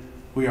regime,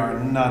 we are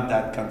not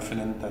that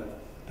confident that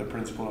the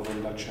principle of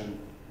induction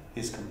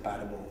is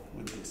compatible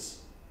with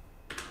this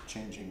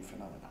changing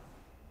phenomena.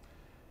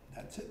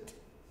 That's it.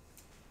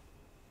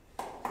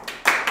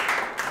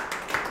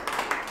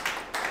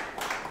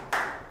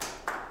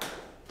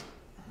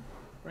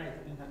 Right,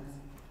 thanks.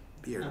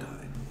 Beer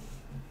time.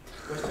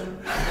 Question?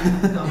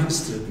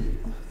 Used to be.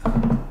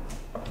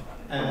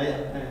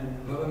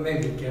 Well,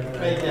 maybe Kevin.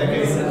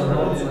 Maybe, Said a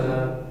lot,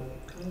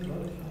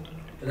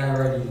 but I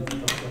already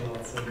talked a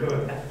lot, so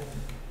good.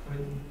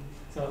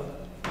 So,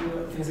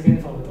 thanks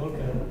again for the talk.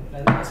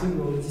 Next week we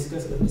will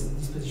discuss the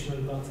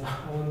dispositional part.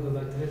 I won't go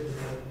back to it.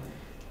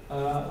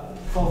 But,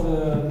 for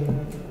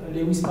the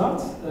Lewis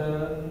part,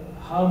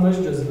 how much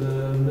does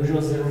the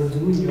measure 0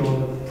 do in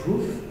your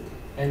proof?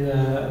 And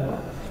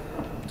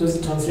does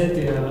it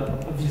translate,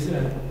 obviously,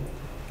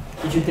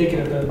 if you take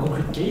a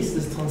concrete case,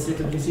 does it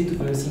translate obviously to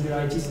the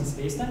singularities in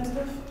space-time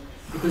stuff?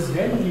 Because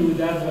then you would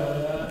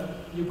have,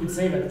 you could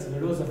say that the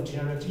laws of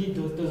general relativity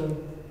doesn't,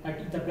 like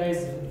it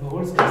applies the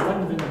whole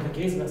space-time, even in the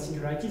case where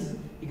singularities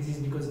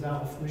exist because they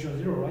are of measure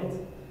 0, right?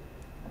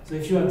 So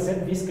if you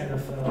accept this kind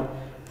of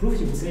proof,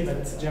 you would say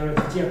that general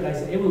relativity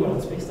applies everywhere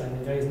in space-time,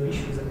 and there is no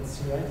issue that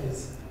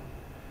singularities.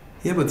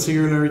 Yeah, but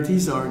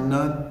singularities are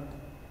not.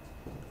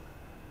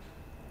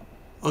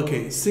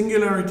 Okay,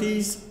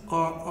 singularities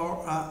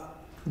are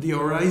the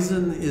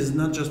horizon is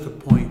not just a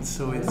point,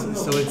 so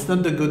it's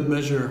not a good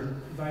measure.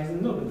 The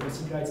horizon, no, but the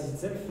singularities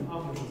itself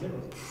are measure 0.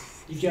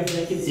 If you have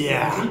naked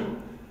singularity,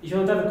 if you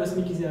don't have a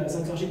cosmic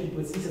censorship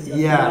hypothesis, and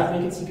you have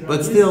naked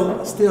singularities,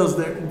 but still,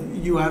 there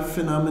you have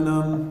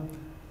phenomenon.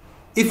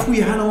 If we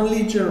had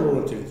only general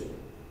relativity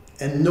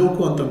and no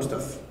quantum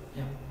stuff,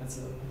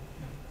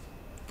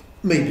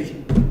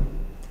 maybe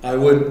I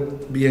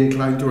would be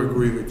inclined to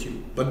agree with you.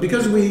 But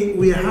because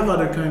we have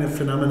other kind of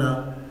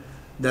phenomena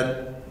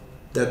that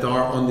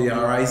are on the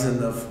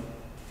horizon of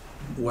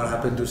what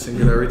happened to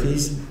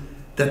singularities,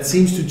 that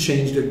seems to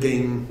change the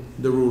game,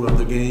 the rule of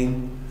the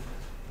game.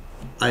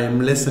 I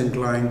am less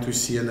inclined to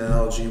see an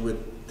analogy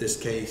with this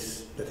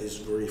case that is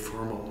very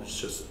formal. It's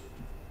just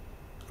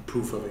a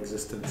proof of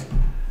existence.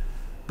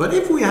 But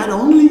if we had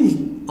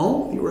only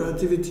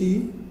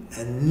relativity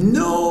and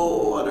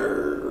no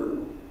other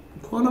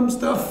quantum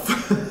stuff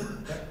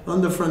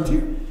on the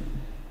frontier,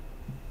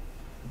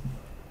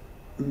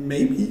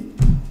 maybe.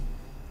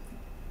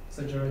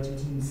 So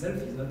relativity itself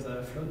is not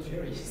a float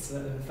theory. It's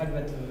the fact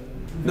that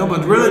no,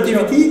 but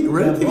relativity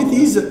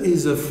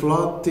is a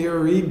flawed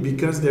theory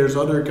because there's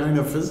other kind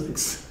of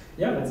physics.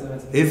 Yeah,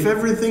 that's if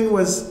everything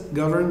was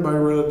governed by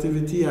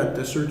relativity at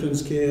a certain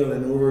scale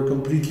and we were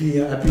completely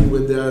happy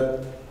with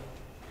that,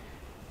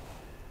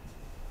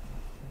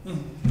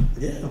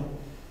 yeah.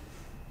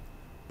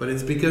 But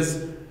it's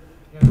because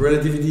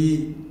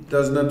relativity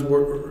does not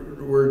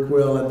work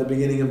well at the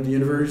beginning of the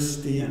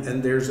universe,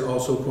 and there's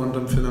also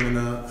quantum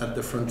phenomena at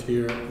the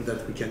frontier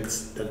that we can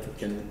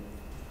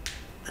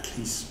at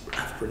least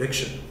have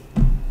prediction.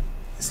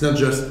 It's not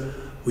just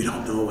we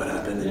don't know what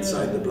happened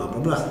inside the blah blah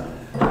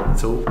blah.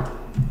 So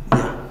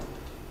yeah.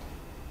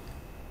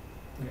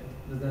 Okay.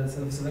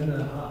 So then,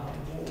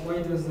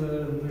 why does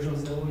the measure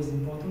 0 is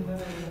important?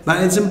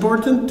 But it's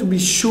important to be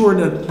sure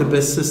that the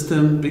best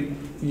system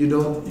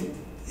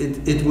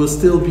it will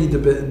still be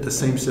the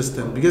same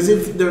system, because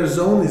if the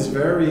zone is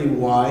very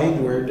wide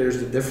where there's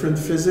the different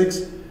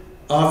physics,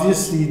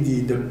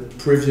 obviously the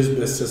previous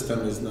best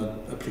system is not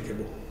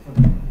applicable.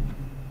 Okay.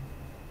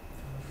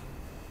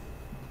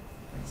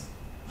 Thanks.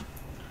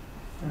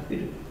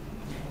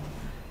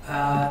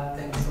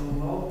 Thanks a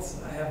lot.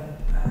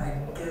 I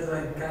guess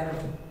I kind of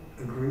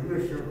agree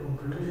with your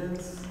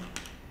conclusions,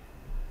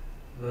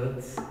 but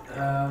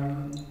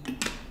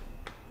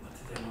what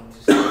did I want to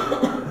say?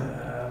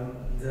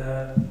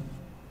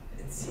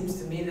 It seems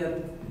to me that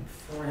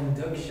for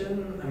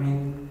induction, I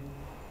mean,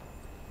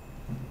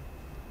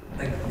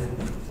 like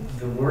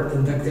the word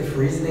inductive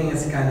reasoning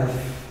is kind of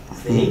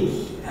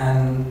vague,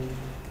 and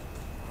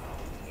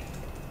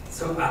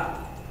so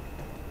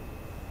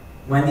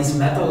when these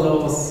meta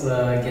laws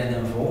get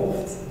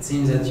involved, it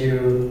seems that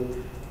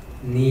you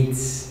need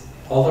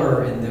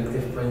other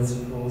inductive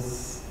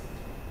principles.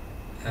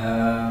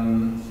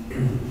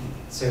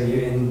 So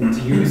you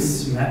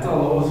introduce meta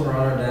laws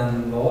rather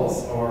than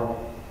laws, or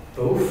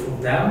both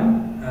of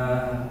them,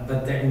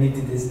 but you need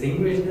to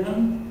distinguish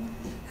them.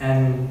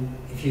 And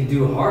if you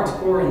do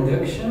hardcore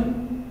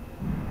induction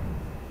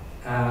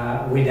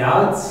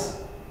without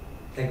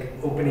like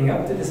opening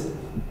up to this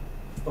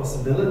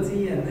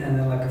possibility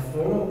and like a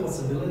formal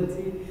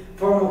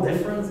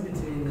difference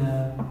between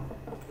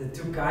the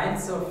two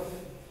kinds of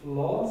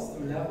laws,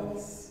 two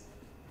levels,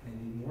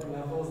 maybe more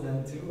levels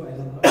than two, I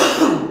don't know.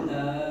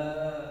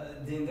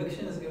 The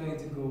induction is going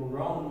to go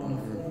wrong on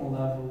a formal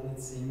level, it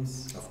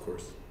seems. Of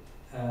course.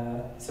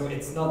 So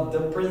it's not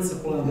the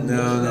principle of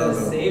induction that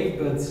is safe,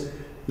 but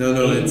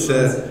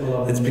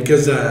it's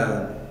because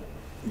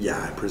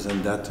I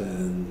present that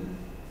in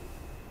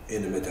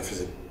a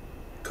metaphysics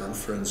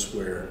conference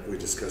where we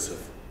discuss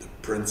the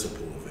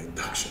principle of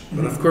induction.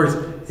 But of course,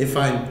 if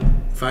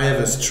I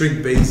have a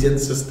strict Bayesian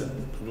system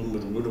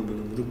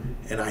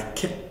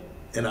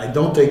and I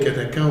don't take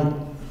into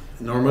account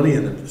normally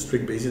in a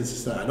strict Bayesian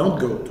system, I don't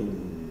go to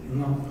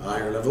a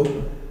higher level,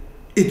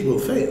 it will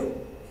fail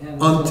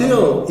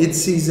until it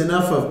sees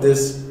enough of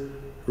this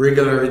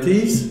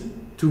regularities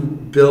to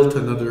build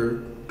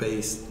another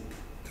base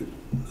to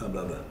blah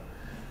blah blah.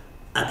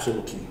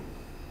 Absolutely.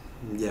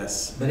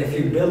 Yes. But if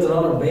you build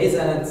another base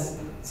and it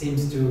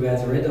seems to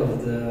get rid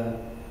of the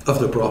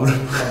problem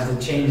of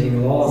the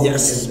changing laws,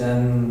 yes.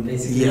 Then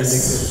basically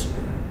yes.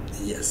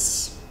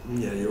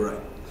 Yeah, you're right.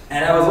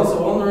 And I was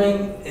also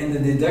wondering, in the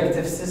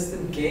deductive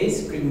system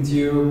case, couldn't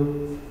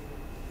you,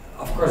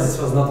 of course this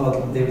was not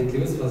what David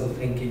Lewis was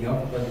thinking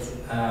of, but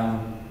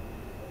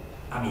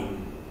I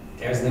mean,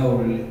 there's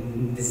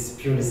this is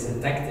purely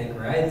syntactic,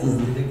 right? It's a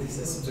deductive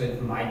system, so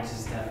it might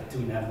just have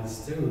 2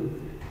 levels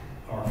too,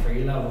 or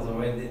 3 levels,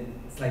 or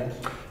it's like...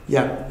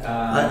 Yeah,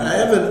 I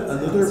have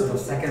another... Sort of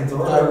second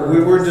order. We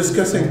were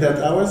discussing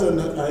that.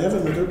 I have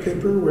another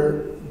paper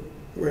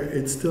where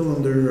it's still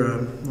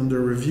under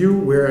review,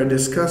 where I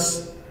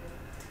discuss,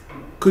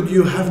 could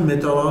you have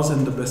meta laws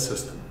in the best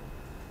system?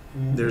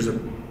 There's a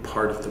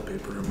part of the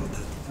paper about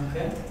that.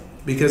 Okay.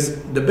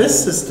 Because the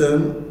best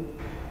system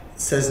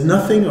says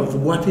nothing of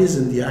what is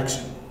in the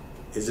action.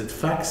 Is it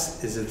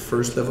facts? Is it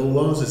first level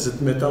laws? Is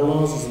it meta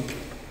laws?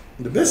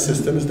 The best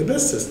system is the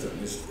best system.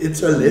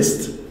 It's a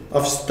list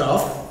of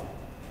stuff,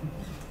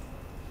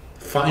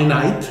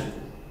 finite,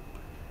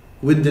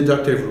 with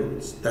deductive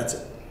rules. That's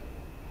it.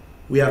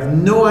 We have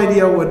no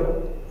idea what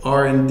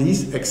are in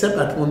these, except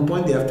at one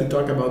point they have to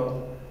talk about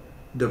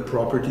the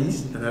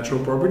properties, the natural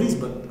properties,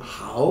 but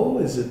how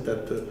is it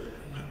that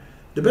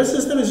the best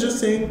system is just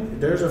saying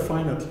there's a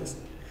finite list.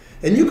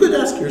 And you could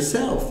ask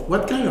yourself,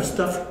 what kind of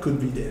stuff could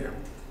be there?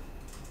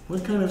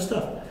 What kind of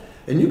stuff?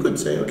 And you could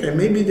say, okay,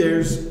 maybe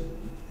there's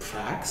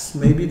facts,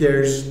 maybe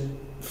there's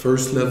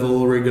first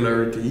level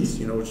regularities,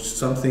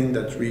 something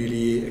that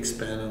really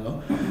expand and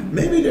all.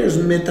 Maybe there's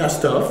meta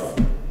stuff.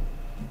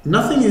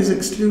 Nothing is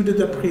excluded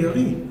a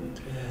priori.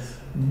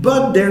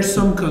 But there's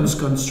some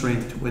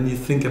constraint when you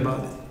think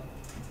about it.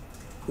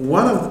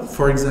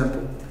 For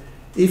example,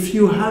 if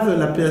you have a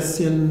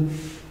Laplacian,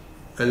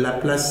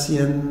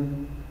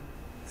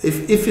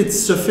 if it's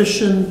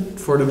sufficient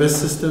for the best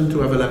system to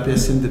have a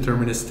Laplacian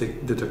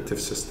deterministic deductive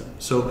system.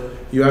 So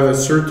you have a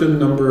certain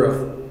number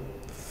of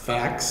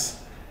facts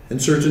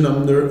and certain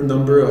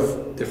number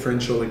of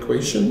differential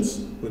equations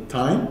with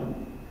time,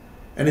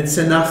 and it's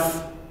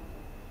enough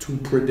to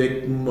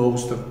predict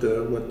most of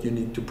what you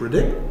need to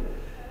predict.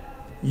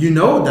 You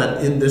know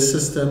that in this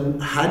system,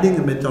 adding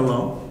a meta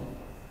law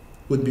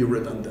would be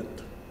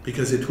redundant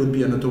because it would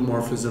be an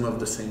automorphism of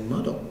the same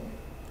model.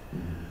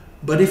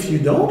 But if you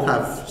don't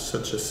have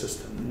such a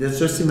system, let's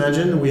just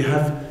imagine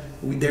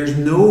there's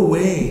no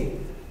way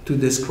to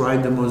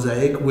describe the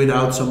mosaic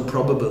without some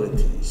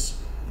probabilities,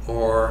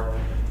 or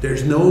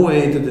there's no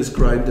way to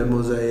describe the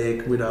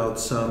mosaic without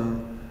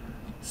some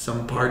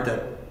part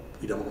that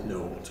we don't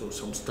know, so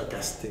some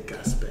stochastic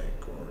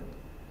aspect, or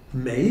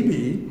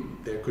maybe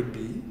there could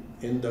be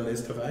in the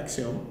list of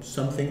axioms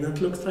something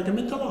that looks like a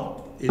meta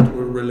law. It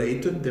will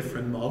relate to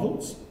different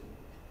models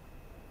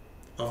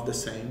of the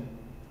same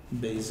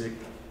basic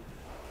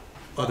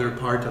other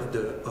part of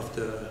the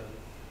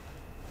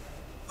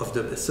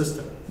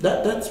system.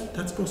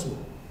 That's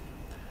possible.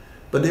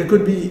 But there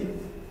could be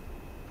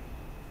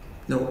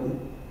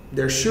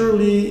there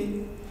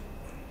surely,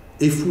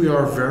 if we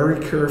are very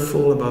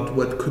careful about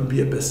what could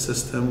be a best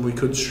system, we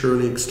could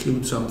surely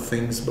exclude some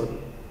things, but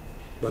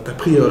a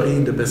priori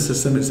the best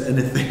system is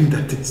anything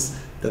that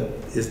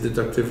is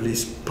deductively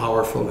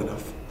powerful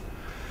enough.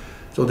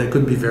 So there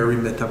could be very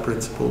meta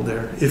principle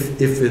there if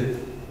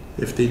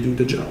they do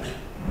the job.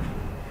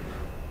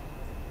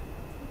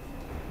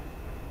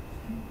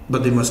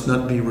 But they must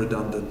not be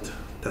redundant.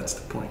 That's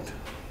the point.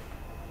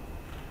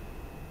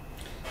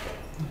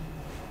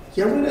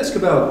 Yeah, I wanted to ask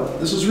about,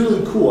 this is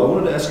really cool. I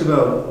wanted to ask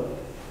about,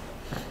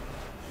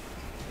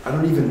 I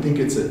don't even think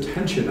it's a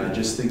tension. I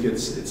just think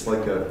it's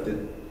like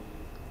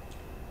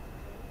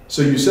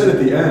So you said at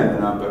the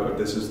end, and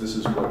this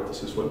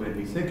is what made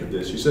me think of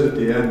this. You said at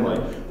the end, like,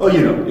 oh,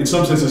 you know, in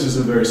some sense this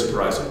isn't very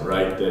surprising,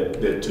 right?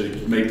 That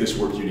to make this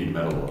work you need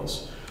meta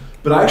laws.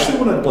 But I actually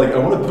want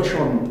to push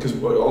on, because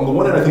on the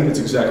one hand I think it's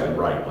exactly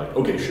right. Like,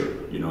 okay, sure,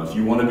 you know, if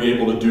you want to be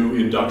able to do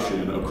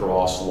induction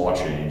across law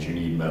change, you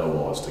need meta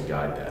laws to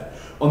guide that.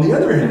 On the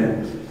other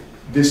hand,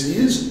 this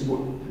is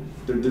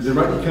there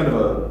might be kind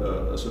of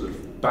a sort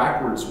of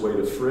backwards way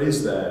to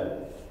phrase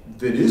that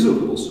is a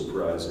little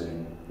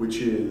surprising, which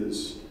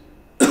is,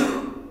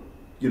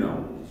 you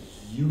know,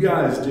 you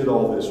guys did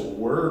all this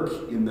work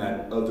in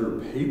that other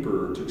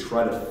paper to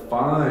try to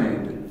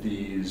find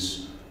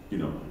these, you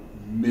know,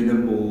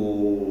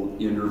 minimal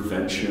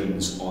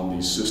interventions on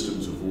these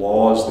systems of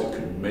laws that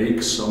could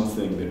make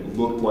something that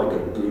looked like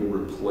a good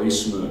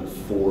replacement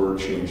for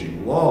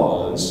changing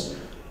laws.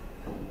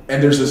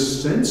 And there's a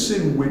sense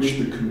in which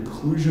the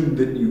conclusion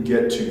that you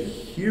get to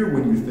hear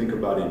when you think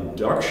about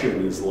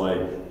induction is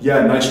like,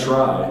 yeah, nice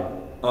try,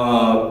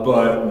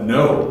 but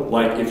no.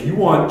 Like, if you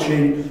want to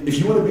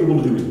be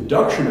able to do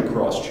induction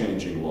across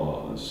changing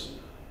laws,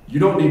 you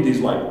don't need these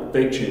like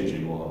fake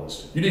changing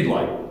laws. You need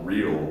like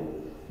real,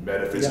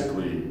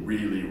 metaphysically,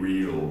 really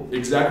real.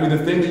 Exactly the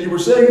thing that you were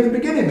saying at the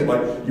beginning, that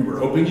like you were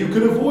hoping you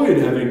could avoid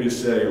having to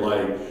say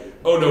like,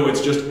 oh no,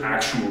 it's just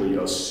actually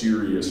a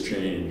serious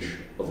change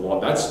of law.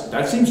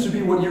 That seems to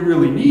be what you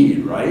really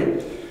need,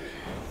 right?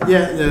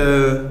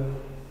 Yeah,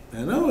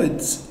 I know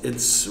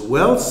it's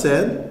well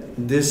said.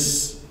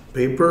 This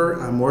paper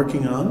I'm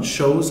working on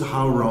shows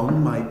how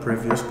wrong my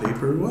previous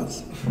paper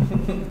was.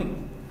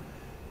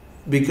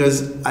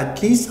 Because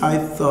at least I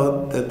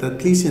thought that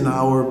at least in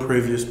our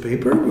previous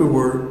paper we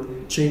were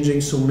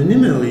changing so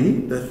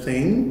minimally the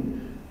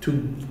thing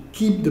to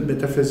keep the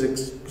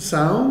metaphysics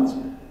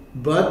sound,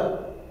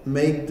 but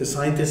make the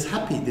scientists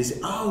happy. They say,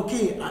 oh,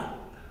 okay,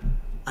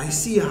 I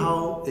see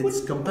how it's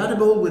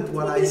compatible with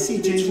what I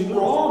see changing. It's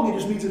wrong. It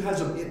just means it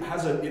has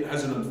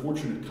an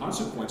unfortunate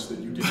consequence that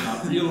you did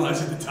not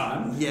realize at the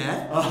time.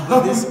 Yeah,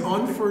 but this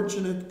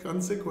unfortunate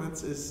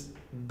consequence is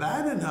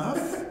bad enough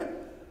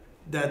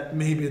that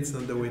maybe it's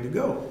not the way to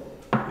go.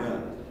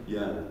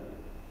 Yeah.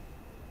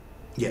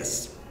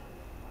 Yes.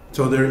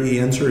 So the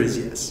answer is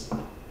yes.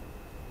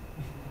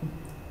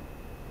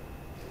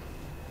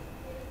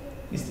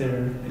 Is there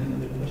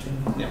another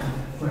question? Yeah.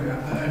 Well,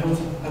 I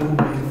won't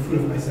make a fool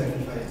of myself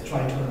if I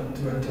try to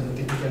enter the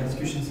technical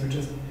discussion. So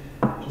just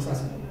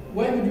ask,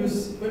 what do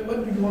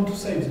you want to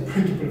say with the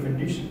principle of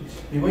induction?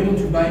 I mean, why don't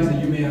you buy the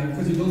UMEA?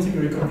 Because you don't seem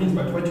very convinced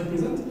about what you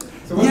present.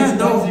 So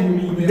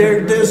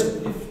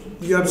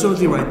you're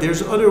absolutely right.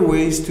 There's other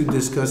ways to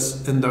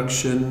discuss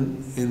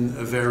induction in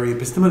a very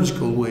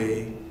epistemological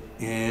way.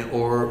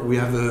 Or we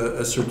have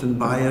a certain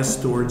bias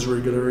towards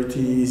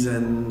regularities,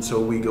 and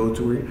so we go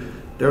to...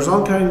 There's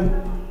all kind,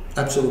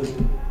 absolutely,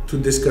 to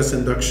discuss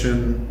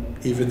induction,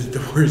 even in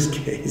the worst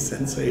case,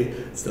 and say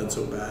it's not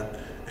so bad.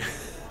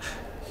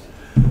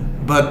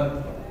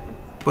 But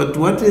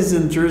what is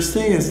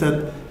interesting is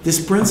that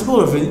this principle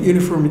of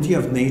uniformity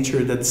of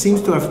nature that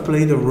seems to have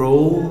played a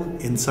role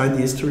inside the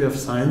history of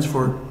science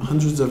for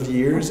hundreds of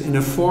years in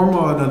a form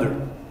or another.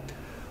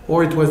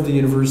 Or it was the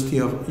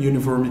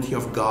uniformity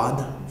of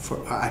God,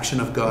 for action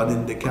of God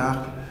in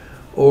Descartes,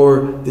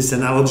 or this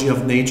analogy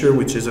of nature,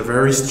 which is a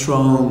very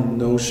strong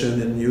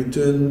notion in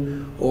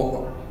Newton,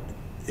 or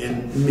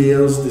in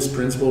Mills, this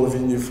principle of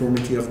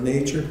uniformity of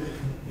nature.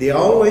 They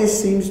always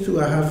seems to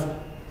have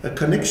a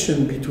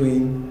connection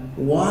between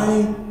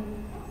why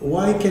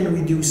can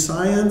we do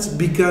science?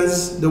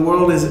 Because the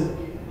world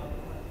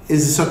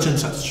is such and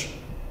such.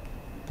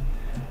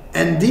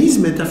 And these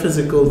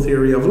metaphysical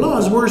theory of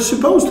laws were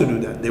supposed to do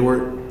that. They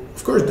were,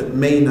 of course, the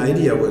main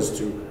idea was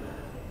to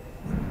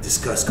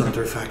discuss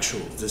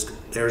counterfactuals.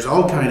 There's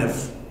all kind of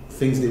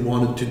things they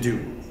wanted to do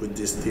with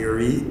this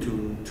theory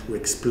to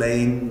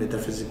explain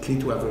metaphysically,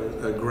 to have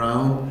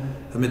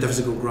a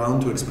metaphysical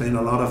ground to explain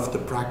a lot of the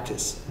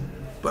practice.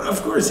 But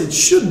of course, it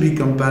should be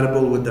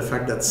compatible with the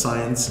fact that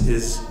science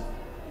is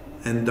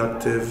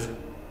inductive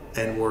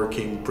and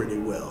working pretty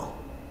well.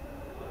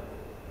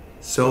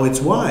 So it's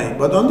why.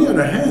 But on the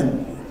other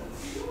hand,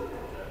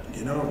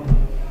 you know,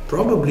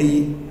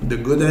 probably the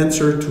good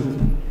answer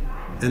to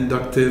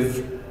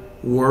inductive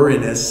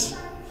wariness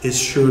is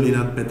surely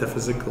not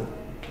metaphysical.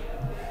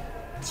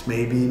 It's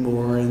maybe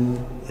more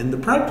in the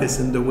practice,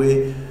 in the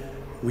way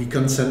we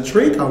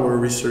concentrate our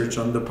research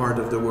on the part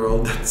of the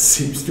world that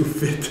seems to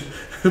fit,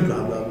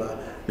 blah, blah, blah.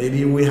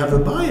 Maybe we have a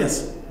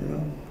bias, you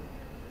know.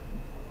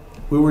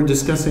 We were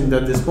discussing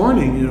that this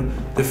morning, you know,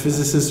 the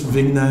physicist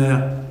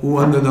Wigner, who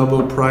won the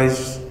Nobel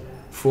Prize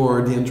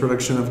for the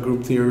introduction of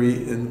group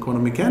theory in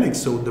quantum mechanics.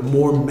 So the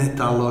more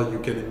meta law you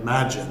can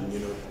imagine, you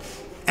know,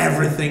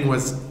 everything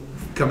was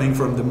coming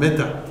from the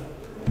meta.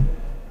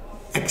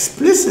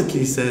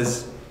 Explicitly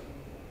says,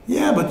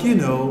 yeah, but you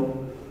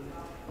know,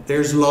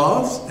 there's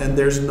laws and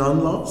there's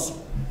non-laws.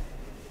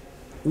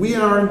 We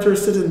are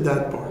interested in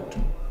that part.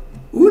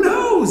 Who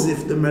knows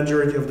if the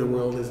majority of the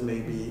world is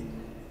maybe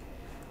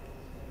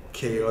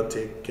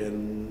chaotic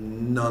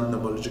and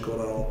non-homological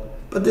at all.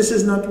 But this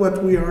is not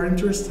what we are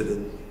interested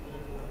in.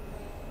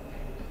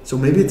 So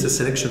maybe it's a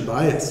selection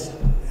bias.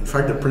 In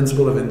fact, the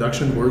principle of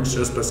induction works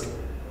just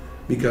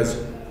because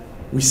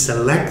we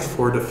select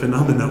for the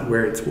phenomena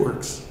where it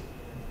works.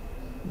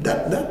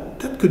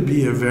 That could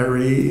be a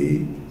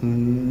very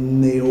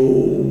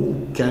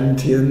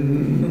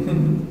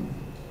neo-Kantian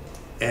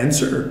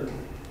answer.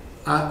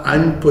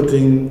 I'm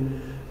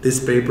putting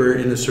this paper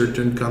in a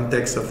certain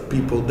context of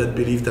people that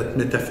believe that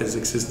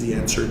metaphysics is the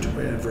answer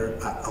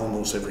to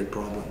almost every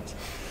problem.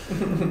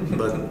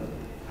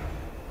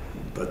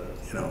 but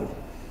you know,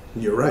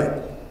 you're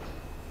right.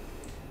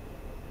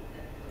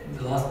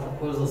 The last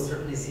proposal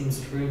certainly seems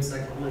true in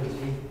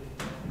psychology.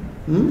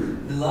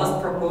 The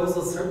last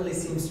proposal certainly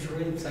seems true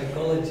in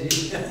psychology.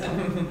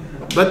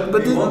 but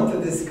we want to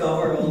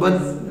discover all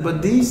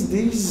but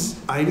these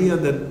idea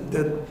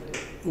that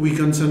we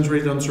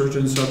concentrate on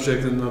certain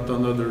subjects and not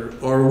on other,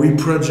 or we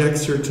project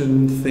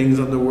certain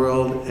things on the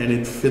world and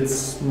it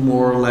fits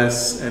more or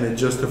less and it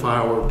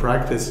justifies our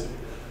practice.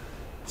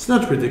 It's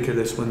not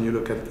ridiculous when you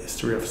look at the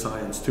history of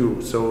science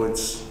too. So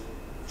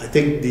I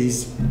take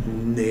these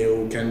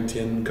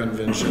neo-Kantian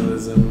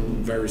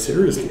conventionalism very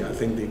seriously. I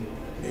think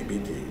maybe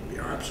they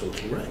are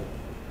absolutely right.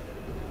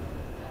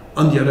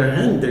 On the other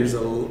hand, there's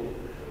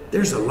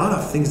a lot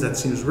of things that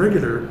seems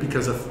regular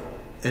because of,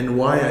 and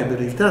why I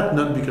believe that,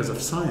 not because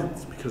of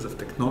science, because of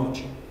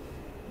technology.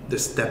 The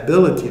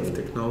stability of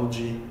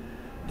technology,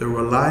 the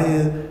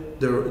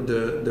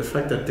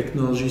fact that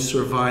technology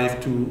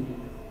survived to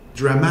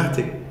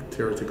dramatic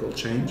theoretical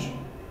change.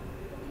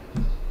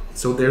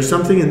 So there's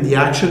something in the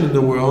action in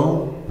the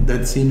world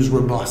that seems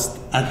robust,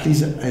 at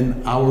least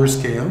in our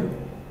scale,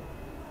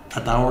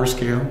 at our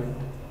scale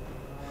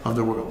of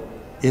the world,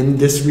 in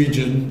this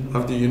region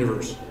of the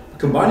universe.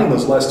 Combining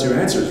those last two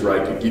answers,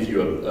 right, could give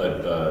you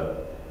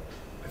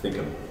I think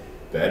a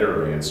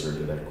better answer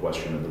to that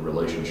question of the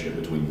relationship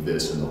between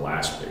this and the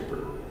last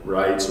paper,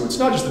 right? So it's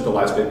not just that the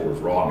last paper was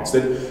wrong, it's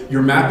that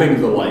you're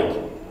mapping the, like,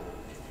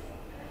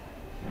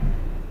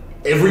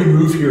 every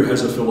move here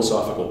has a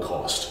philosophical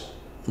cost,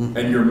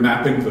 and you're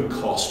mapping the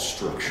cost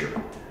structure,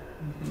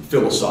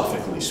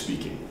 philosophically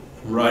speaking,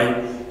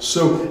 right?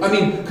 So, I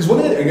mean, because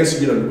one thing, I guess,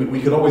 you know, we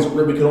could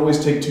always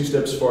take two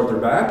steps farther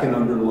back and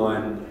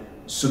underline,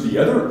 so the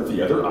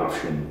other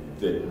option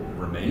that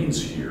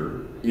remains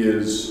here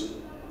is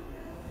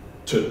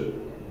to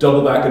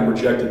double back and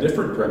reject a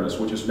different premise,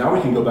 which is now we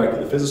can go back to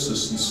the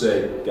physicists and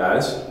say,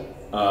 guys,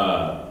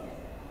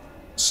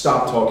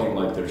 stop talking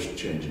like there's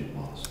changing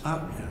laws.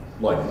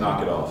 Like,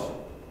 knock it off.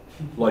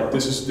 Like,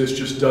 this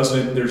just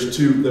doesn't,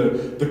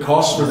 the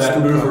costs for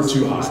that move are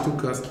too high. It's too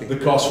costly. The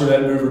costs for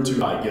that move are too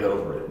high. Get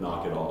over it.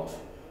 Knock it off.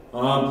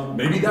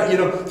 Maybe that, you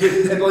know,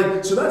 and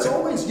like, so that's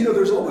always, you know,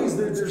 you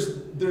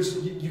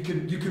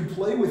can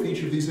play with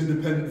each of these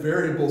independent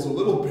variables a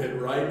little bit,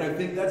 right? And I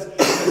think that's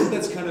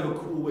kind of a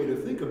cool way to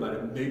think about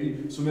it.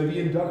 Maybe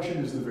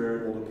induction is the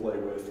variable to play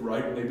with,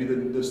 right? Maybe the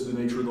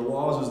nature of the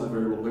laws is the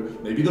variable.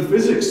 Maybe the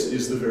physics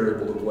is the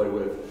variable to play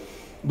with.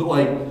 But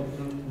like,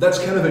 that's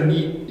kind of a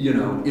neat, you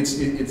know, it's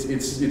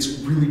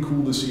really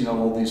cool to see how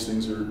all these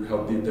things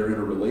how they're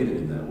interrelated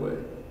in that way,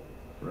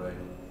 right?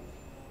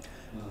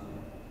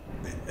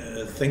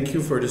 Thank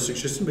you for the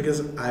suggestion,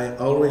 because I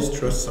always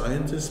trust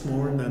scientists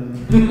more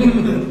than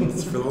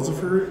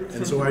philosophers,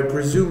 and so I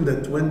presume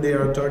that when they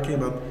are talking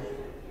about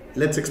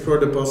let's explore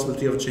the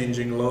possibility of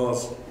changing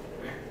laws,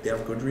 they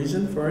have good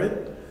reason for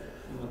it.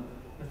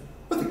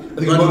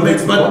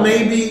 But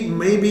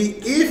maybe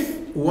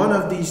if one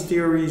of these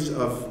theories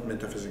of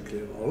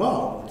metaphysical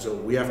law, so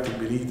we have to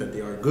believe that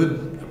they are a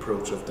good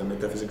approach of the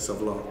metaphysics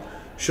of law,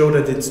 show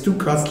that it's too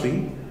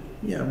costly,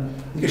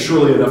 it's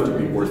surely enough to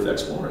be worth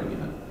exploring, you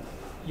know.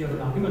 You have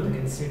an argument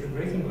against symmetry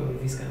breaking with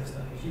this kind of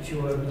stuff. If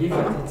you believe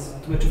that it's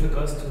too much of a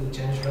cost to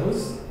change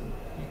laws,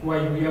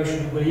 why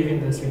should you believe in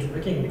the symmetry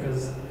breaking?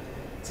 Because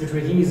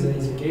symmetry breaking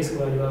is a case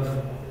where you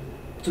have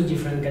two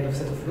different kind of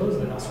set of laws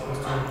that are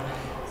supposed to...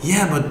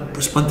 Yeah,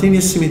 but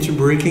spontaneous symmetry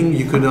breaking,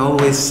 you could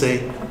always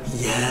say,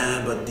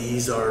 yeah, but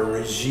these are a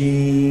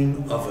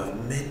regime of a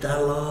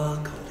meta-law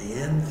called the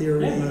end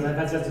theory. Yeah,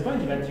 but that's the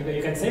point. That you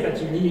can say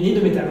that you need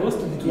the meta-laws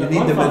to you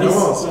need the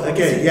meta-laws.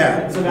 Okay,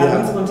 yeah. So there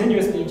are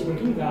spontaneous symmetry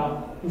breaking, there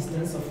are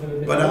instances of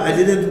meta-laws. But I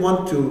didn't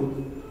want to...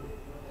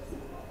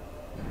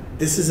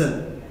 This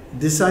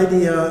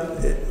idea,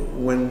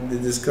 when they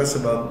discuss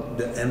about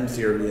the M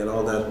theory and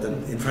all that,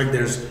 in fact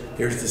there's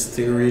this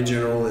theory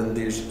general and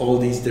there's all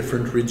these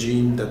different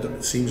regimes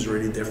that seems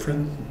really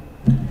different.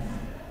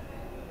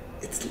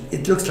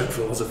 It looks like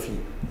philosophy.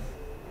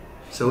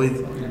 So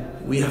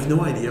we have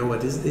no idea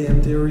what is the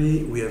M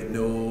theory, we have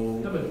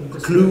no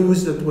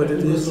clues that what it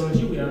is. In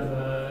cosmology we have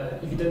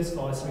evidence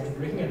for symmetry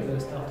breaking at the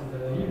start of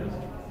the universe.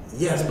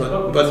 Yes,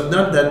 but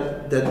not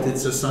that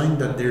it's a sign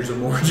that there's a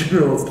more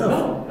general stuff.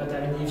 No, but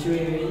I mean, if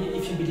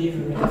you believe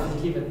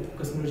metaphysically that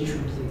cosmology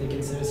should be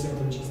taken seriously,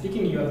 ontologically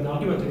speaking, you have an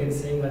argument against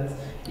saying that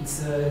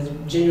it's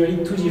generally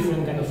two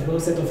different kind of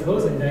set of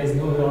laws, and there is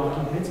no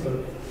overarching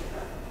principle.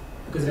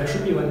 Because there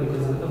should be one,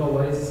 because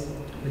otherwise,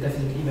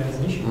 metaphysically, there is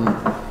an issue.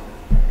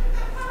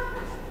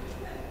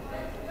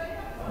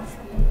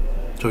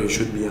 So you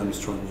should be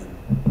Armstrongian.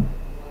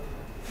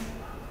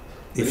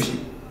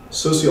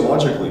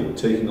 Sociologically,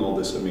 taking all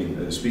this, I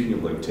mean, speaking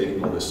of like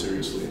taking all this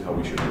seriously and how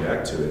we should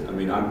react to it, I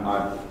mean,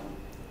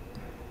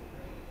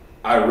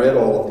 I read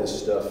all of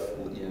this stuff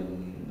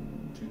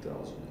in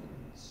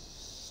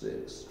 2006,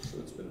 so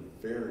it's been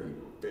a very,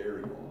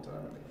 very long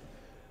time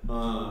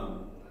ago.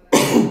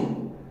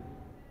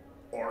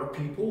 Are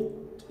people,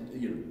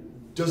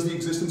 does the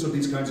existence of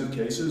these kinds of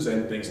cases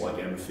and things like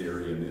M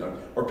theory, and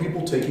are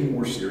people taking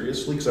more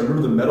seriously? Because I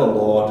remember the meta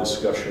law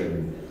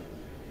discussion,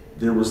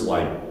 there was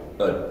like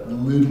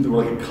there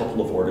were like a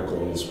couple of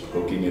articles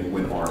poking it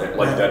when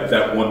like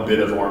that one bit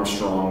of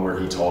Armstrong where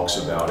he talks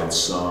about it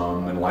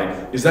some, and like,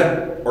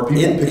 are people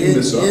picking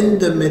this up? In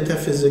the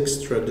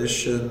metaphysics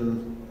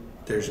tradition,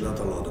 there's not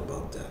a lot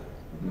about that,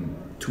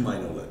 to my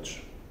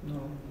knowledge.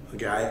 No.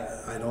 Okay,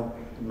 I don't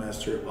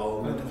master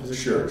all metaphysics.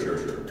 Sure.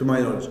 To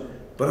my knowledge.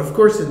 But of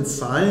course in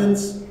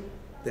science,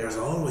 there's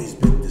always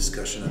been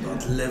discussion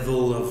about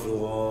level of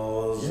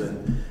laws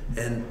and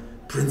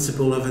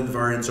principle of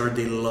invariance, are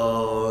they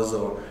laws,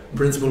 or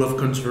principle of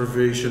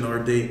conservation, are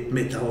they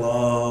meta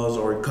laws,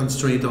 or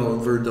constraint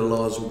over the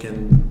laws we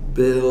can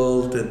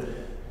build,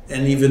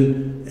 and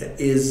even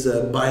is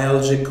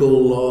biological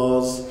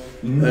laws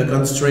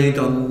constraint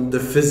on the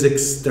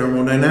physics,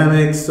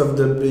 thermodynamics of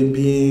the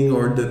being,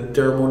 or the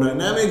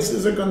thermodynamics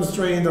is a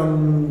constraint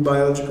on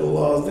biological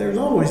laws. There's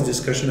always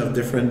discussion of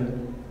different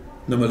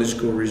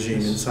nomological regime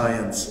in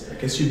science. I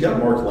guess you've got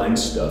Mark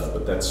Lang's stuff,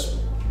 but that's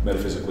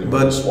metaphysically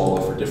hard to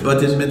swallow for different But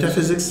reasons. in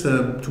metaphysics,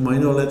 to my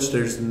knowledge,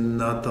 there's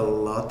not a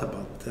lot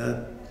about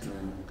that.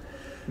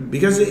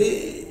 Because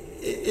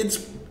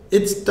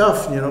it's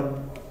tough,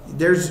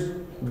 There's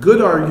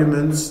good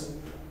arguments,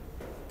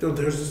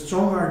 there's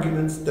strong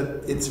arguments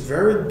that it's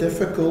very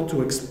difficult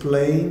to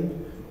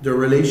explain the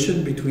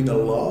relation between a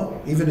law,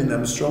 even in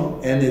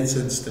Armstrong, and its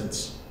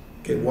instance.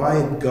 Okay, why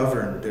it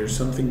governed? There's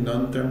something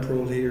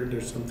non-temporal here,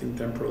 there's something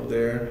temporal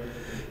there,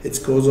 it's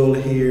causal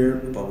here,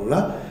 blah, blah,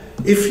 blah.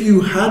 If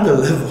you had a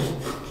level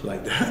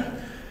like that,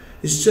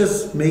 it's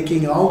just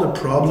making all the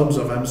problems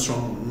of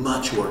Armstrong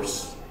much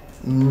worse.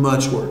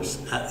 Much worse.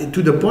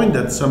 To the point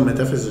that some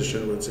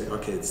metaphysician would say,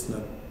 okay, it's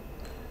done.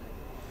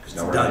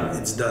 Armstrong,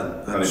 it's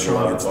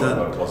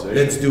done.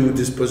 Let's do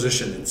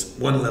disposition. It's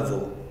one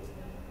level.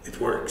 It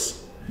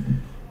works.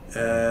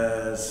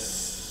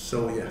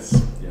 So yes.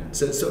 Yeah.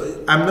 So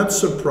I'm not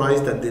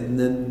surprised that they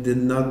did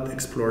not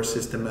explore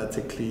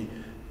systematically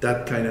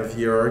that kind of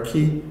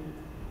hierarchy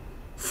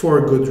for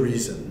a good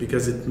reason,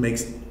 because it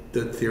makes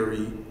the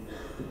theory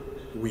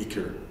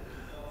weaker.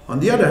 On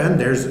the other hand,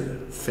 there's a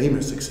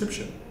famous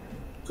exception,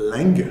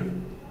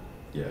 Lange.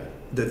 Yeah.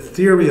 The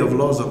theory of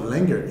laws of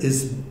Lange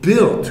is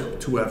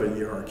built to have a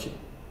hierarchy.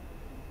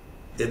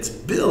 It's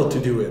built to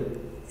do it.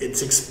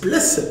 It's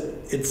explicit.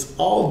 It's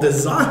all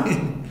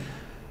designed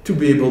to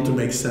be able to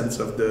make sense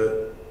of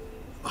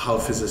how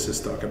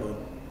physicists talk about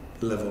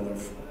level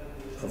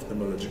of the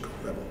nomological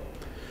level.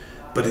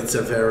 But it's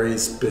a very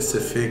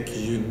specific,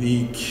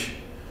 unique,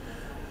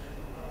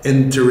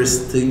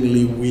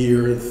 interestingly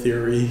weird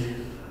theory.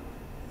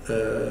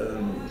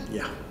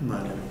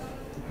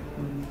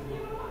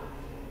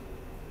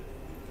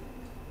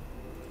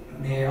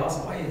 May I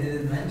ask why you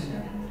didn't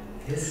mention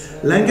his?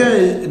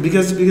 Lange,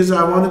 because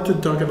I wanted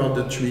to talk about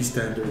the three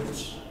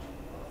standards.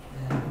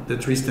 The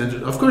three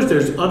standards. Of course,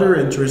 there's other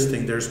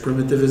interesting. There's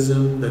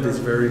primitivism that is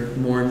very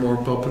more and more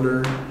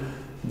popular.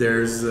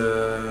 There's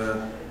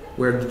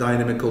where the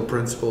dynamical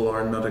principles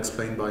are not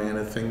explained by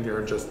anything; they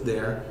are just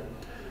there.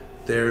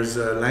 There's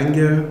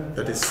Lange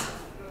that is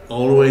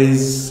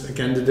always a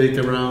candidate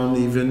around,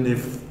 even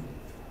if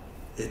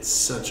it's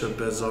such a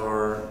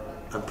bizarre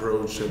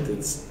approach that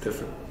it's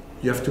different.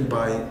 You have to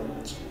buy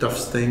tough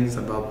things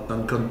about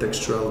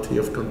non-contextuality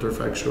of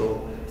counterfactual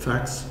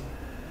facts,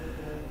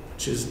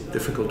 which is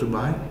difficult to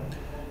buy.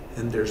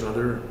 And there's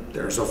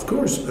of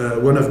course,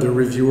 one of the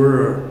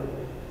reviewer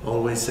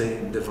always say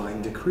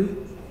divine decree.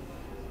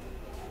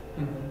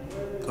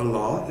 A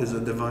law is a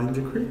divine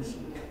decree.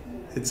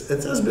 It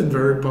has been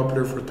very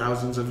popular for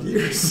thousands of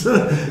years.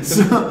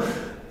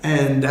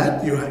 And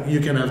that you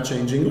can have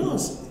changing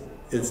laws.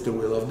 It's the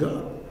will of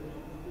God.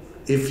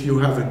 If you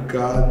have a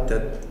God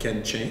that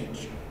can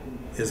change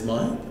his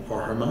mind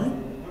or her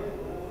mind,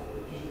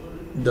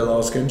 the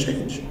laws can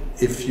change.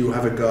 If you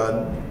have a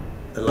God,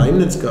 a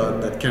Leibniz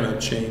God that cannot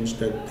change,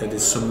 that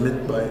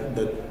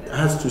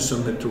has to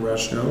submit to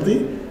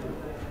rationality,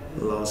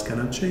 laws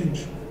cannot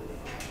change.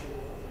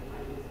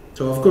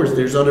 So of course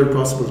there's other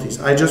possibilities.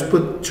 I just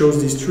chose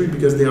these three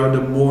because they are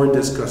the more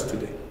discussed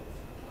today.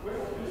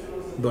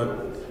 But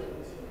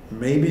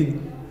maybe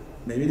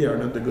they are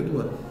not the good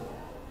one.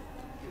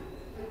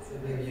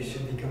 Maybe you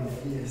should be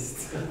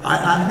confused. The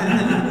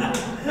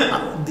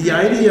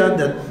idea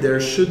that there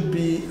should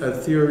be a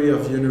theory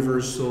of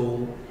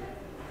universal,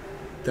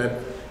 that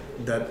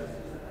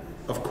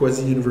of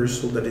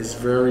quasi-universal, that is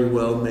very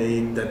well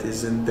made, that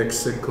is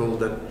indexical,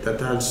 that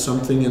has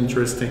something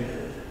interesting,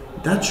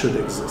 that should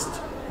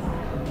exist.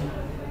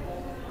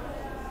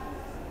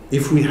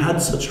 If we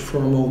had such a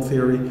formal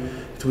theory,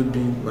 it would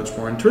be much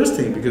more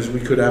interesting, because we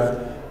could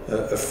have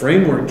a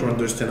framework to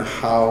understand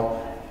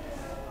how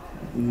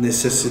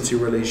necessity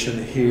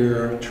relation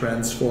here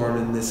transform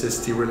in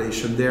necessity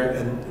relation there,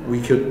 and we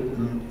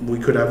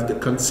could have the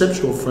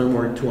conceptual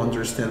framework to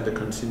understand the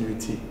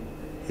continuity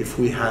if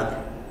we had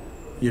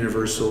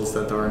universals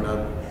that are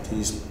not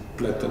these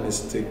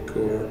Platonistic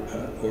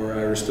or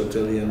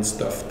Aristotelian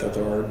stuff that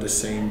are the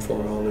same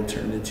for all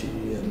eternity.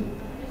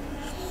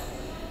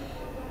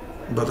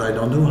 But I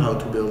don't know how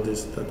to build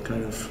that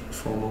kind of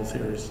formal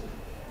theories.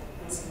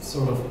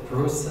 Sort of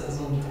process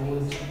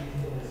ontology.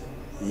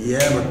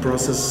 Yeah, but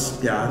process,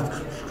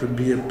 could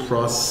be a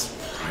process.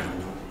 I don't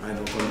know. I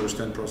don't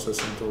understand process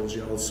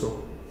ontology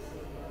also.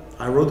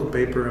 I wrote a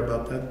paper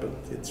about that, but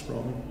it's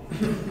wrong.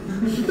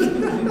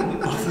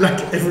 Like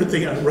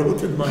everything I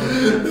wrote in my...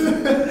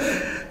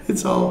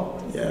 It's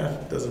all,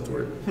 doesn't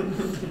work.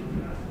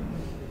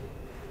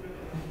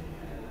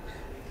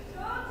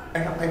 I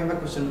have a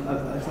question,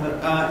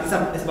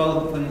 Alexander. It's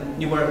about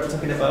when you were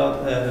talking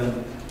about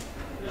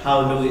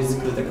how Lewis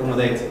could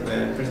accommodate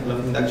the principle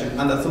of induction,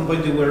 and at some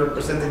point you were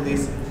presenting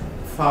these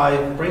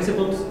 5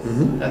 principles.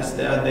 Mm-hmm. That's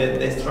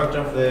the structure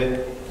of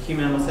the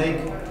human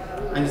mosaic,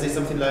 and you say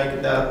something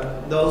like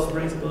that those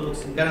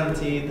principles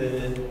guarantee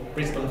the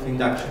principle of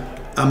induction.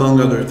 Among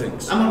other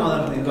things. Among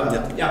other things,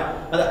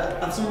 yeah. But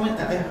at some point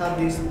I had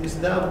this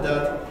doubt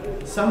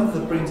that some of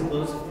the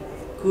principles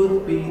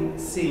could be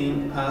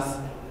seen as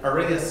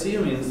already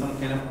assuming some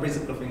kind of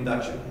principle of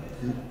induction.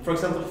 Mm-hmm. For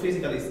example,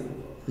 physicalism.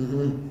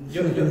 Mm-hmm.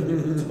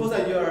 You suppose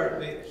that you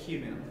are a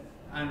human,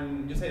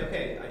 and you say,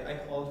 okay,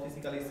 I hold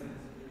physicalism,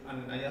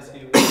 and I ask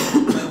you,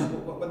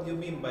 what do you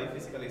mean by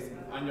physicalism?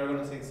 And you're going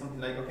to say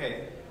something like,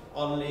 okay,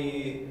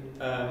 only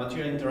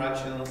material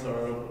interactions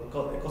or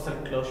causal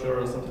closure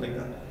or something like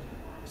that.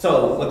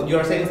 So what you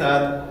are saying is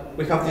that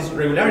we have this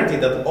regularity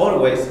that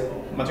always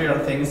material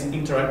things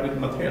interact with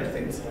material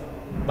things.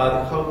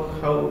 But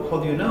how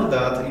do you know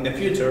that in the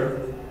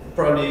future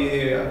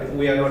probably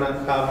we are going to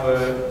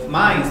have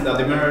minds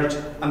that emerge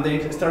and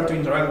they start to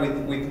interact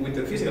with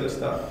the physical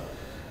stuff?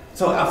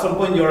 So at some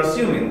point you're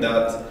assuming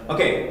that,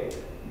 okay,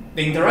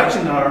 the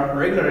interactions are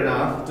regular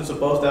enough to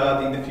suppose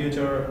that in the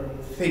future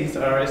things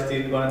are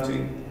still going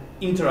to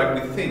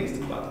interact with things,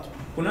 but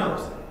who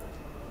knows?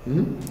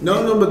 Mm-hmm.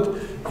 No,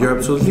 but you're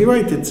absolutely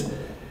right.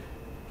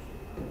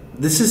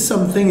 This is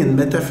something in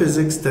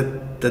metaphysics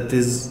that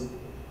is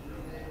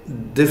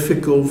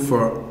difficult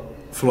for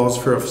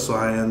philosopher of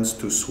science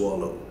to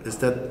swallow. Is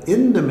that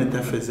in the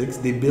metaphysics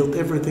they built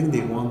everything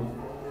they want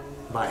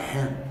by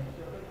hand.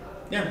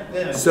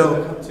 Yeah.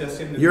 So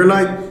you're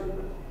like,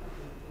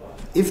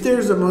 if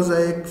there's a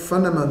mosaic,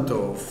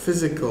 fundamental,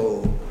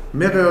 physical,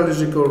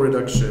 meteorological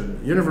reduction,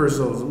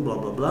 universals, blah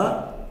blah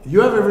blah,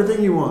 you have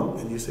everything you want,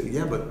 and you say,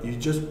 yeah, but you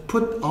just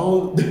put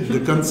all the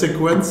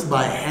consequence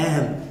by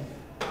hand.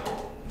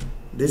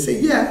 They say,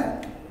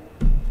 yeah,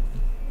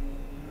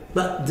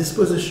 but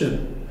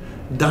disposition,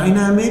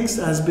 dynamics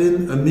has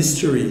been a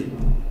mystery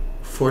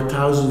for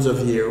thousands of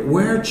years.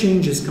 Where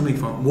change is coming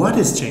from? What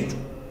is change?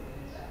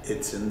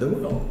 It's in the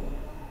world.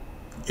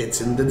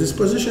 It's in the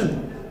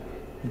disposition.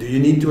 Do you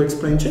need to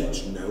explain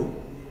change? No.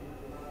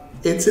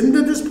 It's in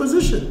the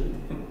disposition.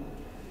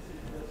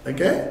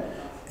 Okay?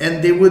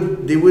 And they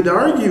would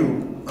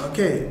argue,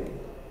 okay,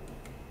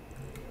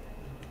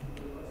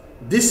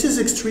 this is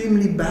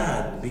extremely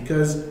bad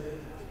because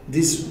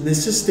this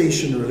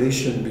necessitation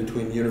relation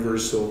between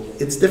universal,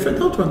 it's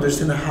difficult to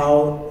understand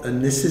how a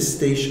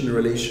necessitation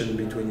relation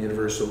between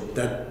universal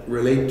that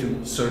relate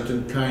to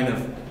certain kind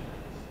of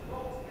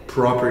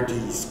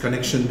properties,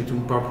 connection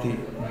between property,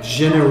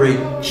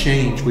 generate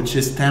change, which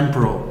is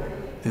temporal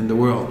in the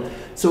world.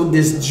 So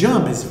this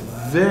jump is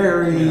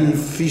very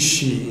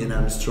fishy in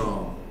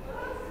Armstrong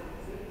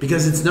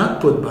because it's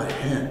not put by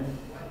hand.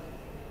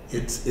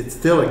 It's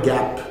still a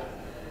gap.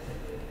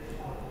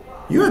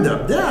 You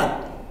adopt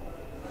that,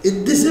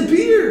 it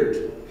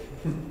disappeared.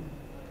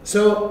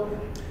 So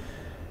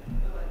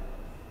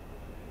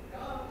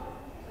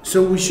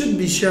we should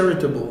be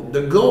charitable.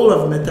 The goal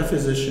of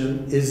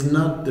metaphysician is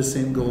not the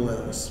same goal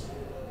as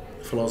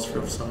philosopher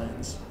of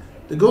science.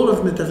 The goal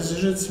of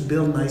metaphysicians is to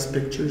build nice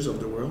pictures of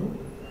the world,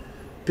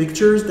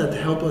 pictures that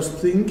help us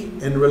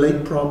think and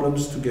relate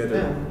problems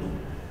together.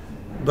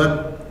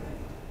 But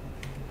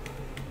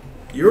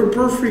you're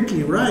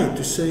perfectly right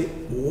to say,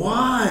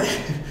 why?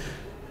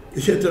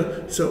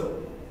 So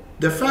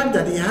the fact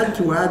that he had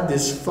to add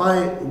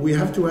we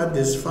have to add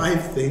these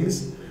 5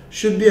 things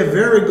should be a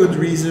very good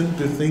reason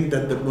to think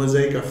that the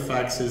mosaic of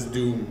facts is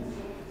doomed.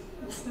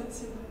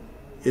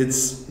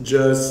 It's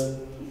just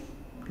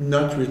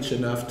not rich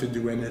enough to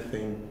do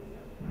anything.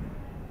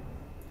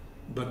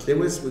 But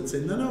Lewis would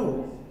say,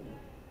 no,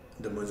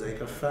 the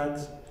mosaic of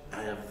facts,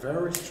 I have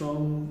very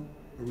strong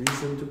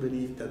reason to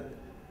believe that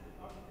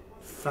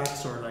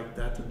facts are like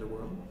that in the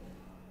world.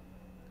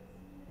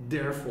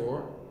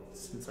 Therefore,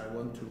 since I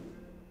want to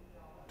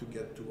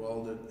get to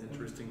all the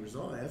interesting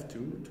results, I have to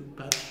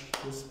patch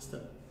the system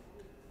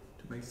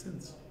to make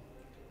sense.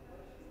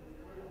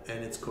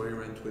 And it's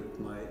coherent with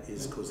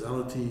his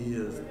causality,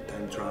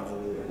 time travel,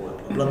 blah,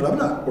 blah, blah,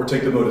 blah. Or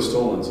take the modus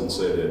tollens and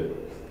say that,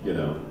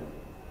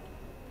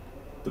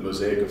 the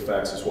mosaic of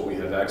facts is what we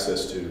have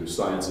access to,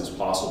 science is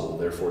possible,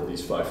 therefore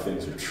these 5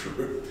 things are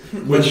true.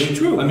 Which,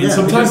 true. I mean, Yeah,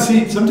 sometimes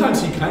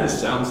he kind of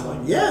sounds like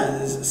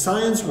yeah,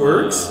 science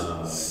works.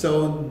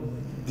 So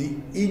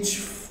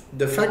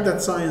the fact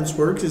that science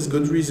works is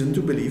good reason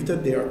to believe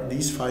that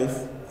these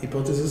 5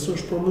 hypotheses are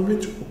probably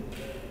true.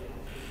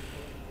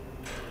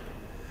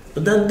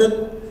 But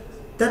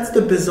that's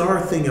the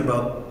bizarre thing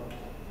about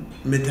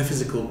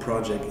metaphysical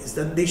project, is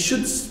that they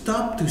should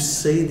stop to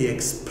say they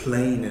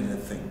explain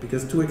anything,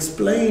 because to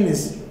explain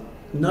is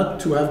not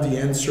to have the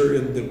answer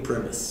in the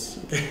premise.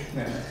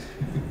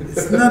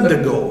 It's not the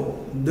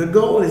goal. The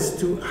goal is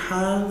to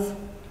have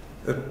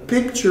a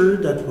picture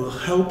that will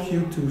help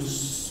you to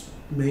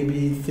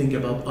maybe think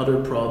about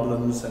other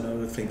problems and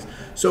other things.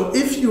 So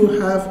if you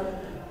have,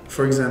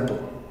 for example,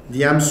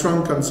 the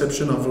Armstrong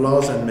conception of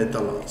laws and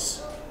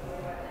meta-laws,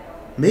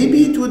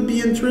 maybe it would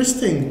be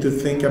interesting to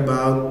think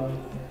about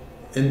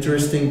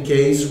interesting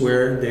case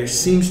where there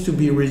seems to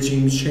be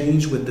regime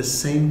change with the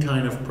same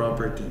kind of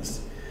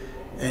properties.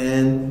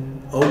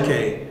 And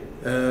okay,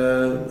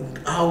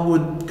 how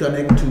would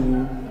connect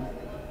to,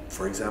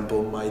 for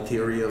example, my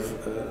theory of,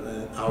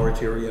 our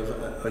theory of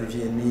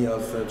Olivier and me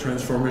of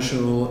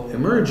transformational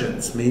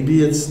emergence.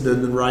 Maybe it's the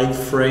right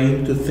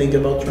frame to think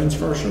about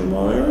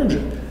transformational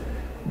emergence.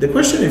 The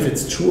question if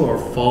it's true or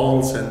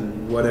false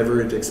and whatever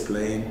it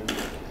explains.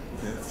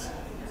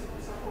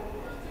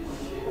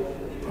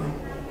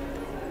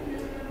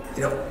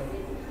 You know,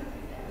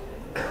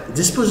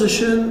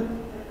 disposition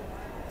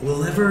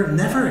will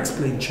never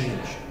explain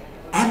change,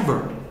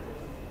 ever.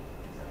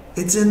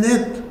 It's in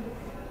it.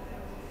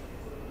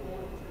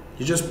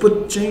 You just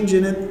put change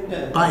in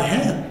it by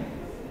hand.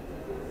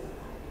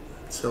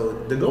 So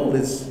the goal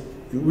is,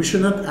 we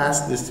should not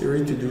ask this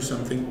theory to do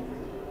something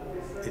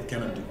it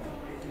cannot do.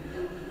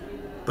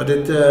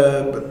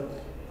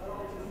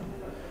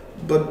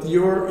 But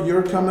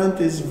your comment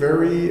is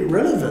very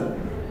relevant.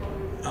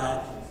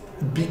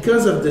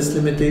 Because of this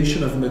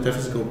limitation of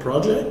metaphysical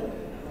project,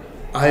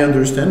 I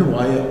understand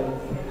why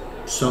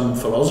some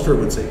philosopher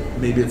would say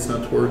maybe it's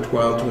not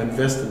worthwhile to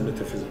invest in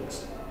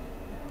metaphysics.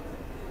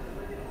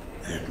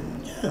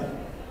 And yeah,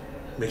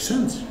 makes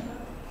sense.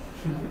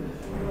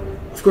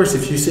 Of course,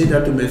 if you say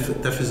that to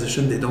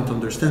metaphysicians, they don't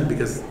understand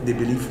because they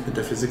believe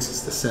metaphysics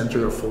is the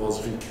center of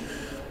philosophy.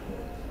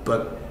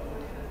 But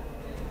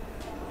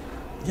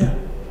yeah,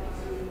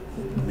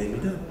 maybe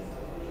not.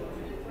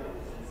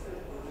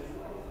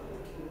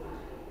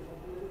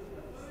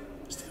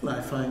 Still,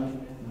 I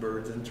find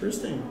birds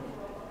interesting.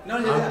 No,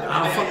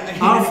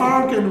 how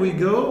far can we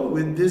go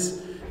with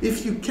this?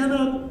 If you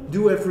cannot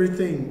do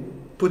everything,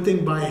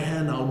 putting by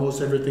hand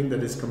almost everything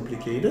that is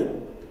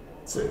complicated,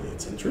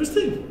 it's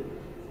interesting.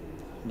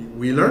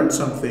 We learn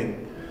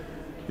something.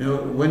 You know,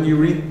 when you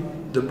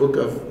read the book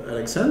of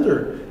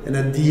Alexander, and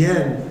at the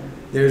end,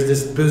 there's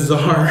this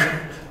bizarre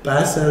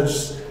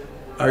passage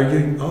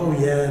arguing, oh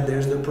yeah,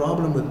 there's the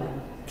problem with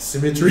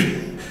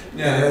symmetry.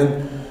 Yeah.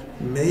 And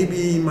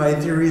maybe my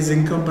theory is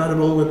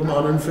incompatible with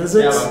modern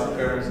physics,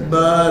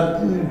 but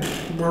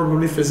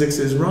probably physics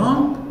is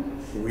wrong.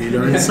 We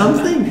learned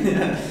something.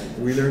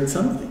 We learned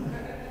something.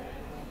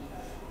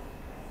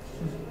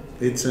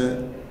 It's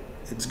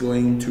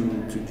going to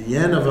the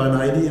end of an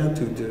idea,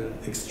 to the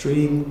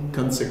extreme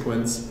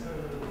consequence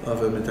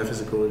of a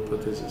metaphysical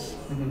hypothesis.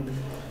 Mm-hmm.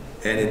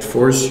 And it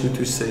forces you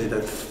to say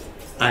that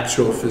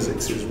actual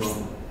physics is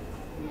wrong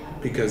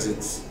because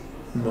it's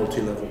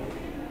multi-level.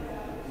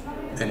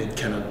 And it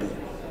cannot be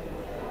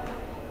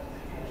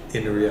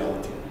in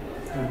reality.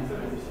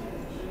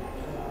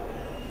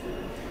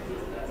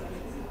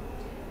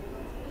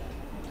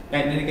 In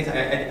any case,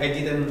 I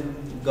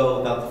didn't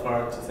go that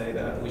far to say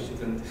that we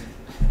shouldn't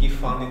give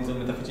funding to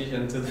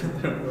metaphysicians to do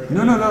their work.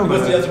 No.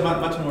 Because it's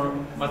much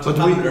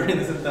harder in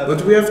the sense that.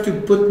 But we have to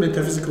put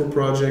metaphysical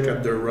project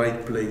at the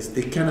right place.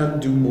 They cannot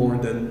do more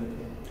than.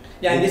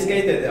 Yeah, in this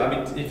case, I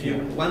mean, if you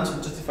want to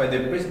justify the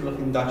principle of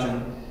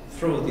induction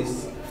through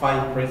these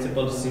 5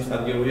 principles, it seems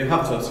that you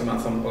have to assume at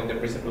some point the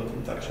principle of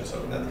induction.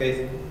 So in that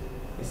case,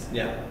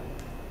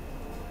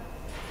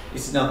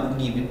 it's not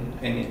giving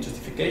any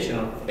justification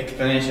or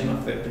explanation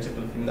of the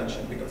principle of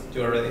induction because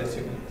you already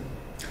assume it.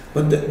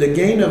 But the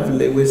gain of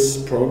Lewis'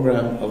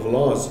 program of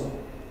laws,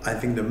 I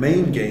think the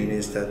main gain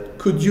is that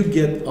could you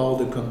get all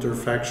the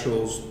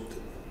counterfactuals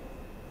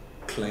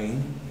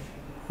claim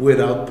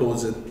without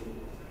posing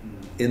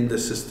in the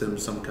system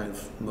some kind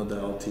of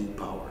modality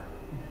power?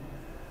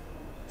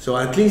 So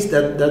at least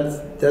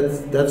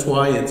that's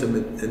why it's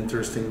an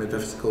interesting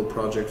metaphysical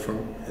project,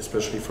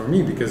 especially for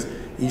me, because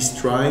he's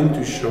trying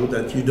to show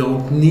that you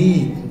don't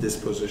need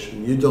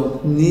disposition, you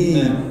don't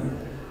need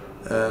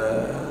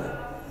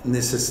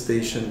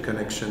necessitation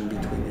connection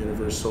between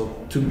universal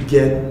to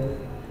get,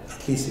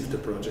 at least if the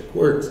project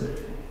works,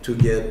 to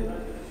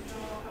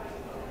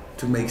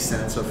make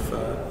sense of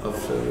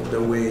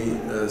the way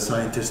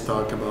scientists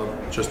talk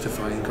about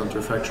justifying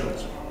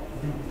counterfactuals.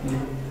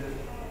 Mm-hmm.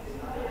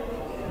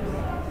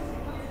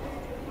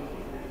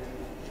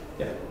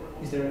 Yeah.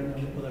 Is there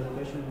another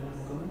question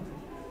or comment?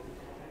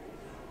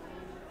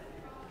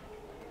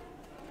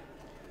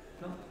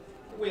 No?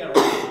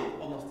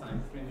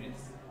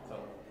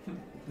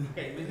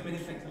 Okay, many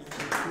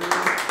thanks.